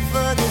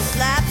for the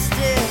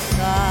slapstick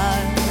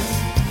cars.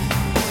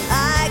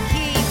 I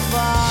keep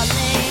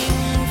falling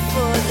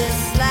for the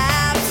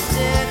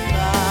slapstick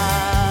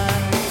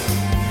cars.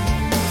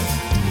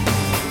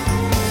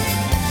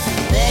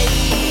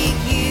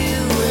 Make you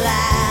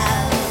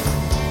laugh.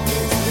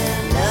 Is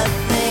there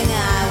nothing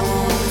I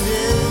won't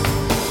do?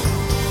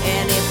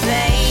 Any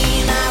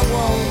pain I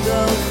won't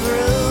go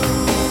through?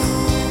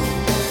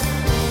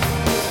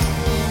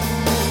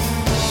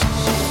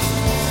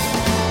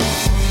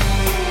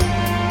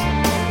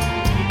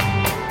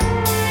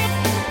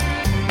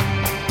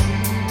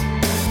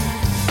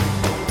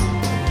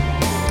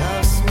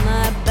 Lost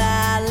my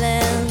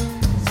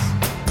balance,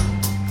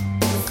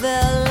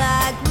 felt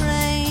like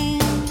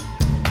rain.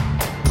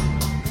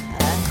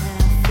 I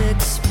half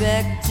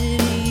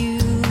expected you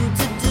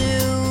to do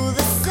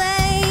the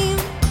same,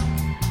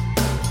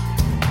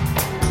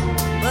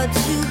 but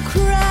you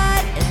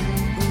cried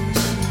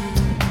emotion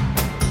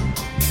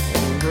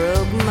and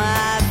broke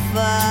my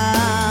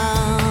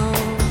fall.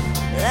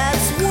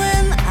 That's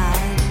when I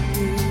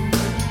knew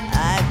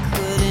I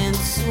couldn't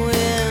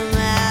swim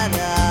at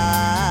all.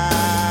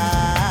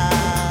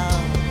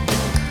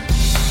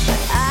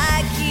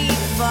 I keep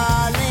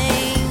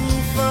falling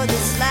for the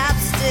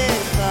slapstick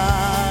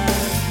car.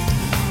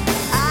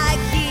 I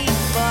keep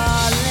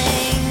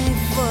falling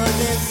for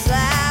the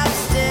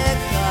slapstick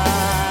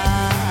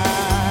car.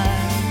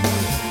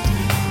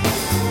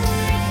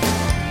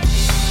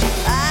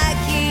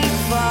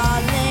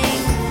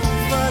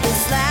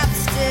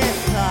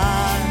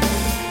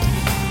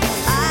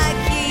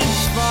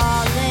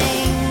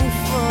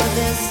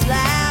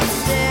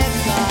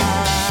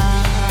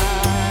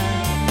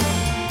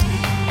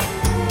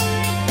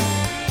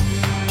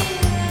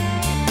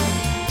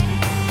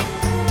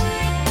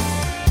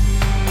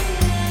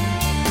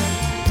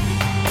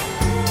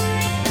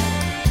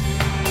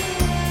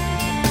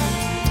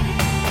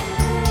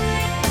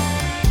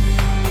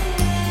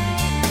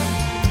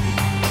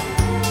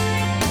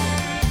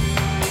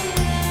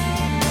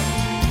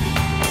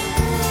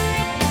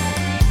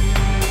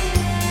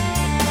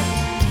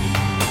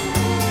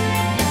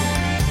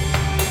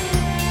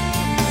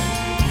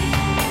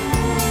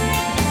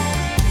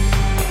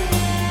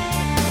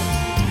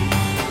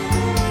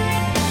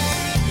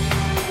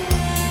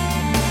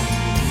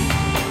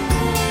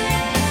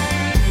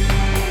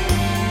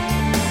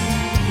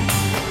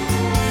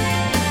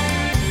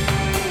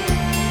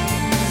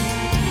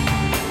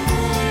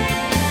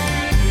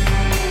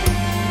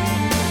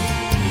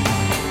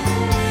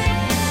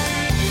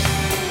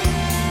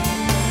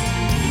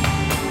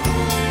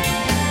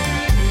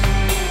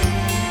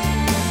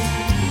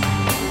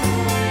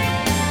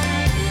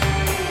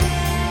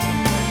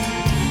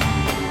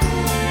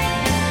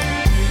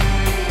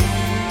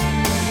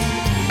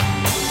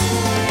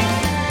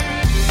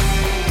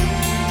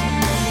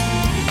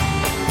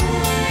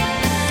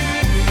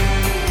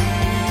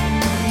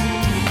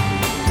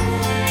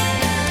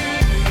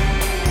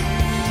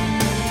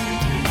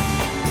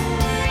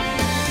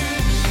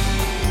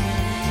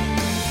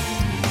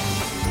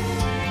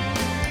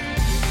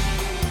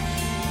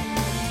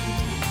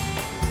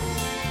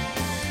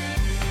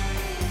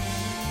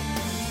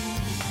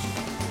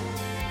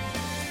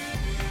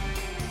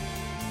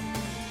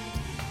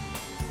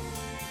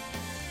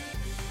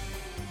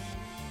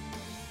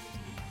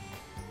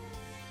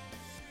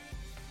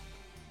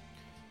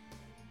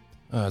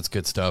 That's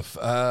good stuff.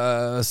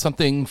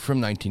 Something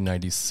from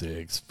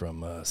 1996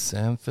 from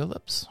Sam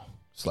Phillips,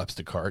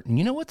 Slapstick Heart. And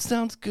you know what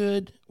sounds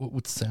good? What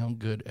would sound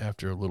good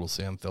after a little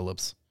Sam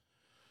Phillips?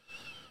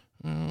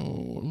 Oh,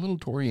 a little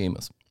Tori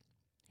Amos.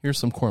 Here's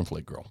some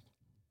Cornflake Girl.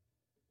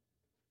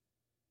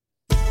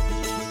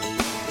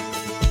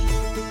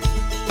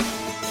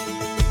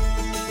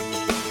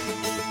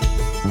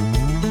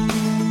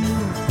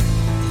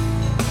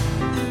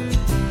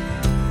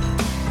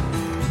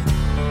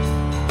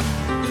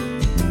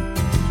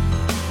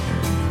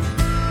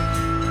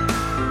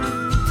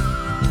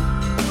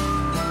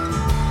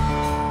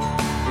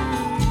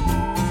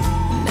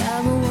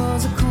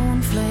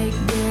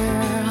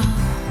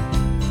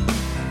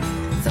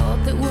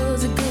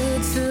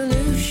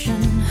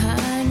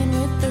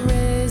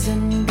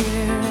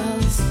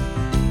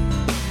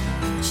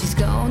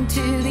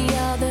 To the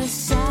other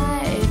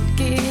side,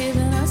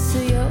 giving us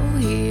a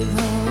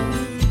yo-heave-ho.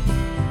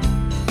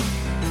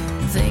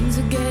 Things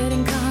are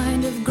getting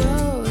kind of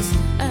gross,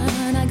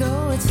 and I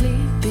go, it's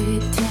sleepy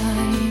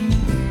time.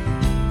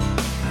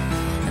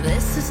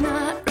 This is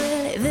not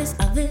really,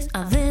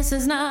 this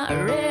is not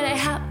really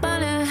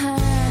happening.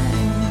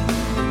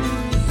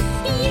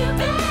 You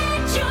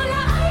bet your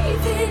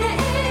life it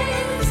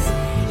is.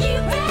 You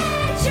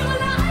bet your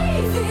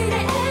life it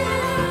is.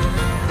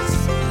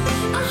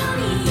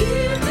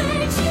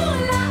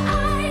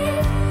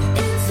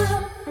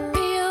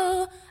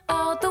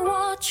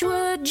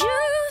 Would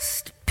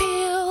just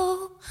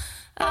peel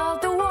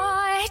out the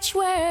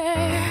watchword.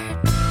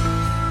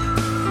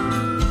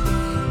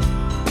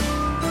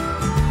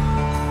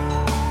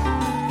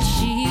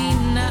 She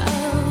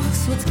knows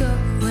what's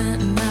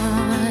going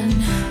on.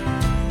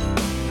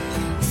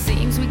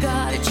 Seems we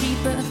got a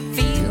cheaper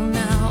feel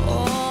now.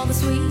 All the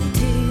sweet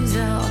teas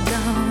are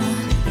gone.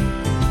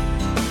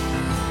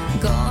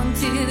 Gone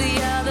to the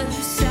other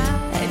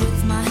side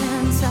with my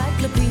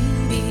encyclopedia.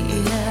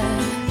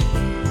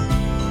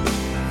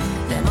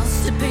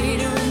 To pay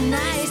her a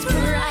nice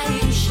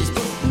price, she's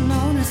putting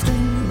on a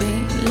string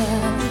big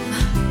love.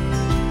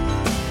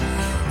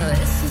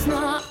 This is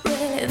not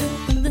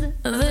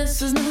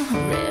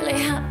really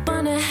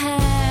happening.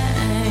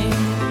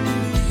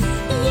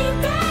 You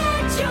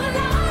bet your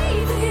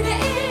life it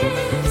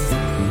is.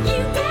 You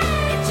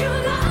bet your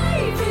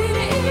life it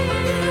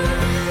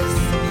is.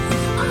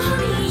 Oh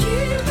honey,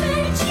 you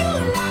bet your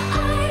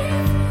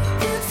life.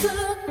 It's a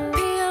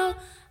peel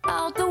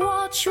out the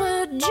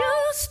watchword,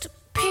 just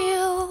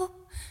peel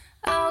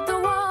out the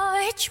watchword.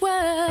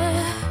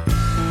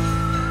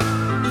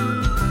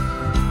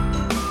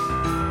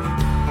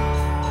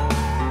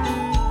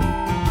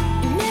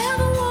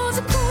 Never was a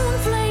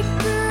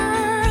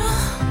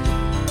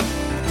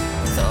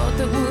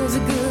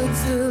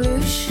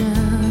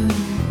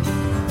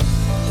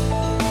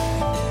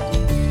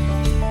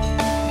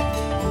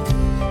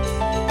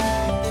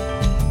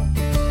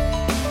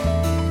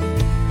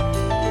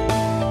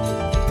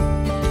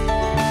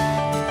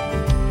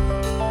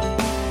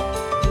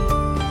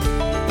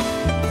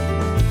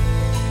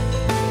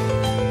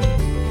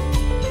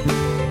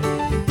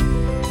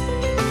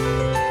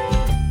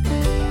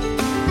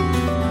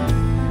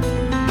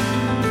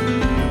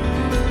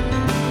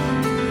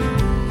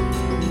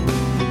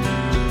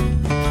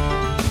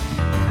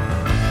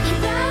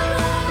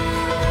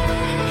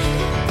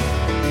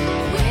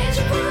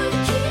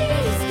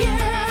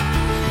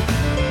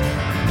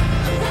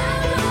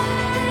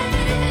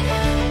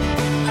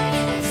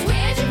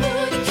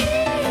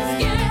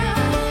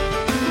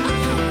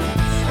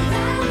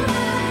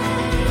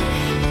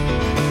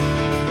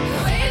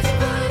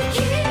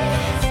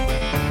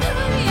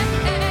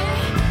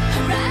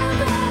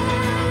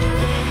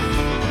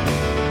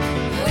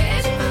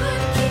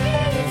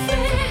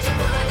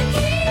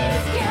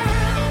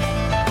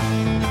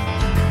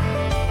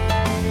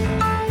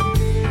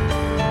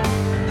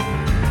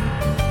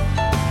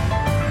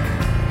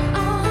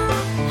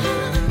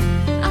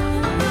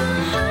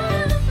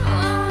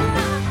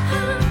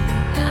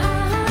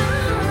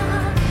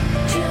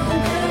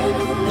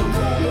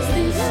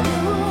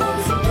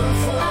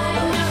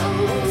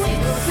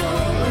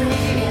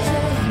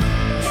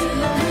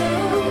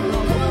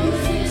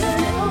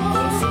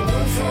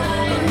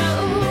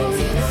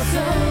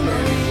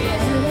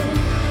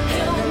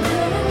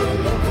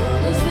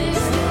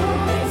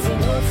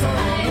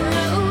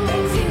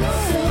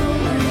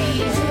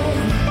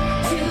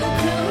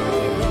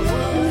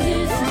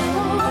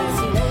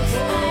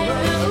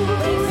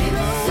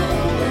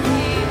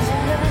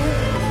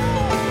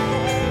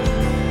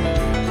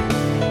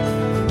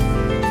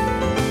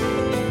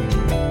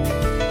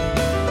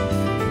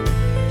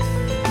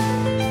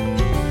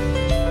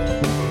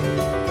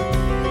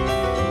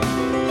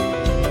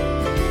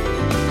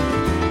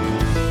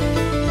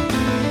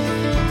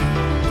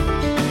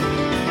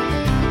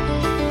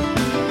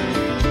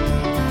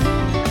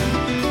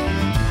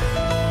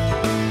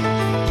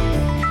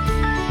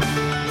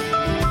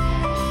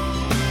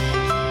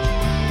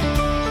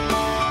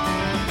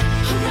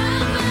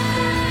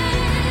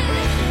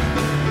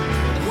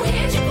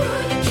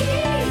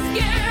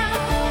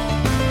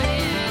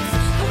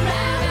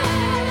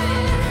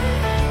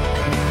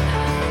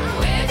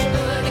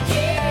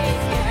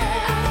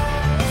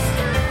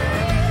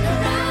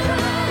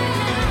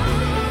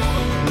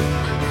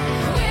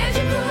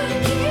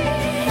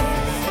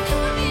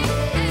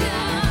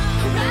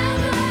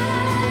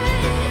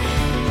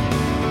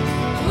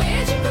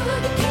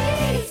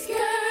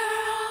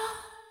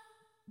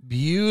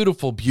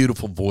beautiful,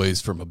 beautiful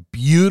voice from a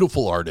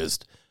beautiful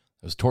artist.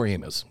 It was Tori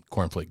Amos,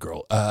 Cornflake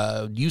Girl.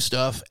 New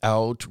stuff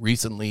out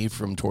recently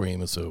from Tori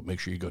Amos, so make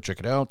sure you go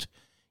check it out.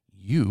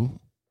 You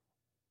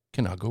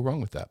cannot go wrong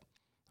with that.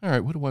 All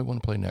right, what do I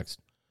want to play next?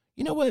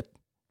 You know what?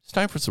 It's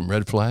time for some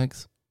Red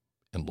Flags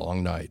and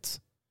Long Nights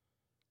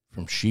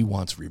from She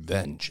Wants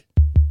Revenge.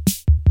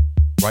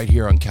 Right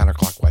here on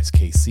Counterclockwise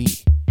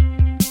KC.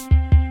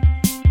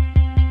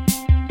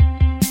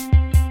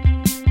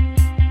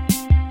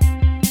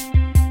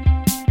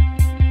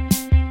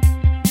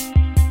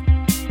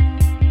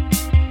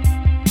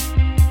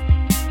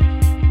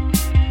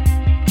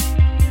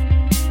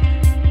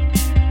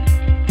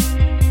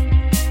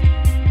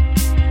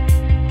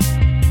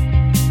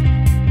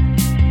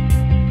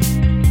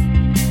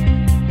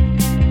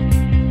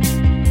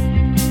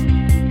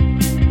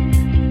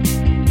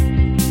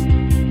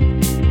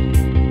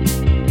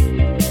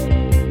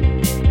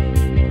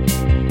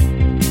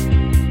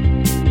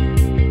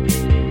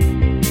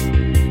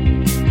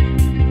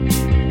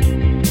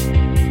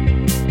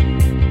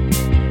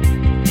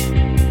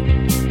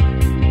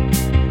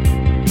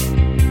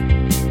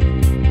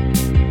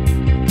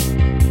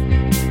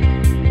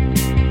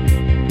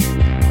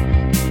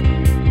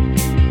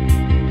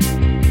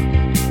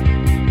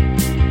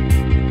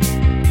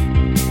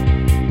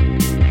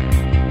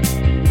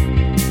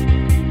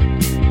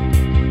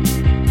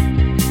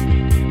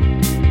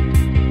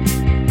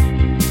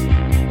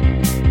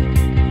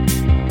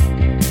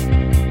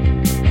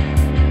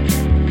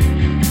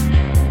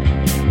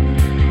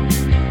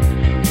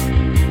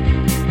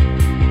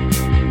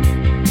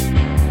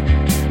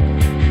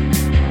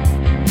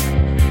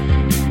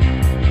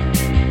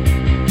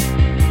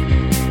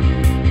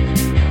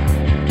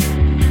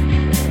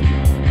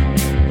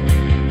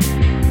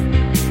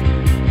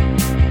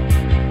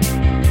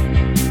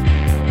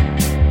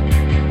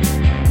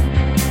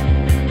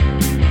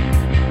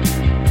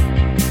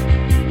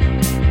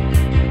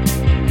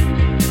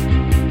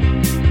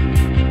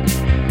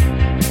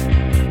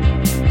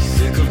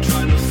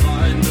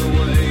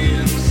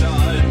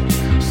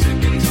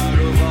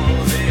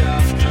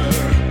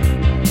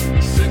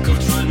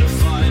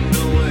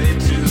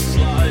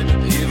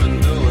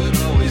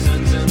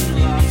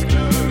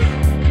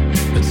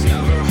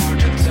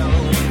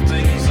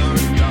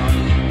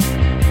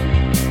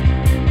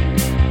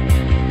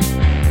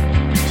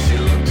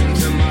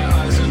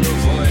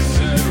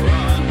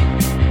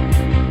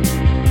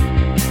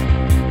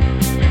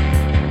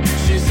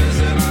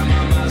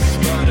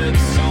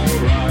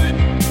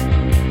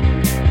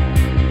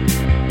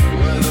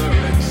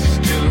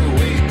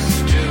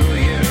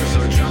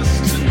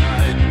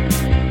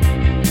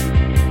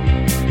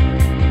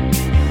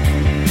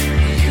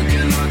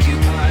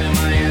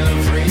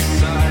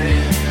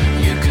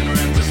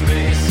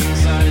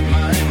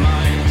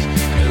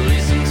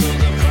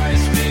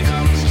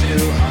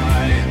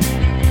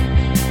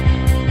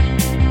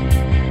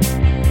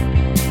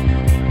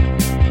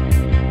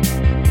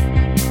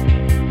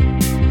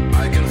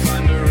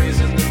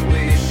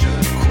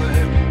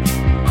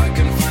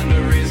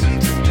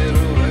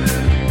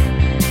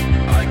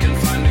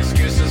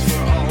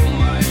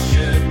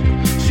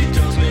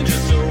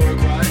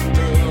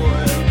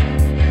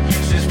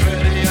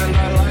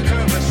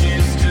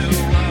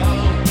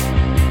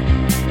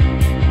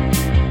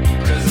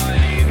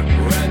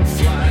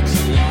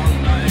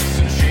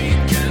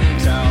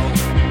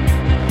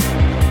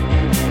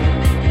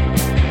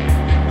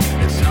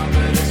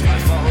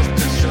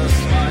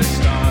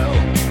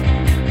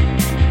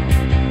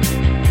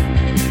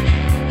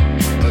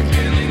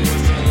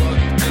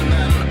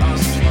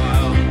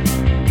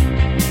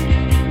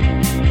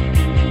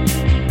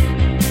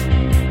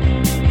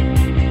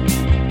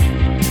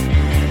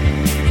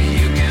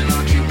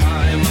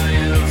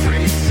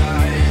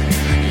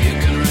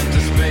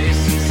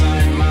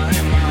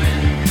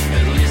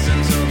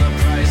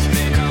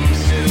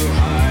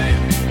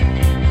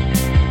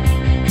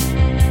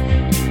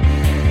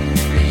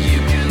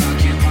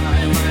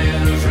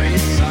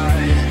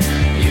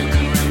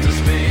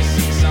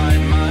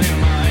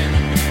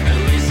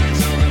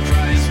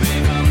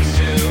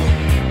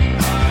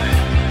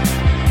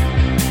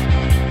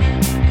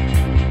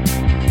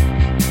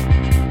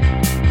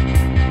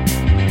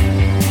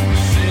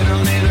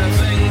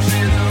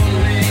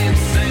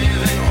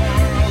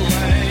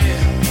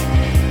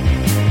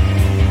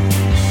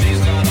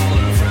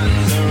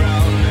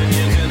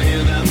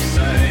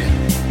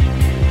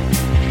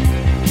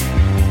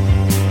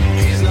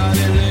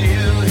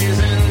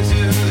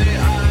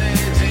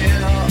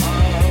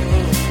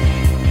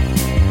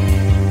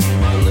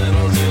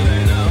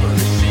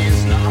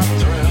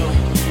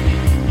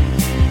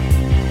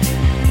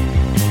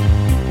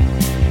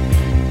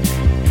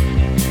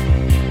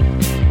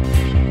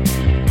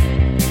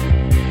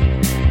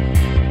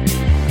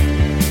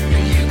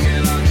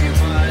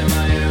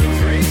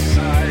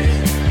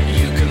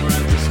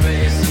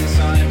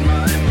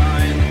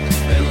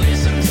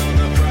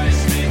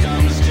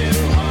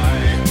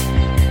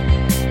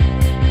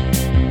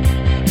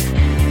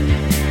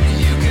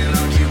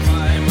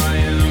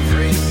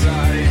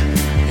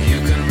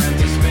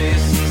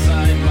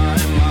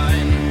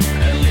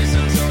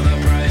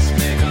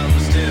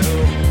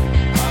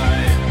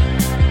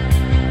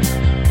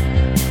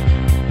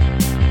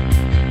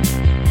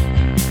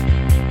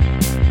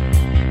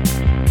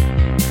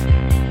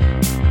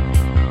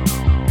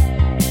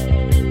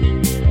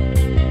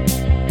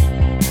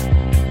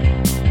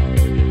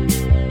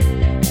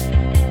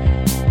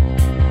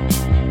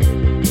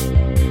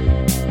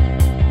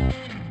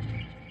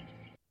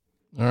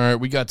 All right,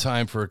 we got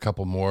time for a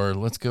couple more.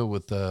 Let's go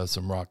with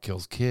some Rock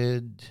Kills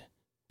Kid,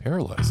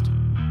 Paralyzed.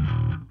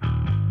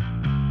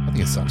 I think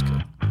it sounds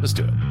good. Let's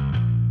do it.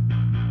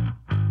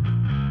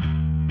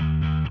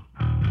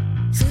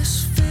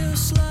 This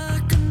feels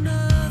like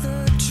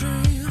another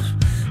dream,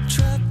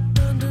 trapped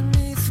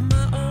underneath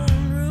my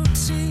own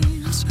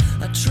routines.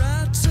 I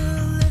tried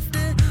to lift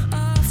it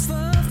off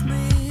of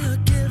me.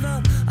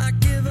 I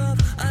give up,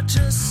 I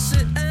just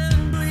sit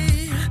and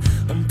bleed.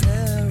 I'm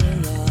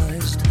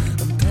paralyzed,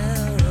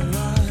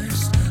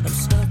 I'm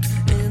stuck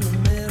in the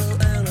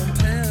middle and I'm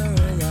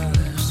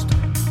paralyzed.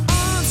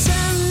 Arms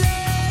and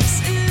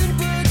legs in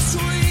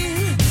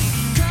between,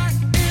 caught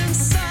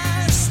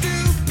inside a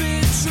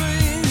stupid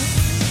dream.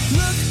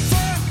 Look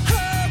for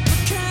hope,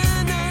 but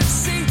cannot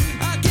see.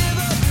 I give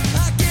up,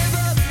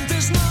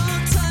 there's no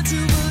time to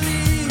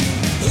believe.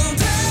 I'm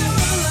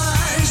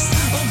paralyzed,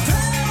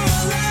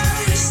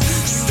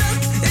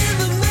 stuck in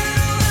the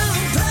middle and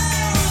I'm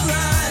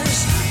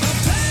paralyzed.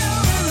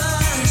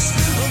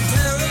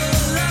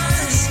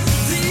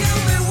 The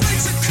only way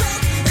to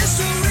cope is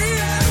to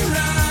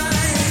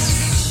realize.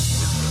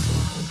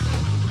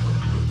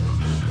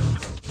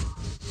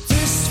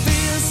 This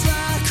feels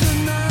like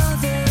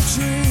another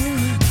dream.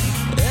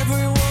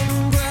 Everyone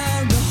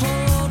grabbed a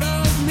hold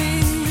of me,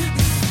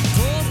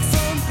 pulled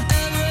from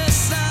every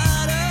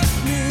side of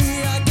me.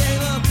 I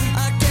gave up,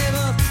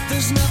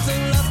 there's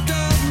nothing left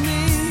of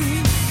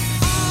me.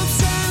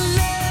 Arms and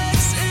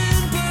legs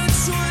in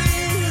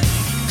between,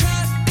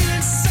 caught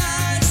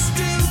inside a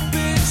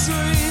stupid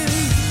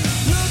dream.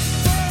 Look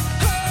for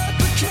hope,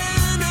 but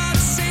cannot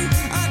see.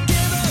 I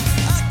give up,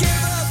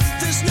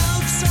 there's no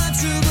time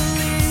to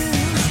believe.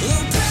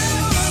 I'm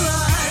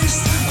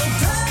paralyzed,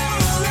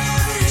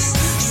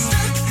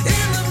 stuck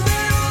in the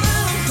middle and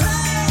I'm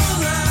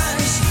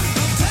paralyzed.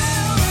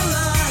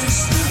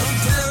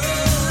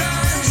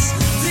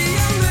 The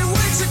only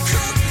way to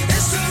cope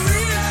is to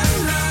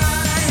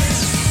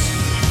realize.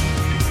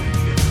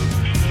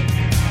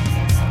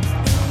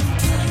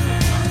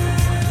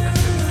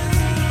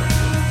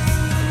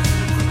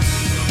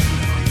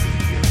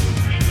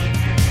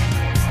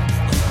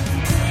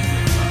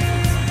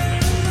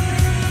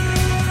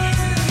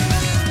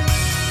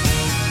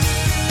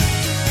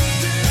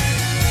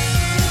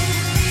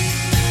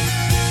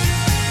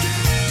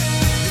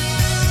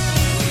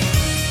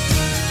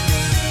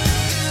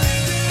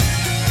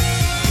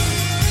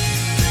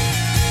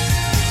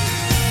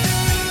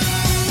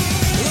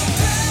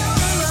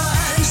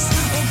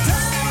 I'm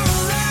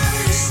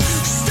paralyzed,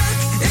 stuck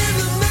in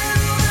the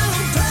middle and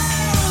I'm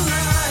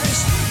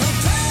paralyzed.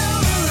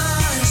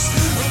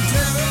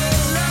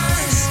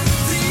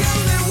 The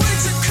only way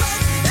to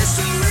cope is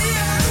to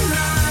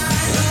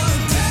realize. I'm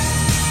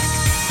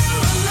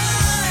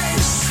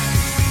paralyzed,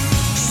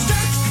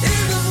 stuck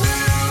in the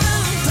middle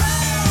and I'm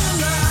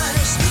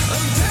paralyzed.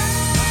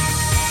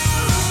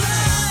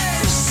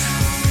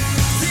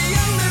 The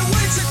only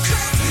way to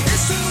cope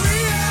is to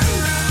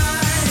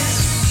realize.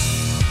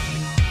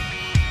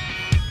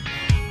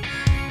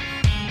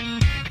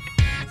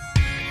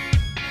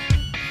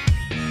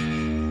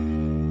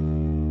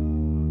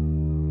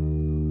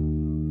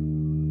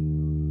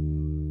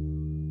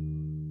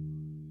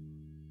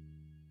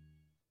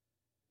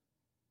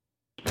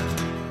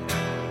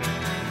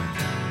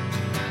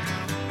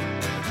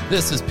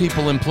 This is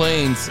People in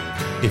Planes.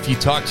 If you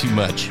talk too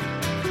much,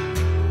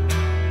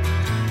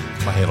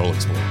 my head will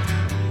explode.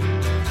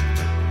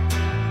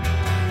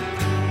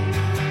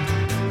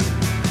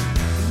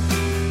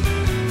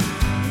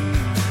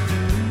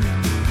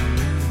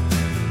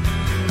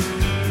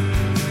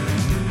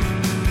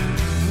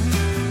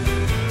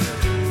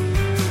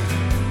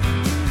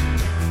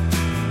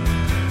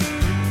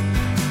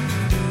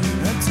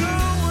 I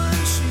don't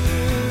want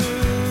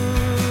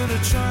you to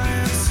try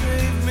and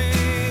save me.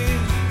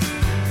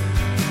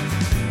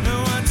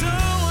 No, I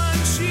don't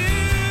want you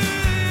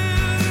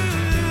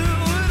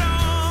at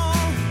all.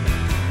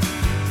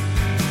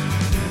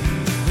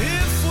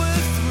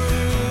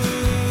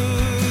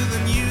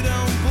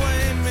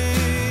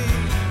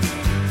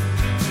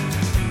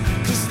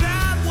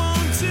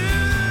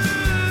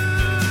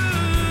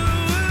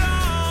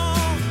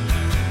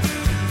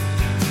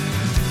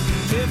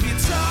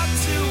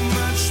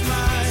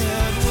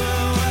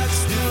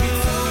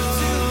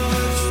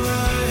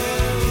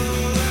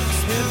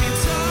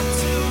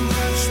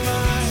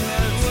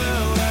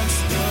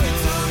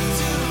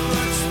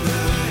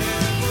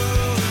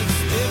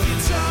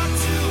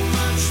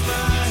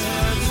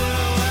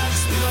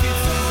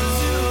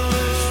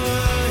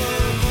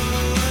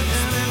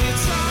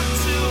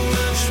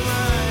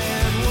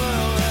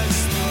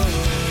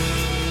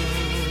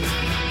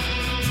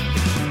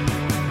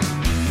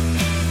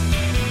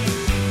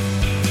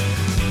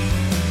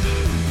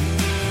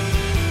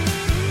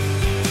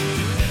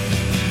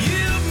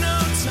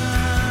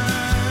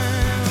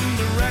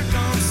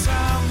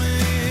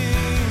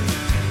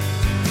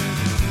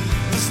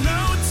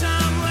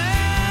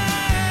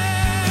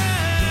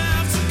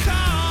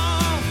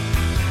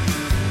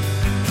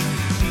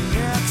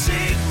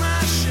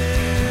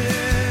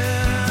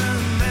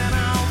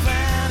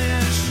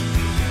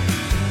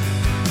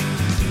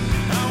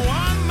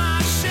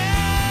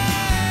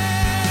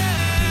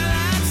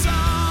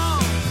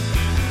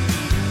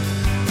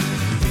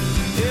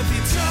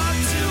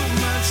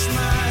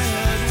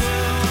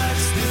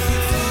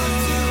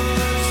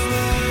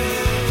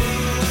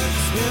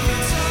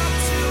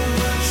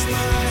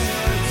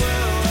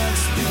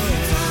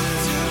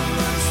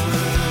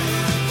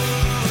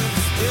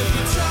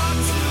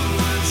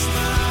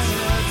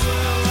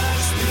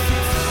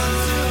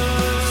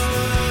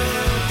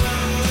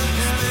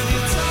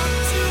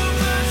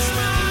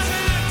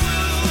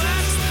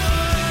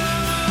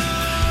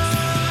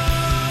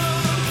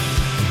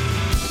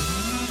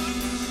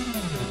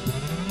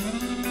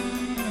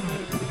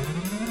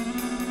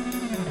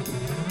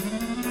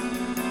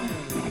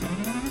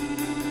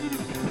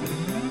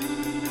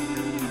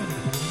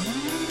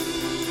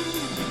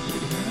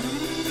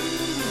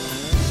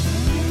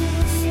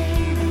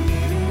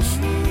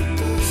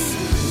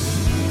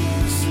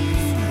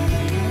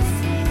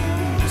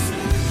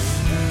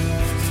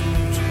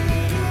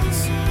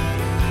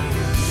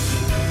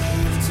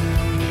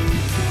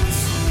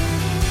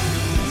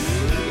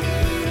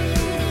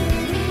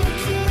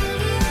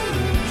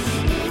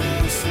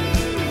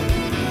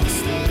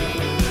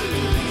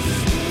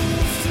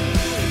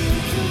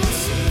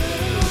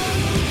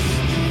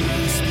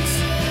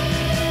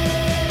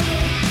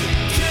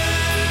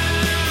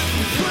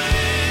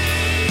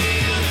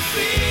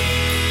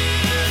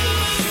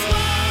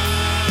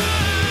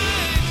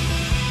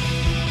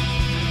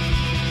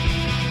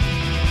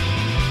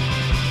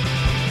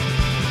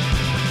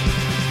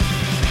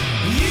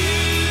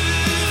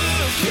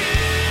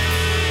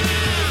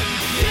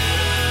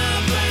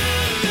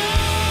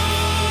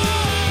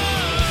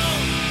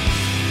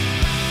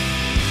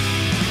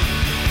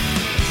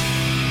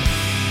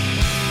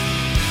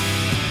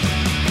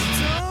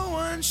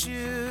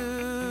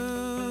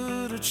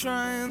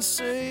 try and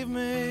save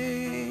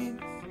me.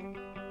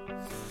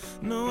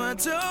 No, I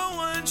don't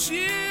want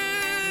you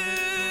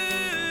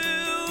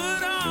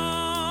at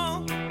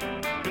all. If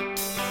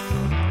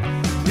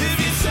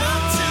you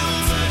talk too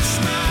much,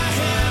 my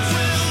head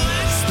will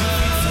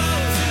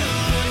explode.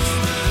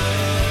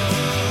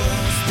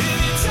 If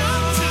you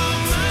talk too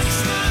much,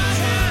 my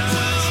head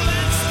will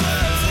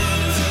explode.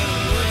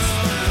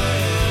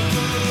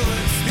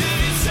 If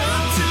you talk too much, my head will explode. If you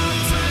talk too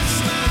much,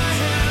 my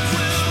head will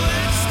explode.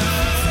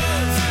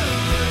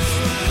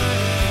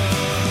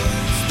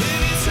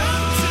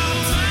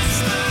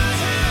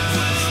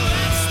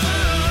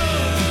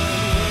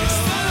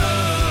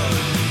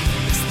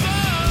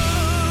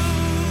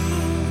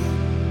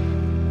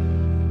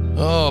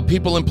 Oh,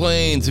 People in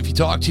Planes, If You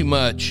Talk Too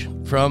Much,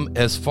 from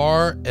As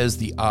Far As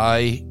the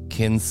Eye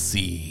Can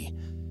See.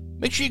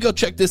 Make sure you go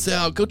check this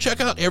out. Go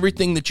check out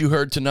everything that you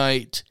heard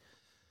tonight,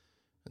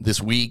 this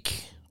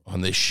week,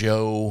 on this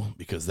show,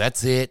 because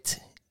that's it.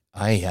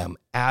 I am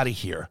out of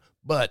here.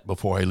 But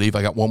before I leave,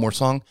 I got one more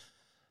song.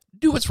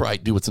 Do what's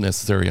right. Do what's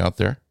necessary out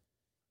there.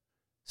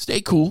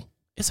 Stay cool.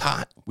 It's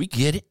hot. We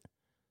get it.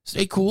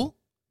 Stay cool.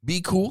 Be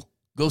cool.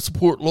 Go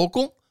support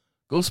local.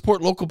 Go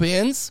support local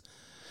bands.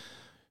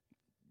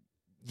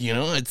 You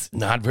know, it's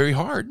not very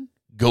hard.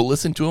 Go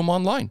listen to them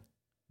online.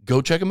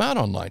 Go check them out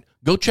online.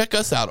 Go check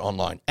us out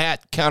online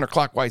at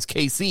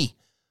Counterclockwisekc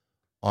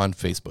on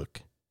Facebook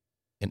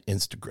and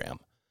Instagram.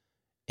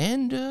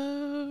 And,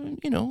 on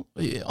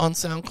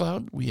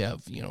SoundCloud, we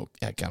have,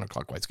 at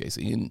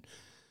Counterclockwisekc. And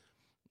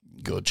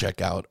go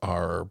check out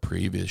our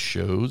previous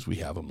shows. We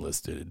have them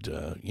listed,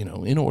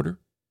 in order.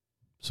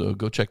 So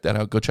go check that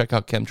out. Go check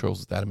out Chemtrails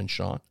with Adam and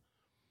Sean.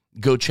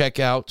 Go check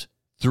out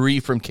 3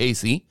 from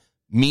KC,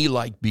 Me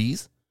Like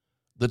Bees,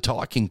 The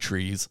Talking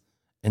Trees,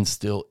 and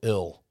Still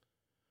Ill.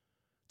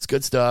 It's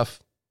good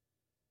stuff.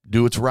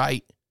 Do what's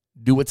right.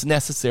 Do what's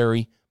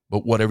necessary.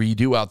 But whatever you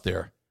do out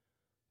there,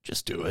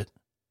 just do it.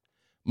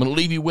 I'm going to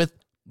leave you with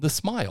The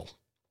Smile.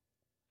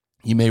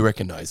 You may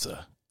recognize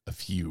a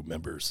few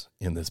members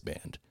in this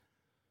band.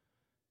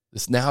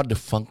 This now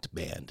defunct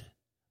band.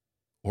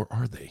 Or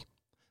are they?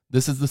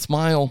 This is The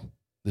Smile.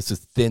 This is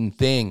Thin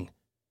Thing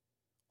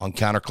on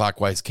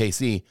Counterclockwise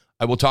KC.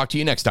 I will talk to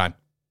you next time.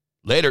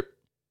 Later.